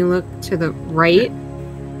are, and you look to the right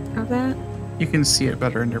of that. You can see it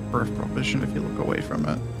better in your peripheral vision if you look away from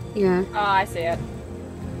it. Yeah, Oh, I see it.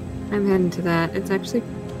 I'm heading to that. It's actually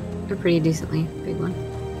a pretty decently big one.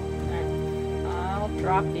 I'll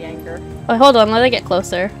drop the anchor. Oh, hold on, let it get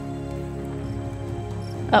closer.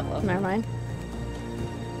 Oh, never mind.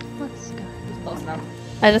 Let's go. Close enough.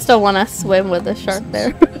 I just don't want to swim with the shark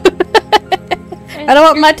there. I don't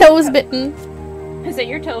want my toes bitten. Is it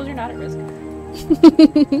your toes? You're not at risk.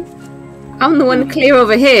 I'm the one clear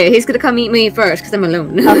over here. He's gonna come eat me first, because I'm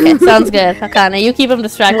alone. Okay, sounds good. Akane, you keep him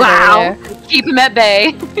distracted Wow. over there. Keep him at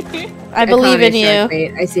bay. I believe in Shark you.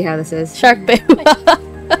 bait. I see how this is. Shark bait. Ooh,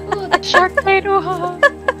 the shark bait.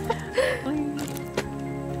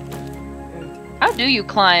 How do you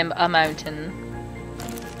climb a mountain?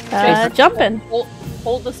 Jumping.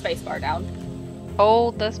 Hold the spacebar down.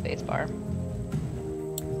 Hold the spacebar.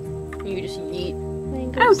 You just yeet.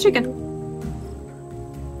 Oh, chicken.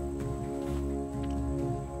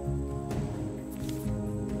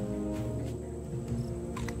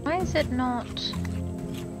 Why is it not?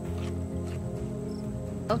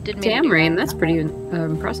 Oh, didn't mean to do Tamarind, that. that's pretty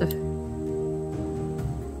impressive.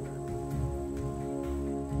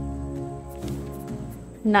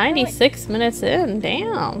 "96 minutes in,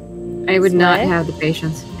 damn. I would not What? have the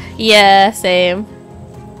patience. Yeah, same.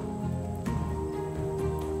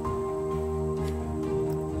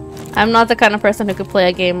 I'm not the kind of person who could play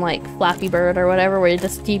a game like Flappy Bird or whatever, where you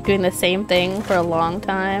just keep doing the same thing for a long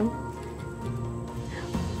time.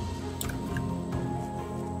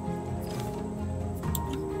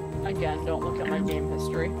 Again, don't look at my game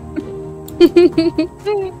history.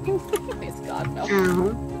 Please God, no.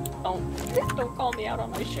 Don't call me out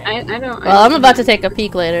on my shame. I don't. Well, I'm about to take a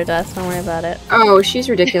peek later, Dust. Don't worry about it. Oh, she's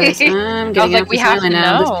ridiculous. I'm getting like, off we this have island to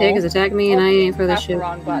now. This know. pig has attacked me, and I ain't for this That's the shit.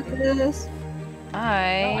 wrong button. This.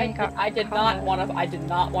 I did not want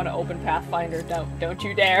to open Pathfinder. Don't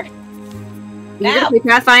you dare. You gotta play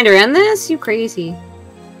Pathfinder in this? You crazy.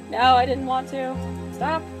 No, I didn't want to.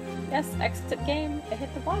 Stop. Yes, exit game. I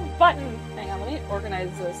hit the wrong button. Hang on, let me organize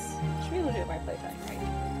this. Should we look at my playtime, right?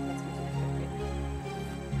 Let's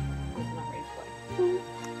I'm not ready to play.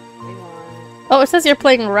 Oh, it says you're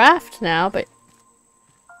playing RAFT now, but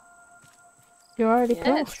you're already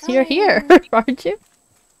Yeah, close. You're here, aren't you?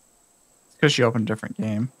 It's because you opened a different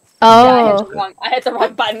game. Oh. I hit the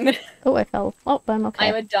wrong button. Oh, I fell. Oh, but I'm okay.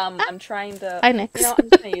 I'm a dumb. I'm trying to. Hi, Nix. You know, I'm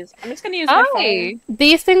just gonna use my phone.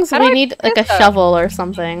 These things, How do we I need like a pick them? shovel or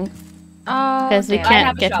something. Oh, Because we damn. I can't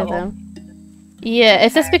have a get to shovel. them. Yeah,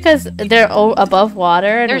 it's just because they're above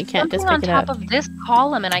water and There's we can't just something pick on it top up. of this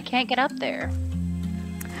column, and I can't get up there.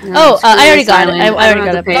 No, I already screw got it. this I island. already don't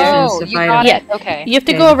got have the it. patience Oh, to you fight got it. it. Okay. You have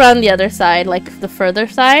to go around the other side, like the further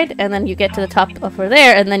side, and then you get to the top over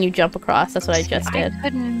there, and then you jump across. That's what I just did. I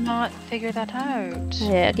could not figure that out.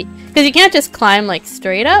 Yeah, because you can't just climb like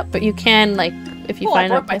straight up, but you can like if you Oh, I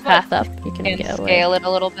find a broke my path up, you can And get away. scale it a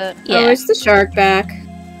little bit. Oh, Yeah. is the shark back?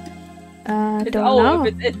 Don't know.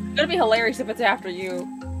 It's gonna be hilarious if it's after you.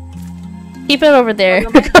 Keep it over there.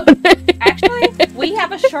 Actually, we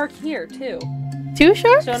have a shark here too. 2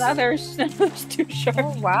 sharks? So now there's 2 sharks.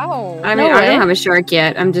 Oh, wow. I No mean, I way. don't have a shark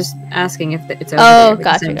yet. I'm just asking if it's over Oh, there.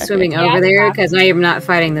 because gotcha, I'm gotcha. swimming Yeah, over there it's because I am not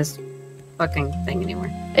fighting this fucking thing anymore.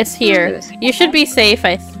 It's here. You should be safe,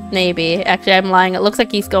 maybe. Actually, I'm lying. It looks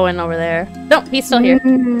like he's going over there. No, he's still here.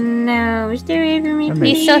 No, stay away from me, I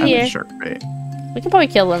please. He's still I made here. shark bait. We can probably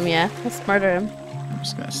kill him, yeah. Let's murder him I'm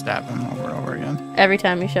just gonna stab him over and over again. every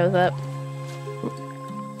time he shows up.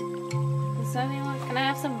 Does anyone? Can I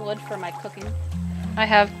have some wood for my cooking? I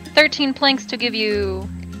have 13 planks to give you.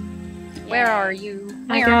 Where are you?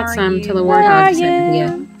 I Where got are some you? to the Where warthog are said, you?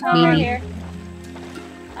 yeah. Oh, Mimi. right here.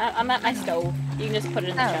 I'm at my stove. You can just put it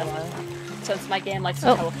in the Oh. chest. Since my game likes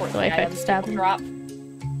to Oh, teleport so the I tried to items stab people him. drop.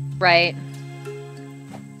 Right.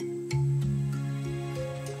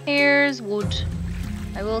 Here's wood.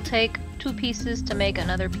 I will take 2 pieces to make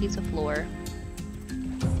another piece of floor.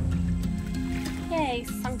 Yay,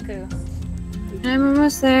 Sunku. I'm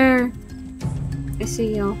almost there. I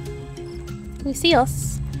see y'all. You see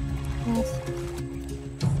us.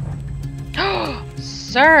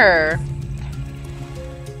 Sir!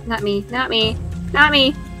 Not me, not me, not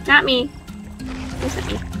me, not me. Who's at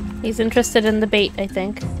me? He's interested in the bait, I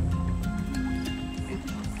think.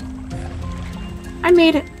 I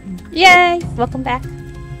made it. Yay! Welcome back.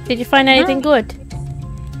 Did you find anything good?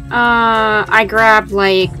 I grabbed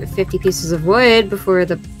like 50 pieces of wood before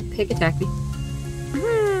the pig attacked me.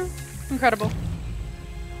 Incredible.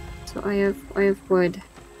 So I have wood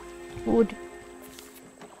Wood.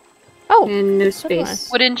 Oh! and no so do I.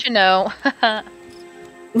 space. Wouldn't you know?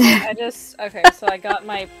 Okay, so I got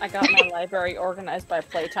my library organized by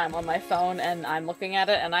playtime on my phone, and I'm looking at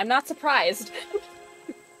it, and I'm not surprised.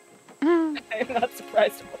 I'm not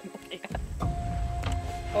surprised at what I'm looking at.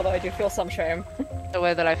 Although I do feel some shame. The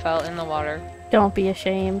way that I felt in the water. Don't be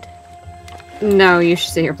ashamed. No, you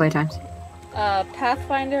should see your playtimes.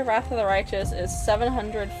 Pathfinder Wrath of the Righteous is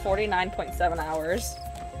 749.7 hours.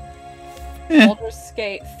 Baldur's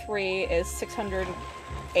Gate 3 is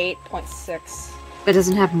 608.6. That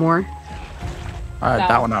doesn't have more. No.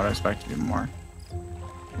 That one I would expect to be more.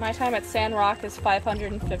 My time at Sandrock is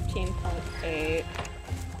 515.8.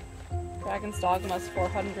 Dragon's Dogma is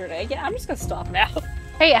 408. Yeah, I'm just gonna stop now.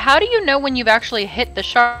 Hey, how do you know when you've actually hit the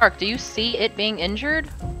shark? Do you see it being injured?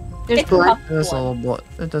 There's It's blood. It does a little blood.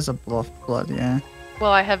 It does a blood, yeah.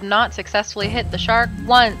 Well, I have not successfully hit the shark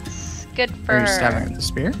once. Good for Are you her. stabbing with the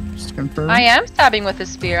spear? Just to confirm. I am stabbing with a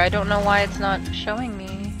spear. I don't know why it's not showing me.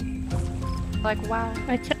 Like, wow.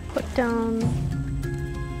 I can't put down...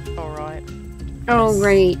 Alright. Oh,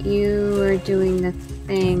 right. You are doing the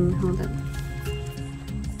thing. Hold on.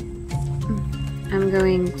 I'm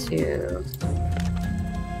going to...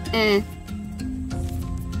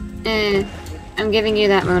 I'm giving you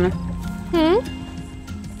that, Mona.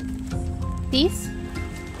 This?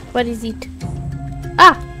 What is it?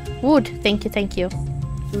 Ah! Wood. Thank you, thank you.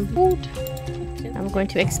 Wood. I'm going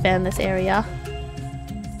to expand this area.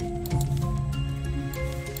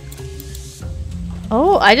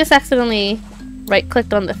 Oh, I just accidentally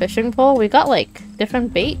right-clicked on the fishing pole. We got, like,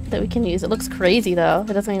 different bait that we can use. It looks crazy, though.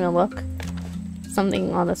 It doesn't even look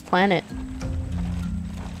something on this planet.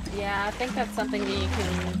 Yeah, I think that's something that you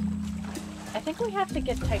can... I think we have to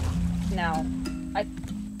get type now.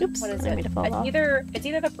 Oops, What is I made it? it fall off. It's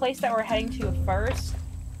either the place that we're heading to first,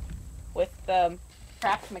 with the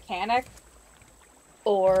craft mechanic,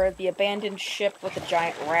 or the abandoned ship with the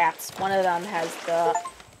giant rats. One of them has the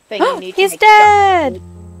thing you need to He's make dead!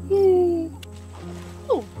 Yay!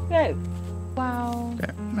 Oh, good. Wow.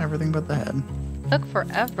 Okay, everything but the head. Took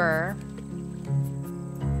forever.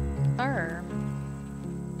 Sir.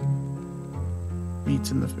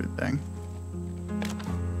 Meat's in the food thing.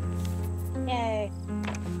 Yay.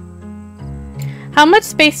 How much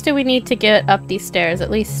space do we need to get up these stairs?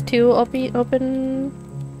 At least 2 open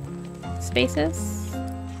spaces?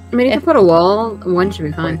 I mean, if you put a wall, one should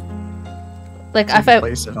be fine. Like, if I...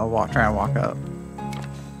 Place it, I'll try and walk up.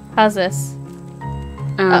 How's this?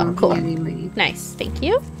 Oh, cool. Yeah, you might need- Nice, thank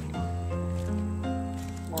you.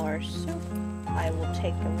 More soup. I will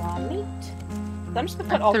take the raw meat. I'm just gonna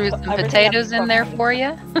I put all threw the some everything potatoes that's in there cooked for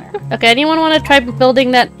you. Okay, anyone want to try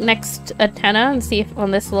building that next antenna and see if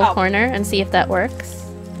on this little Oh. corner and see if that works?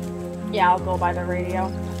 Yeah, I'll go by the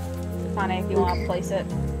radio. Connie, if you want to place it.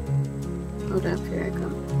 Hold up, here I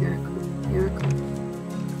come. Here I come. Here I come.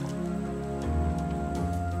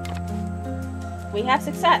 We have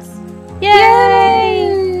success.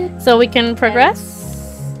 Yay! So we can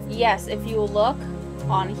progress? Yes, if you look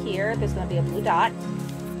on here, there's going to be a blue dot.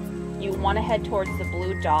 You want to head towards the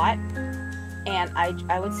blue dot, and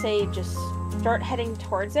I would say just start heading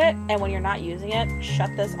towards it, and when you're not using it, shut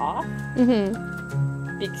this off.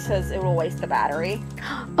 Mm-hmm. Because it will waste the battery.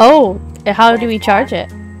 Oh, how do we charge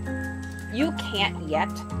it? You can't yet.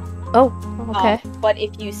 Oh, okay. But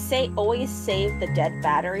if you always save the dead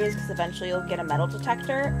batteries, because eventually you'll get a metal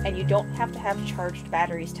detector, and you don't have to have charged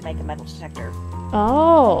batteries to make a metal detector.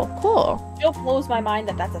 Oh, cool. Still blows my mind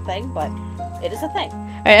that that's a thing, but it is a thing.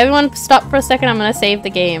 Alright, everyone stop for a second. I'm gonna save the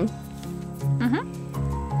game. Mm-hmm.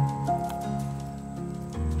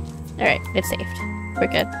 Alright, it's saved. We're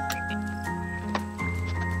good.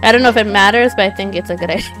 I don't know if it matters, but I think it's a good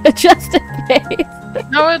idea just in case.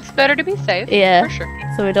 No, it's better to be safe. Yeah. For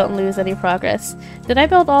sure. So we don't lose any progress. Did I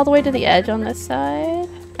build all the way to the edge on this side?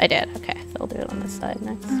 I did. Okay, so I'll do it on this side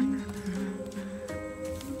next.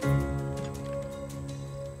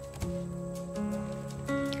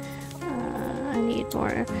 I need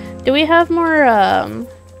more. Do we have more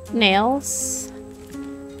nails?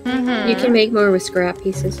 Mm-hmm. You can make more with scrap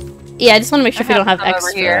pieces. Yeah, I just want to make sure I we don't have have some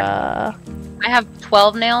over here. extra. I have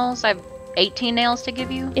 12 nails. I have 18 nails to give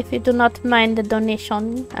you. If you do not mind the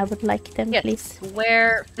donation, I would like them, Yes. please.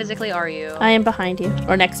 Where physically are you? I am behind you,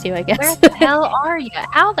 or next to you, I guess. Where the hell are you?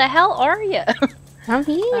 How the hell are you? I'm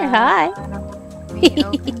here. Hi.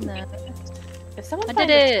 If someone I finds did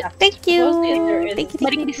a it. chest, Thank you. supposedly there is- Thank you.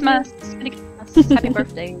 Merry Christmas. Merry Christmas. Happy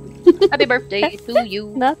birthday. Happy birthday to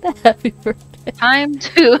you. Not that happy birthday. Time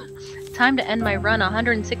to end my run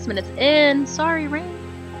 106 minutes in. Sorry, Rain.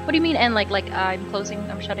 What do you mean end? Like I'm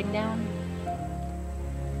shutting down?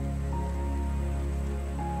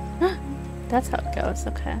 That's how it goes.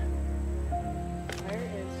 Okay. Where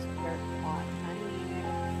is dirt plot? I need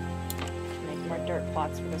to make more dirt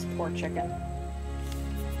plots for this poor chicken.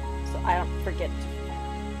 So I don't forget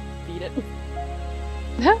to feed it.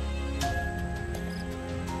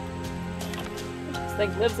 This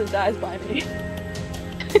thing lives and dies by me.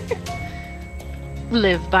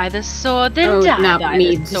 Live by the sword, then Oh, die not by the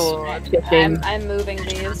needs sword. chicken. I'm moving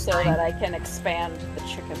these so that I can expand the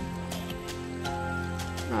chicken.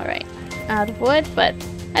 All right. Out of wood, but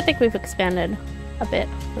I think we've expanded a bit.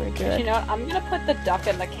 We're You good. know what? I'm gonna put the duck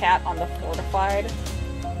and the cat on the fortified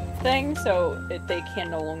thing so they can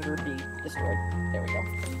no longer be destroyed. There we go.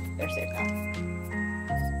 They're safe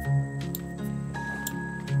now.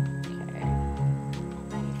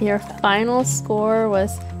 Okay. Your final score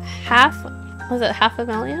was was it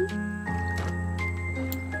 500,000?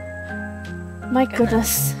 My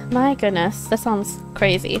goodness. My goodness. That sounds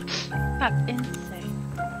crazy. That's insane.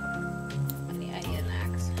 I need an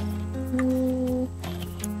axe.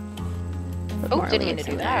 Put Oh, more didn't mean to leaves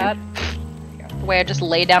do in that. The way I just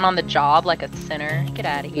lay down on the job like a sinner. Get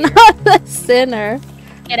out of here. there. The sinner.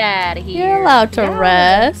 Get out of here. You're allowed to Yeah.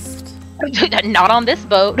 rest. Not on this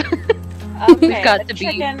boat. Okay, We've got the to be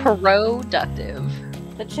chicken- productive.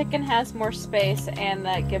 The chicken has more space, and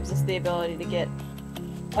that gives us the ability to get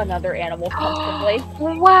another animal comfortably.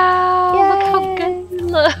 Wow! Look how Yay. good you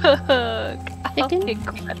look. How Chicken?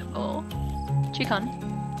 incredible. Chicken.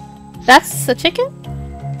 That's a chicken?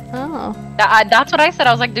 Oh. That's what I said.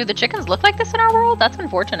 I was like, dude, the chickens look like this in our world? That's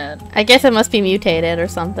unfortunate. I guess it must be mutated or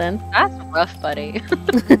something. That's rough, buddy.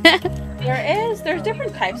 There's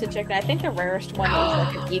different types of chicken. I think the rarest one is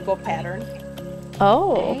like an eagle pattern.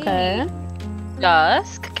 Oh, okay.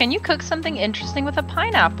 Dusk, can you cook something interesting with a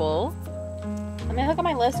pineapple? Let me look at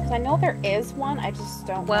my list because I know there is one. I just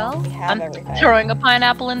don't know Well, if we have I'm everything. throwing a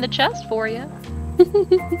pineapple in the chest for you.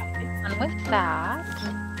 And with that...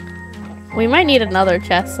 We might need another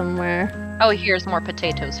chest somewhere. Oh, here's more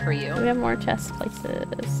potatoes for you. We have more chest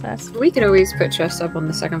places. We could always put chests up on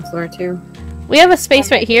the second floor too. We have a space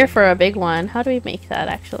right here for a big one. How do we make that,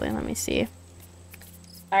 actually? Let me see.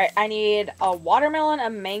 Alright, I need a watermelon, a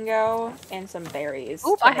mango, and some berries.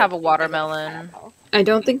 Oop, to I have make a watermelon. pineapple. I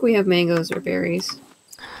don't think we have mangoes or berries.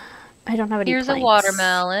 I don't have any Here's planks. a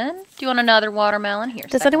watermelon. Do you want another watermelon? Here.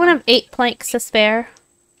 Does anyone have 8 planks to spare?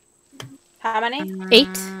 How many? 8?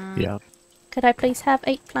 Yeah. Could I please have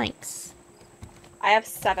 8 planks? I have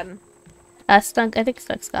 7. Snug, I think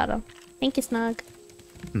Snug's got them. Thank you, Snug.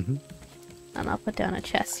 Mm-hmm. And I'll put down a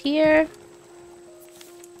chest here.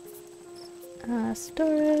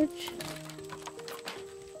 Storage.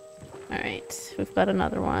 Alright, we've got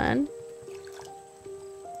another one.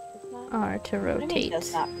 R to What do you mean rotate.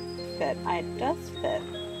 does not fit? It does fit.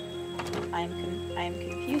 I am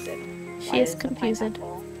confused. She is confused.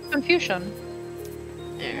 Confusion.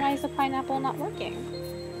 Why is the pineapple not working?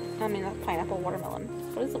 I mean, not pineapple, watermelon.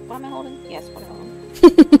 What is it? What am I holding? Yes, watermelon.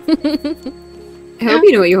 I hope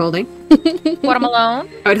you know what you're holding. Watermelon?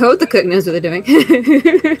 I would hope the cook knows what they're doing.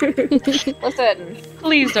 Listen,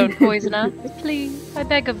 Please don't poison us. Please. I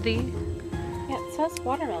beg of thee. yeah, It says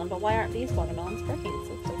watermelon, but why aren't these watermelons working?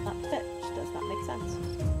 So it does not fit, which does not make sense.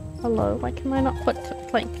 Hello, why can I not put the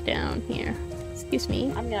plank down here? Excuse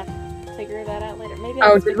me. I'm gonna figure that out later. Maybe.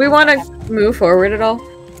 Oh, did we want to move forward at all?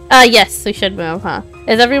 Yes, we should move, huh?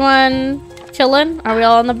 Is everyone chilling? Are we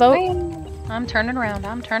all on the boat? I'm turning around.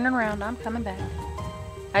 I'm turning around. I'm coming back.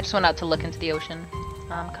 I just went out to look into the ocean.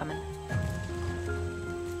 I'm coming.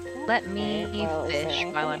 Let me Well, is there fish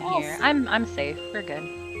while I'm anything here. else? I'm safe. We're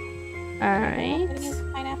good. Alright. What is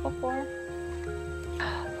pineapple for?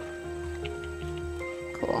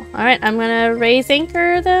 Cool. Alright, I'm gonna raise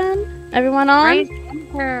anchor then. Everyone on? Raise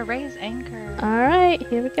anchor. Raise anchor. Alright,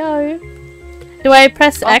 here we go. Do I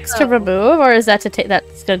press X to Also- remove, or is that to take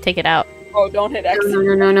that's gonna take it out? Oh, don't hit X. No.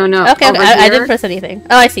 Okay, Over I here. didn't press anything.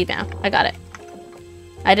 Oh, I see now. I got it.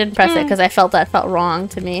 I didn't press it because I felt that felt wrong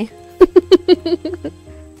to me.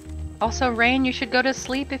 Also, Rain, you should go to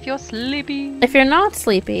sleep if you're sleepy. If you're not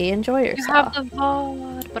sleepy, enjoy You have yourself. the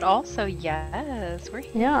VOD, but also, yes, we're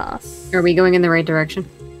here. Yes. Are we going in the right direction?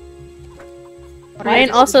 What are Ryan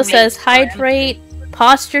you also doing? says hydrate,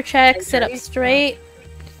 posture check, sit up straight,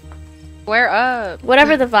 Square up.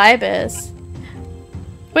 whatever the vibe is.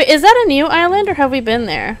 Wait, is that a new island or have we been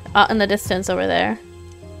there? Out in the distance over there.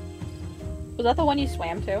 Was that the one you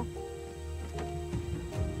swam to?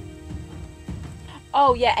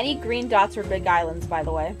 Oh yeah, any green dots are big islands, by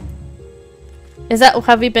the way. Is that,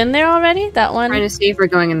 have we been there already? That one? Trying to see if we're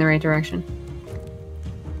going in the right direction.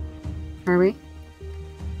 Are we?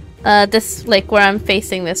 This, like, where I'm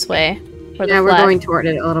facing this way. Where the Yeah, we're flag- going toward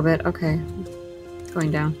it a little bit. Okay. Going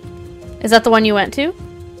down. Is that the one you went to?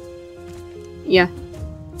 Yeah.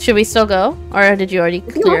 Should we still go? Or did you already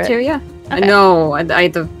If you clear want it? to, yeah. Okay. No,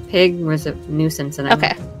 the pig was a nuisance and I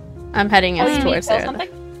Okay. I'm heading us Oh, you need to towards kill there.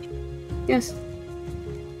 something? Yes.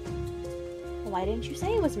 Why didn't you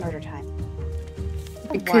say it was murder time?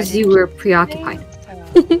 Because you were preoccupied.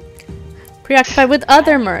 Preoccupied with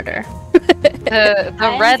other murder. The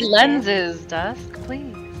I red understand. lenses, Dusk,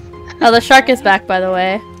 please. Oh, the shark is back, by the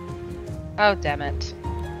way. Oh, damn it.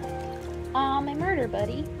 Aw, my murder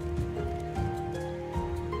buddy.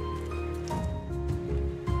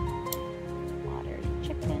 Water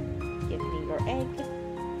chicken. Give me your egg.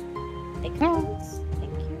 Egg please.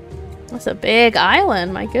 Thank you. That's a big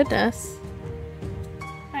island, my goodness.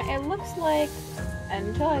 Alright, it looks like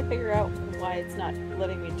until I figure out why it's not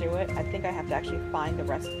letting me do it, I think I have to actually find the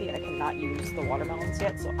recipe. I cannot use the watermelons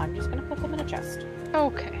yet, so I'm just gonna put them in a chest.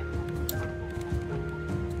 Okay.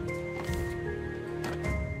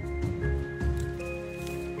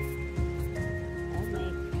 I'll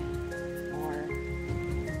make more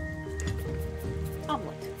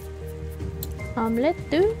omelet. Omelette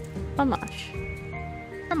du fromage.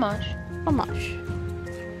 Fromage. Fromage.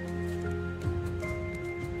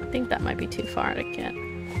 I think that might be too far to get.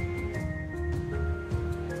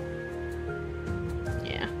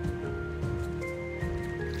 Yeah.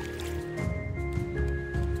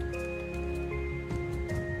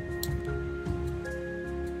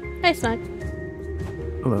 Hey, Snug.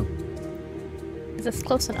 Hello. Is this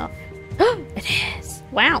close enough? It is!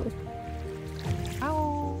 Wow!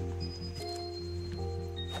 Ow.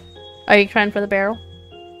 Are you trying for the barrel?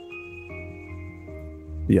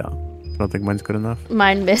 Yeah. I don't think mine's good enough.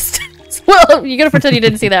 Mine missed. Well, you're gonna pretend you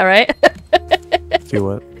didn't see that, right? See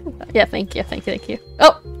what? Yeah, thank you.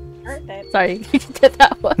 Oh! Perfect. Sorry, you can get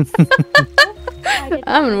that one. I did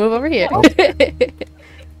I'm gonna move over here. I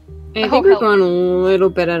think Oh, we're help. going a little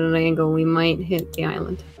bit at an angle. We might hit the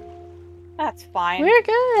island. That's fine. We're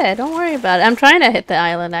good. Don't worry about it. I'm trying to hit the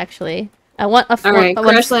island, actually. I want a Alright,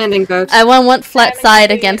 crash landing, folks. I want one flat Diamond side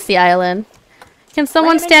tree. against the island. Can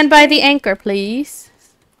someone Diamond stand by tree. the anchor, please?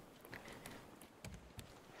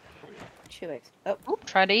 2 eggs. Oh,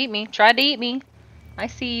 Try to eat me. Try to eat me. I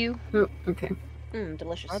see you. Oh, okay.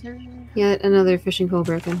 delicious. Yet another fishing pole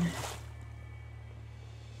broken.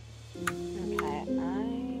 Okay,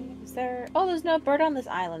 is there... Oh, there's no bird on this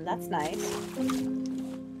island. That's nice.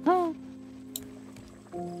 Oh.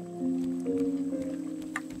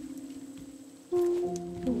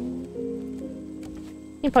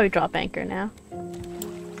 You can probably drop anchor now.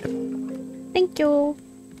 Thank you.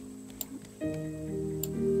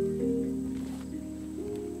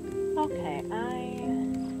 Okay, I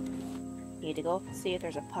need to go see if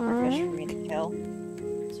there's a pufferfish for me to kill.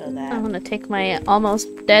 So that... I'm gonna take my almost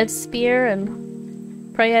dead spear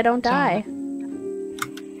and pray I don't die.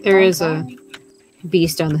 There is a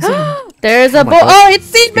beast on the side. There's a Oh my boy. God. Oh, it's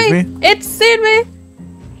seen Excuse me! It's seen me!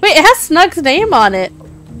 Wait, it has Snug's name on it.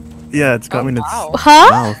 Yeah, it's got me in its wow. Huh?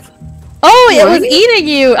 mouth. Oh, it was What? eating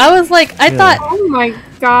you! I was like, I Yeah. thought, Oh my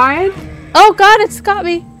god. oh god, it's got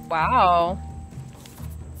me. Wow.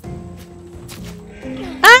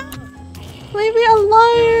 Leave me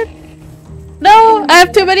alone! No! I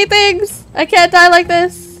have too many things! I can't die like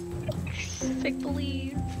this! Make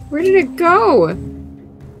believe. Where did it go?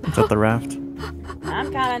 It's at the raft.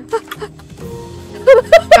 I'm coming.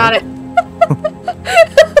 Got it.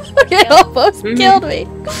 It almost killed me.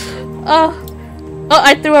 Oh,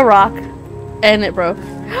 I threw a rock, and it broke.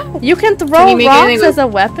 You can throw you make rocks anything as a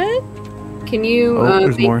weapon? Can you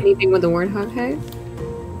there's make more. anything with the warthog head?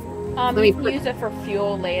 me You can put- use it for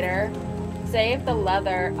fuel later. Save the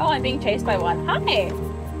leather. Oh, I'm being chased by one. Hi.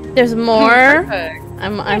 There's more. Perfect.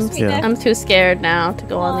 I'm too scared now to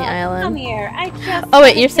go on the Come island. here. I just. Oh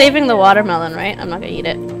wait, you're saving the watermelon, right? I'm not gonna eat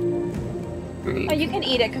it. Oh, you can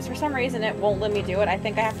eat it because for some reason it won't let me do it. I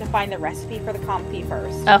think I have to find the recipe for the comfy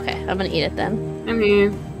first. Okay, I'm gonna eat it then. I'm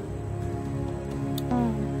here.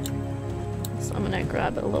 So I'm gonna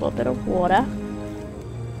grab a little bit of water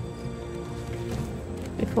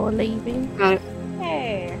before leaving. Got it.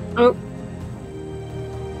 Hey. Oh.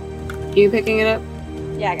 You picking it up?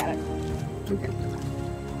 Yeah, I got it. Okay.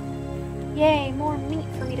 Yay, more meat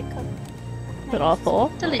for me to cook. Is it all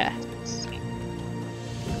full? Okay. Delicious.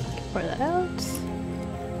 Pour that out.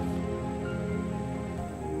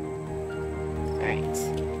 Alright.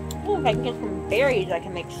 Oh, if I can get some berries, I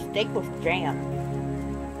can make steak with jam.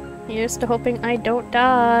 Here's to hoping I don't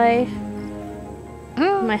die.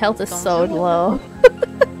 My health is so low.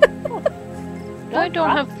 I don't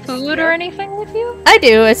have food or anything with you? I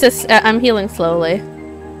do, it's just I'm healing slowly.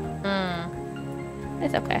 Hmm.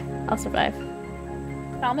 It's okay. I'll survive.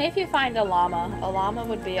 Tell me if you find a llama. A llama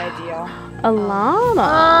would be ideal. A llama.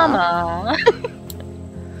 Mama.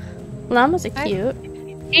 Llamas are cute.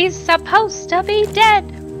 He's supposed to be dead.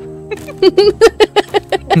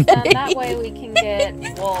 And that way we can get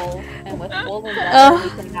wool, and with wool and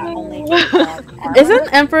leather we can not only get armor.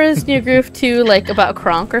 Isn't Emperor's New Groove 2 like about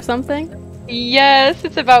Kronk or something? Yes,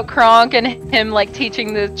 it's about Kronk and him like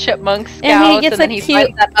teaching the chipmunk scouts, And he gets then a he cute-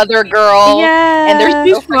 finds that other girl. Yeah. And there's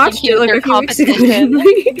We so just watched freaking cute it like their a few weeks ago, competition. didn't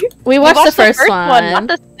we? We watched the first one, one. not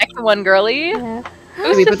the second one, girly. Yeah. Who's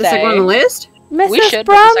Did we to put the second one on the say? list? Mrs. should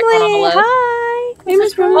put the second one on the Brumley, list. hi. Hey,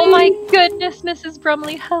 Miss Brumley. Oh my goodness, Mrs.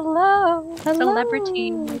 Brumley, hello. Hello.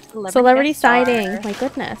 Celebrity Celebrity guest star. sighting. My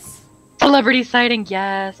goodness. Celebrity sighting,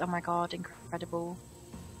 yes. Oh my god, incredible.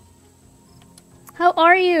 How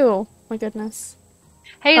are you? My goodness.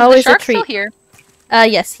 Hey, is Always the a shark still treat. here?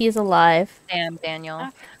 Yes, he's alive. Damn, Daniel. Okay,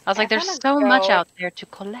 I was like, I there's wanna so much go- out there to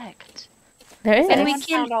collect. There is. And we we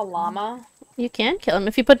can- found a llama. You can kill him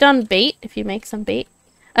if you put down bait. If you make some bait.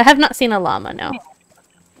 I have not seen a llama. No.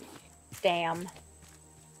 Damn.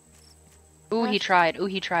 Ooh, he tried. Ooh,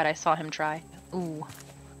 he tried. I saw him try. Ooh.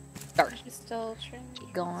 Dark. She's still trying to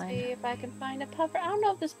Keep going. see if I can find a puffer. I don't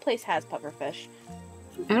know if this place has pufferfish.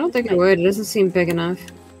 I don't think it would. It doesn't seem big enough.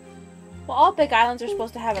 Well, all big islands are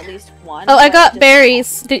supposed to have at least one. Oh, I but got just-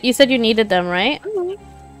 berries. You said you needed them, right?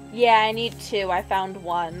 Yeah, I need two. I found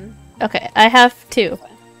one. Okay, I have 2.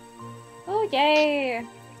 Oh, yay!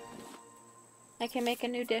 I can make a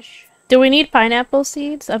new dish. Do we need pineapple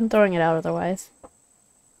seeds? I'm throwing it out otherwise.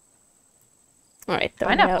 Alright,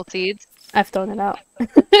 throwing it Pineapple out. seeds. I've thrown it out.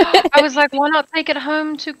 I was like, why not take it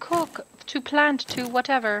home to cook, to plant, to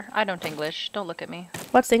whatever? I don't English. Don't look at me.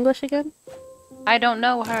 What's English again? I don't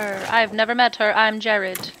know her. I've never met her. I'm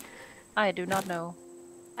Jared. I do not know.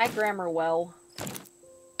 I grammar well.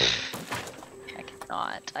 I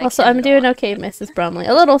cannot. I Also, I'm doing cannot. okay, Mrs. Bromley.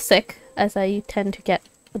 A little sick, as I tend to get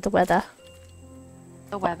with the weather.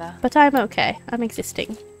 The weather. But I'm okay. I'm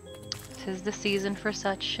existing. 'Tis the season for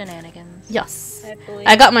such shenanigans. Yes. believe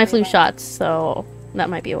I got my I'm flu doing shots, so that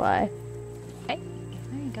might be why. There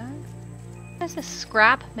you go. What is this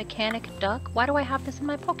scrap mechanic duck? Why do I have this in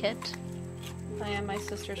my pocket? I am my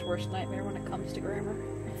sister's worst nightmare when it comes to grammar.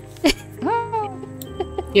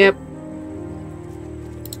 Yep.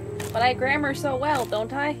 But I grammar so well,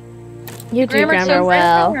 don't I? You do Grammar's grammar so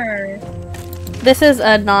well. grammar. This is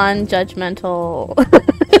a non-judgmental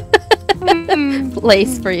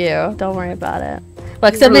place for you. Don't worry about it.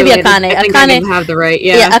 Well, except maybe Really, Akane. I think I Akane, can have the right.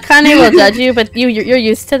 yeah, Yeah. Akane will judge you, but you're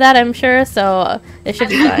used to that, I'm sure. So it should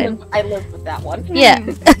be fine. I live with that one. Yeah,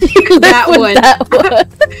 That With one. That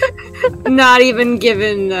one. Not even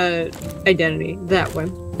given identity. That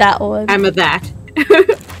one. That one. I'm a that.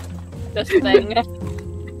 Just thing.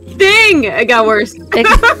 Ding! It got worse.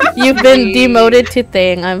 You've been demoted to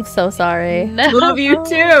thing. I'm so sorry. No. Love you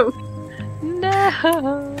too. No.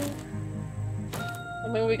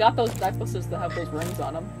 I mean, we got those necklaces that have those rings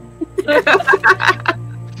on them.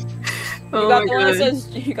 Oh You got my the one that god. says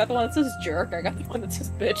you got the one that says jerk. I got the one that says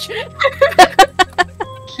bitch.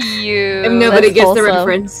 Cute. If nobody That's gets the wholesome.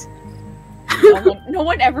 reference. No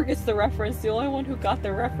one ever gets the reference. The only one who got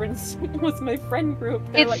the reference was my friend group.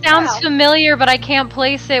 They're It like, sounds wow. familiar, but I can't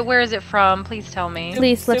place it. Where is it from? Please tell me.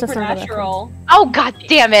 Please let us know the Supernatural. Oh god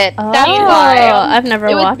damn it! Oh, That's why. I've never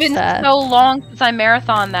It was watched been that. so long since I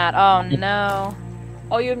marathoned that. Oh no.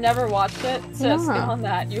 Oh, you've never watched it? Sis, No. get on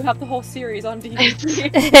that. You have the whole series on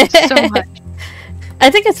DVD. So much. I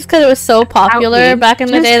think it's just because it was so popular Out me. back in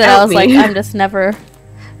the Just day that I out was like, me. I'm just never,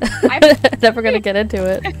 never gonna get into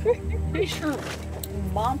it. Pretty sure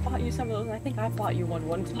Mom bought you some of those, and I think I bought you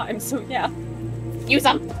one time, so yeah. Use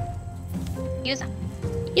them! Use them.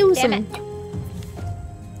 Use Damn them.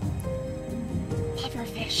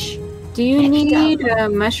 Pufferfish. Do you need a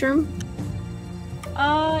mushroom?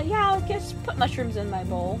 Yeah, I'll just put mushrooms in my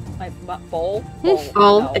bowl. My bowl?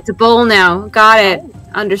 Bowl. No. It's a bowl now. Got it.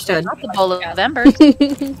 Understood. Not the bowl of embers. Oh,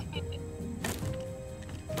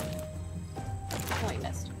 you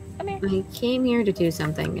missed. Come here. I came here to do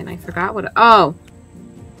something and I forgot what. Oh!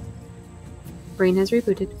 Brain has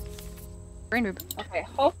rebooted. Brain reboot. Okay,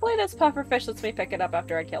 hopefully this pufferfish lets me pick it up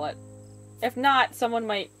after I kill it. If not, someone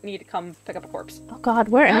might need to come pick up a corpse. Oh god,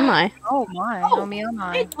 where am I? Oh my. Oh, Oh me, oh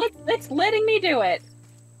my. It's letting me do it!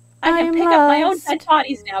 I can I'm pick up my own lost. dead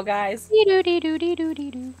bodies now, guys.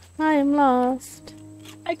 Dee-doo-dee-doo-dee-doo-dee-doo. I am lost.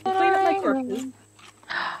 I can clean up my corpses.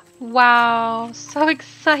 Wow, so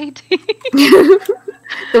exciting.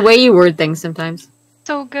 The way you word things sometimes.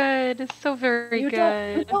 So good. So very You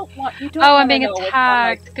good. don't Oh, I'm wanna being know what's on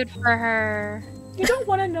attacked. Good for her. you don't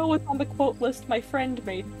want to know what's on the quote list my friend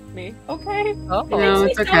made me, okay? Oh, No,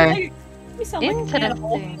 it's okay. You sound like an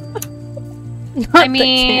animal. interesting. Not I the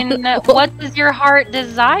mean, cannibal. what does your heart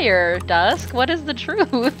desire, Dusk? What is the truth?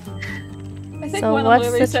 I think So one what's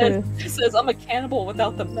literally the says I'm a cannibal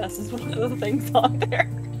without the mess is one of the things on there.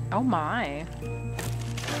 Oh my.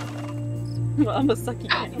 I'm a sucky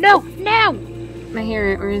cannibal. No, no! I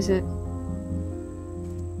hear it. Where is it?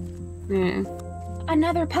 Yeah.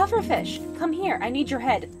 Another pufferfish! Come here, I need your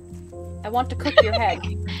head. I want to cook your head.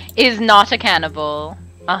 Is not a cannibal.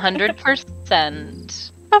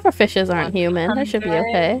 100%. Pufferfishes aren't human. They should be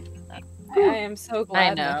okay. I am so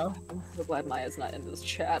glad. I know. I'm so glad Maya's not in this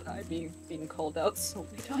chat. I'd be being called out so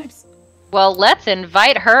many times. Well, let's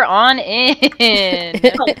invite her on in.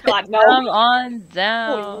 Oh god, no. Come on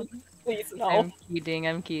down. Please, no. I'm kidding,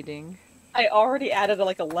 I'm kidding. I already added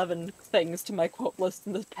like 11 things to my quote list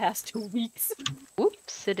in the past 2 weeks.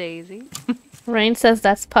 Whoops-a-daisy. Rain says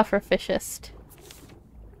that's pufferfishist.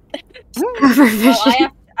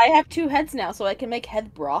 Well, I have 2 heads now, so I can make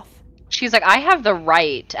head broth. She's like, I have the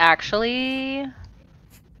right, actually.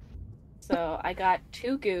 So I got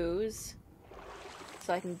 2 goos.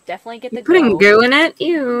 So I can definitely get the You're putting go. goo in it?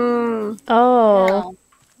 Ew. Oh.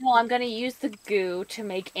 No, I'm gonna use the goo to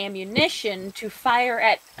make ammunition to fire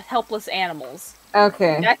at helpless animals.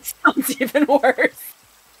 Okay. That sounds even worse.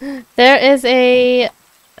 There is a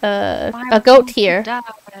goat here. Die.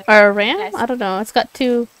 Or a ram? Yes. I don't know. It's got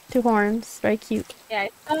two horns. Very cute. Yeah,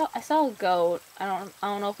 I saw a goat. I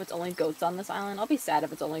don't know if it's only goats on this island. I'll be sad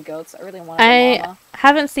if it's only goats. I really want a llama.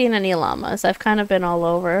 Haven't seen any llamas. I've kind of been all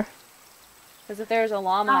over. Because if there's a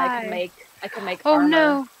llama, I can make Oh armor.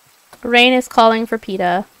 no. Rain is calling for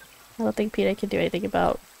PETA. I don't think PETA can do anything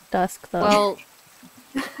about Dusk, though. Well,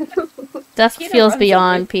 Dusk PETA feels runs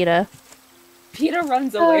beyond away. PETA. PETA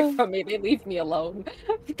runs away from me. They leave me alone.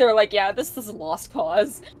 They're like, yeah, this is a lost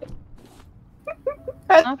cause.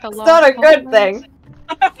 not the It's lost not a good cause. thing.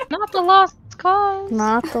 Not the lost cause.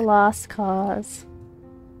 Not the lost cause.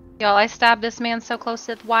 Y'all, I stabbed this man so close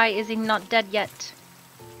to why is he not dead yet?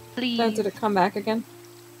 Please. Did it come back again?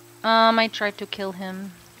 I tried to kill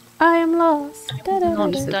him. I am lost.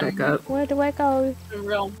 Not Sit done. back up. Where do I go?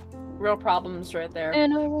 Real problems right there.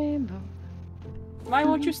 In a rainbow. Why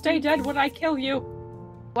won't you stay dead when I kill you?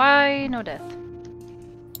 Why no death?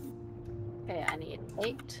 Okay, I need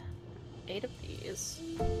 8 of these.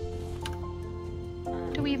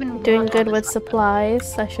 Do we even Doing want good all with this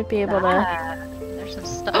supplies. I should be able to Ah, there's some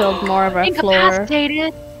stuff. build more of our floor.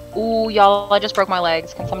 Incapacitated. Ooh, y'all! I just broke my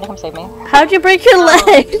legs. Can somebody come save me? How'd you break your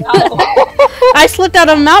leg? I slipped down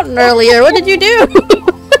a mountain earlier. What did you do?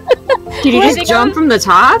 Did you just jump from the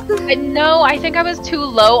top? No, I think I was too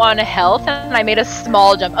low on health, and I made a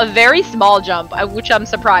small jump, a very small jump, which I'm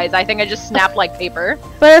surprised. I think I just snapped like paper.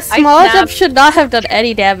 But a small snapped- jump should not have done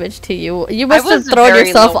any damage to you. You must have was thrown very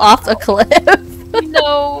yourself low off a cliff.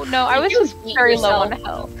 No, I was You just eat very low yourself. on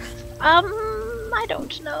health. I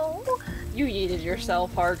don't know. You yeeted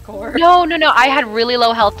yourself hardcore. No, I had really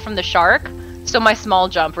low health from the shark, so my small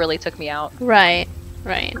jump really took me out. Right.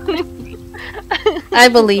 I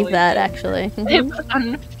believe that, actually. It's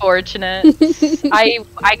unfortunate.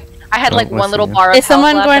 I had Oh, like let's one little see. bar of Is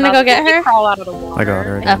someone health left, going and to I go was get like, her? Crawl out of the water. I got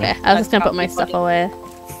her. Okay, I was just gonna put my stuff away.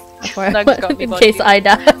 Before I Snug's got me, in buddy. case I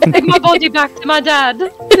die. Take my body back to my dad.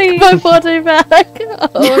 Take my body back.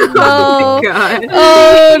 Oh no. God.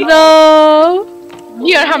 Oh no.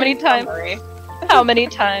 You know how many times? How many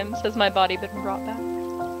times has my body been brought back?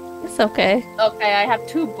 It's okay. Okay, I have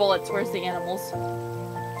 2 bullets. Where's the animals?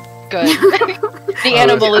 Good. The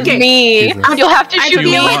animal is okay. me. Jesus. You'll have to I shoot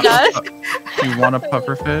me, feel like- Dusk. Do you want a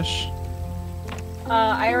pufferfish?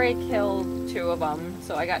 I already killed 2 of them,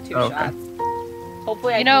 so I got 2 Okay. shots.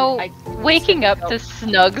 Hopefully, You know, waking up to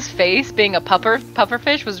Snug's face being a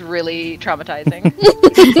pufferfish was really traumatizing.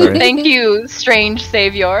 Sorry. Thank you, strange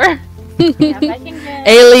savior. Alien It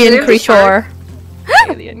is a creature.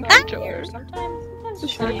 Alien creature. Is the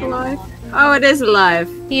shark alive? Oh, it is alive.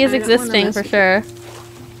 He is I don't wanna existing mess for with sure.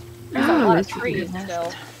 There's a Oh, lot of that's trees weird.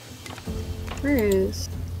 still. Where is?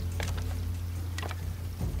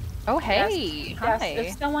 Oh, hey. Yes, Hi.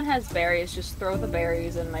 if someone has berries, just throw the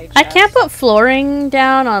berries in my chest. I can't put flooring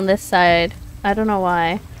down on this side. I don't know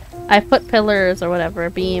why. I put pillars or whatever,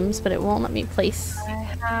 beams, but it won't let me place.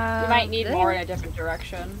 You might need more in a different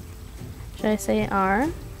direction. Should I say R?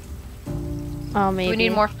 Oh, maybe. Do we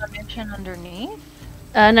need more formation underneath?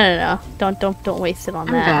 No. Don't waste it on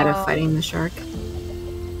I'm that. bad at fighting the shark.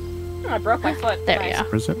 I broke my foot. There we Nice. go.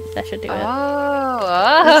 Where is it? That should do it.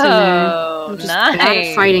 Oh, I'm just bad at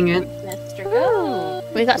nice. fighting it. Mr. Goat.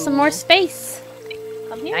 We got some more space.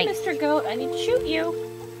 Come here, Nice. Mr. Goat. I need to shoot you.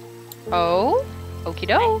 Oh, okie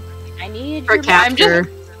doke. I need For your capture.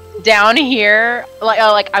 Down here,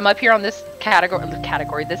 like I'm up here on this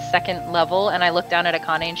category, this second level, and I look down at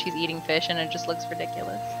Akane and she's eating fish, and it just looks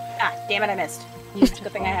ridiculous. Ah, damn it, I missed.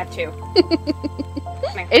 Good thing I have 2.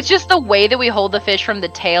 It's just the way that we hold the fish from the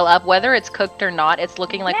tail up, whether it's cooked or not. It's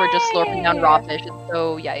looking like we're just slurping down raw fish. It's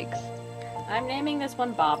so yikes. I'm naming this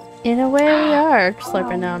one Bob. In a way, we are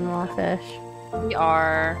slurping down raw fish. We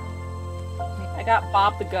are. I got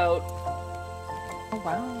Bob the goat. Oh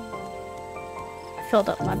wow. Filled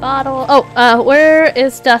up my bottle. Oh, where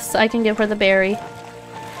is Dust? I can give her the berry.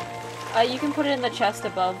 You can put it in the chest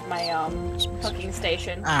above my cooking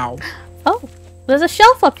station. Ow. Oh, there's a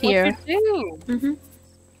shelf up here. What'd you do? Mm-hmm.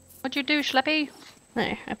 What'd you do, Schleppy?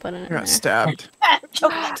 There, I put it in I there. got stabbed.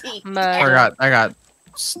 Choke my teeth. I got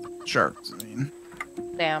sharked. I mean,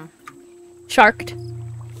 Damn. Sharked.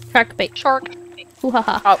 Shark bait. Shark. Ooh ha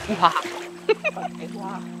ha. Oh, ooh-ha.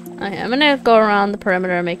 Okay, I'm gonna go around the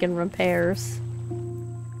perimeter making repairs.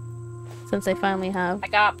 Since I finally have I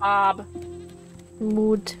got Bob.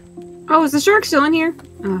 mood. Oh, is the shark still in here?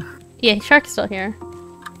 Ugh. Yeah, Shark's still here.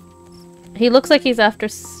 He looks like he's after,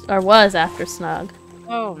 or was after Snug.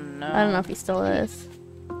 Oh no. I don't know if he still is.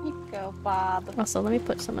 Here you go, Bob. Also, let me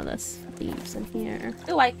put some of this leaves in here.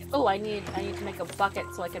 I need to make a bucket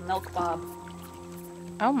so I can milk Bob.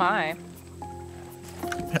 Oh my.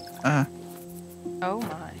 uh, Oh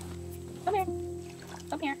my. Come here.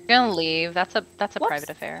 Come here. You're gonna leave. That's a Whoops. private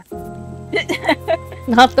affair.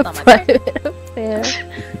 Not the Not my private affair.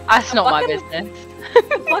 That's not my Bucket of- business.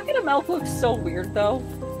 Bucket of milk looks so weird though.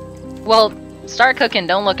 Well, start cooking.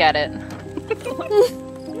 Don't look at it.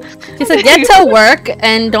 He said, get to work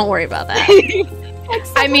and don't worry about that.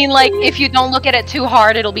 I mean, like, if you don't look at it too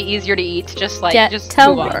hard, it'll be easier to eat. Just like, Get just to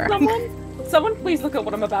move on. work. Someone please look at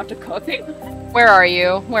what I'm about to cook. Where are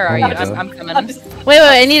you? Where are Oh you? my God. I'm coming. I'm just, Wait,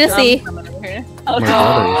 I need to I'm see. coming over here. oh, My no.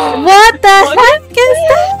 daughter. What the Look heck is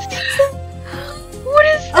that? What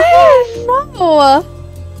is this? Oh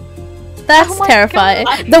no! That's Oh my terrifying.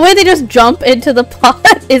 God. The way they just jump into the pot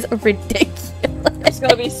is ridiculous. There's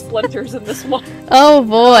gonna be splinters in this one. Oh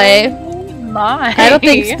boy. My. I don't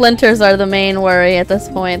think splinters are the main worry at this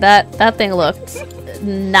point. That thing looked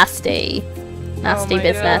nasty. Nasty my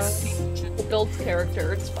business. The build's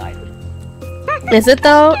character, it's fine. Is it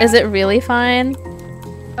though? Is it really fine?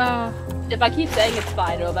 Oh. If I keep saying it's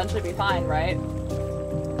fine, it'll eventually be fine, right?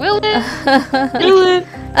 Will it? Will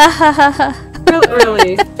it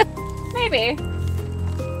really? Maybe.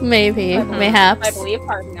 Maybe. I Mayhaps. believe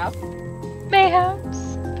hard enough.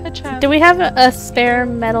 Mayhaps. Perchance. Do we have a spare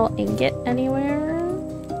metal ingot anywhere?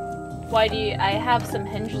 Why do you? I have some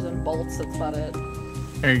hinges and bolts, that's about it.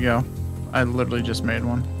 there you go. I literally just made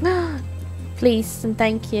one. Please and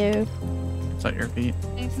thank you. Is that your feet?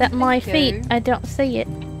 Is that my feet? I don't see it.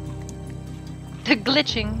 The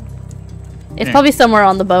glitching. It's Yeah. probably somewhere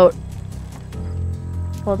on the boat.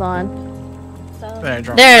 Hold on. There, I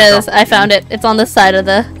dropped There it is. I found it. It's on the side of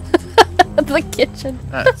the the kitchen.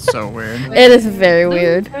 That's so weird. It is very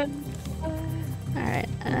weird. Alright,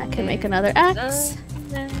 and I can make another axe.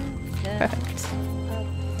 Perfect.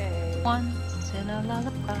 Once in a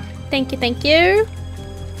lullaby. Thank you, thank you.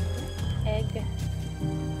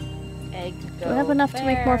 Egg Do I have enough to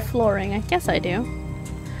make more flooring? I guess I do.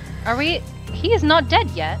 Are we? He is not dead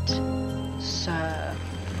yet. Sir.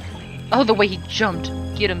 Oh, the way he jumped.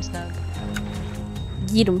 Get him, Snug.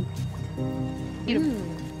 Eat him. Get him.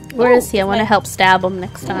 Where is he? I want to help stab him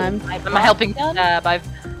next time. I'm helping stab.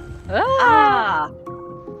 Ah!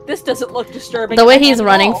 This doesn't look disturbing. The way at he's all.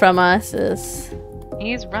 running from us is...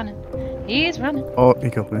 He's running. He's running. Oh, he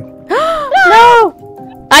killed me.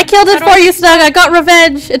 No! I killed it for you, Snug! I got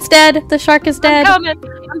revenge! It's dead! The shark is dead! I'm coming.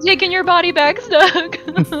 I'm taking your body back, Snug.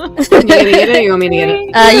 You gonna get it or you want me to get it?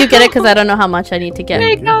 You get it because I don't know how much I need to get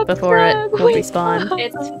Make up, before it Snug. will respawn.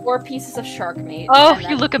 It's 4 pieces of shark meat. Oh, and you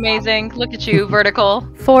then- look amazing. Look at you, vertical.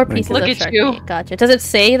 4 pieces Look of at shark you. meat. Gotcha. Does it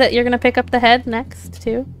say that you're gonna pick up the head next,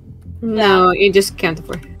 too? No, you just count the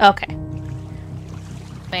 4. Okay.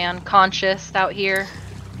 Man, conscious out here.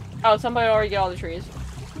 Oh, somebody already got all the trees.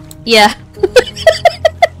 Yeah.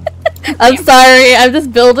 I'm sorry, I'm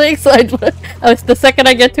just building, so the second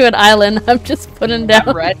I get to an island, I'm just putting down...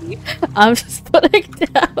 I'm ready. I'm just putting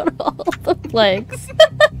down all the planks.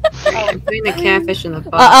 I'm putting the catfish in the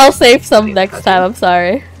box. I'll save some next time, I'm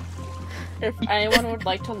sorry. If anyone would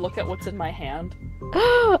like to look at what's in my hand.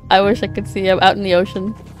 I wish I could see him out in the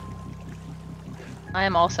ocean. I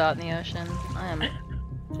am also out in the ocean. I am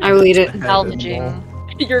I will eat it. salvaging.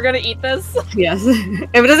 You're gonna eat this? Yes.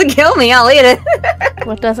 If it doesn't kill me, I'll eat it.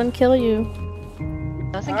 What doesn't kill you?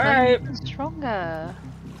 Doesn't Alright. kill you, it's stronger.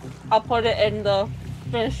 I'll put it in the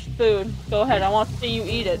finished food. Go ahead, I want to see you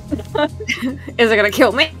eat it. Is it gonna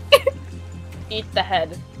kill me? Eat the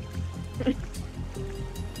head.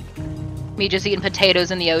 Me just eating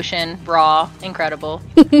potatoes in the ocean, raw, incredible.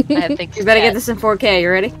 I have things You better to get this in 4K. You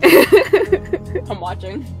ready? I'm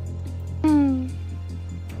watching.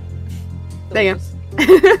 There you go. I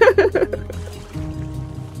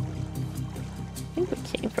think we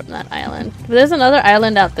came from that island. But there's another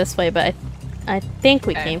island out this way, but I think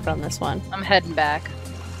we Okay. came from this one. I'm heading back.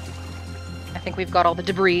 I think we've got all the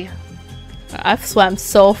debris. I've swam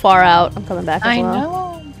so far out. I'm coming back as I well.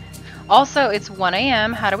 know. Also, it's 1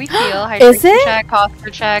 a.m. How do we feel? Is it? Check, posture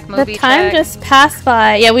check, The movie time check. just passed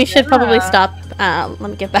by. Yeah, we should probably Yeah. stop. Let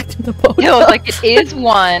me get back to the boat. No, like it is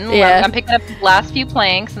 1. Yeah. I'm picking up the last few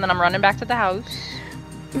planks and then I'm running back to the house.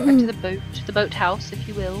 Back to the boat house, if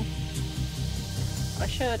you will.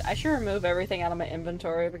 I should remove everything out of my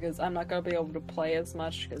inventory because I'm not gonna be able to play as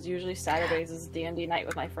much because usually Saturdays is D&D night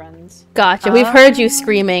with my friends. Gotcha. We've heard you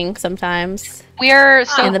screaming sometimes. We're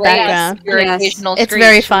so In the great. background. Your Yes. occasional It's screech.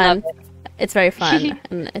 very fun. It's very fun.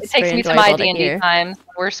 And It it's takes very me to my enjoyable to D&D hear. times.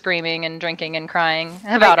 We're screaming and drinking and crying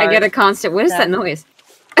about I get a ours. constant. What is Yeah. that noise?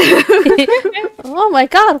 Oh my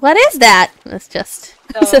god, what is that? It's just...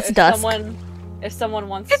 So it's dusk. if someone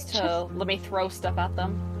wants to let me throw stuff at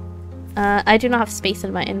them. I do not have space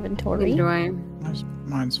in my inventory. Do I?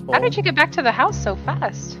 Mine's full. How did you get back to the house so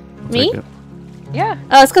fast? Me? Take it. Yeah.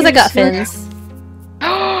 Oh, it's because I got fins.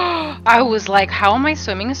 I was like, how am I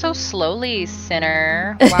swimming so slowly,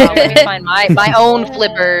 sinner? Wow, let me find my own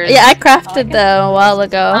flippers. Yeah, I crafted them a while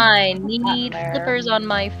ago. I need there. flippers on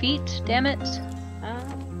my feet, damn it.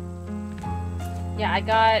 Yeah,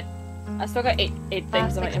 I still got eight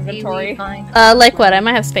things in my inventory. Like what? I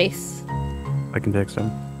might have space. I can take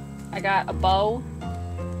some. I got a bow.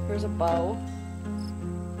 Here's a bow.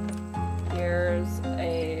 Here's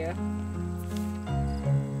a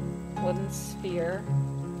wooden sphere.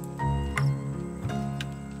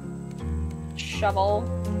 Shovel.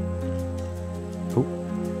 Cool.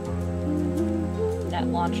 Net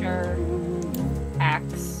launcher.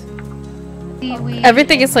 Axe.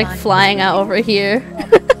 Everything is like flying out over here.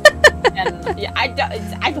 And yeah, I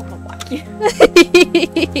don't know why.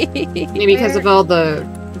 Maybe because of all the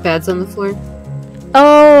beds on the floor.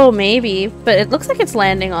 Oh, maybe. But it looks like it's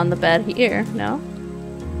landing on the bed here, no?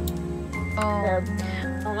 Oh.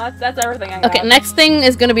 Well, that's everything I got. Okay, next thing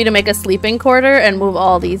is gonna be to make a sleeping quarter and move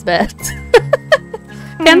all these beds.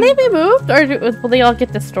 Can they be moved? Or will they all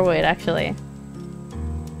get destroyed, actually?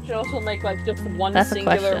 Should also make like just one That's a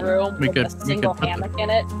singular question. room We with could- a we single could put hammock in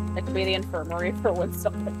it. That could be the infirmary for when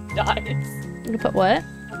someone dies. You put what?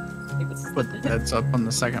 Like, this is- Put the beds up on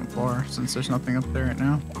the second floor since there's nothing up there right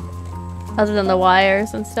now. Other than the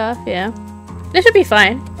wires and stuff, yeah. This should be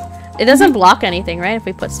fine. It doesn't block anything, right? If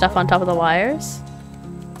we put stuff on top of the wires?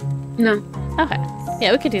 No. Okay.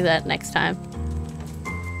 Yeah, we could do that next time.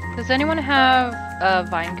 Does anyone have a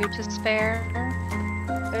vine goo to spare?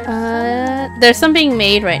 There's some being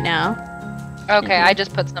made right now. Okay, I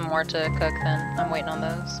just put some more to cook then. I'm waiting on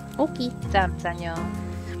those. Okay. Damn, Daniel.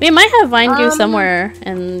 We might have vine goo somewhere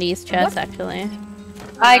in these chests, actually.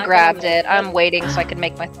 I not grabbed gonna it. make I'm waiting so I can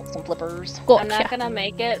make myself some flippers. I'm not Gotcha. gonna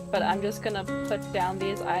make it, but I'm just gonna put down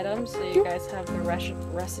these items so you guys have the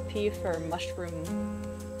recipe for mushroom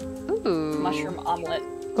Ooh. omelet.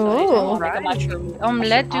 So Oh. anytime I want to make a Right. mushroom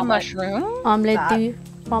Omelette du omelet, mushroom. Omelette That. du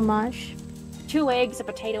fromage. 2 eggs, a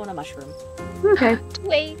potato, and a mushroom. Okay.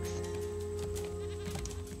 2 eggs.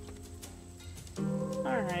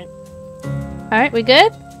 Alright. Alright, we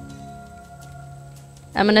good?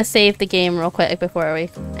 I'm gonna save the game real quick before we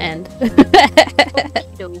end.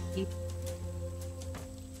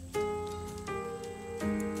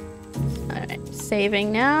 Alright,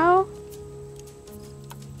 saving now.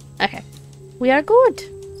 Okay. We are good.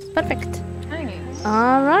 Perfect. Nice.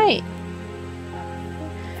 Alright.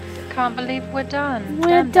 Can't believe we're done.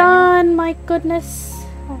 We're done, my goodness.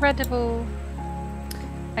 Incredible.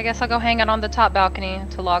 I guess I'll go hang out on the top balcony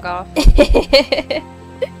to log off.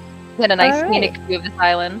 Get a nice Alright. scenic view of this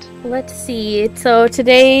island. Let's see. So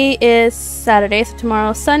today is Saturday, so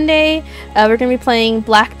tomorrow's Sunday. We're gonna be playing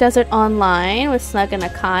Black Desert Online with Snug and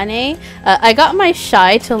Akane. I got my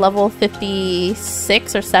Shy to level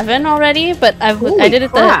 56 or 7 already, but I did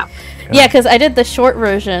it crap. because I did the short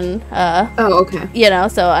version. Oh, okay. You know,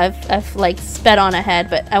 so I've like sped on ahead,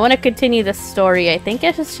 but I want to continue the story. I think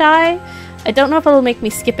it's just Shy. I don't know if it'll make me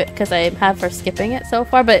skip it because I have her skipping it so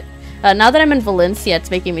far, but now that I'm in Valencia, it's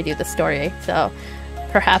making me do the story, so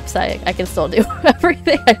perhaps I can still do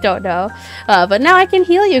everything. I don't know. But now I can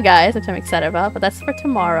heal you guys, which I'm excited about, but that's for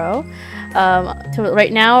tomorrow.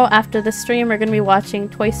 Right now, after the stream, we're going to be watching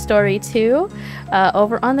Toy Story 2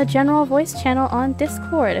 over on the General Voice channel on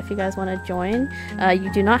Discord, if you guys want to join.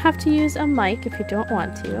 You do not have to use a mic if you don't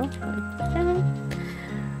want to.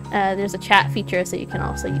 There's a chat feature, so you can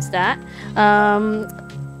also use that.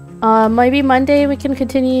 Maybe Monday we can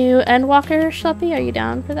continue Endwalker, Schleppy. Are you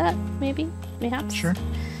down for that? Maybe? Mayhaps? Sure.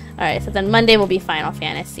 Alright, so then Monday will be Final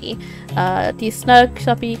Fantasy. Do you Snug,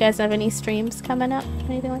 Schleppy, you guys have any streams coming up?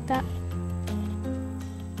 Anything like that?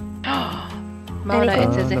 Mona,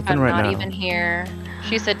 it's as if nothing I'm right not now. even here.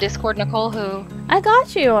 She said Discord Nicole who? I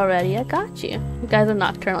got you already. I got you. You guys are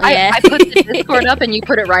nocturnal. I put the Discord up and you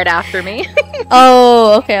put it right after me.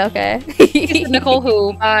 Oh, okay. She said Nicole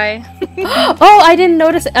who? Bye. Oh, I didn't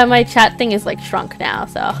notice. My chat thing is like shrunk now,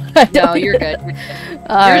 so. I don't No, you're good. even- You're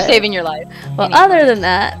Alright. saving your life. Well, other than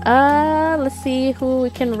that, let's see who we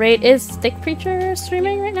can rate. Is Stick Preacher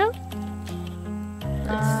streaming right now?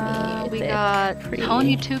 Let's see. We Stick got Pre-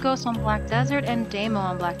 Tony Two Ghosts on Black Desert and Damo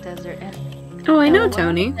on Black Desert and Oh, I know Noah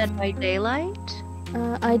Tony. Dead by Daylight.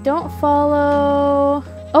 I don't follow.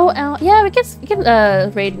 Oh, yeah, we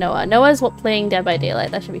can raid Noah. Noah's playing Dead by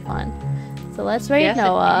Daylight. That should be fun. So let's raid Yes, it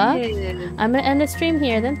Noah. is. I'm gonna end the stream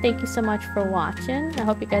here then. Thank you so much for watching. I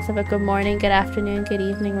hope you guys have a good morning, good afternoon, good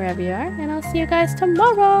evening, wherever you are. And I'll see you guys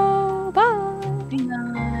tomorrow. Bye. Good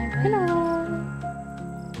night. Good night.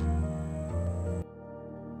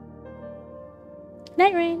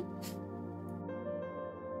 Night, Rain.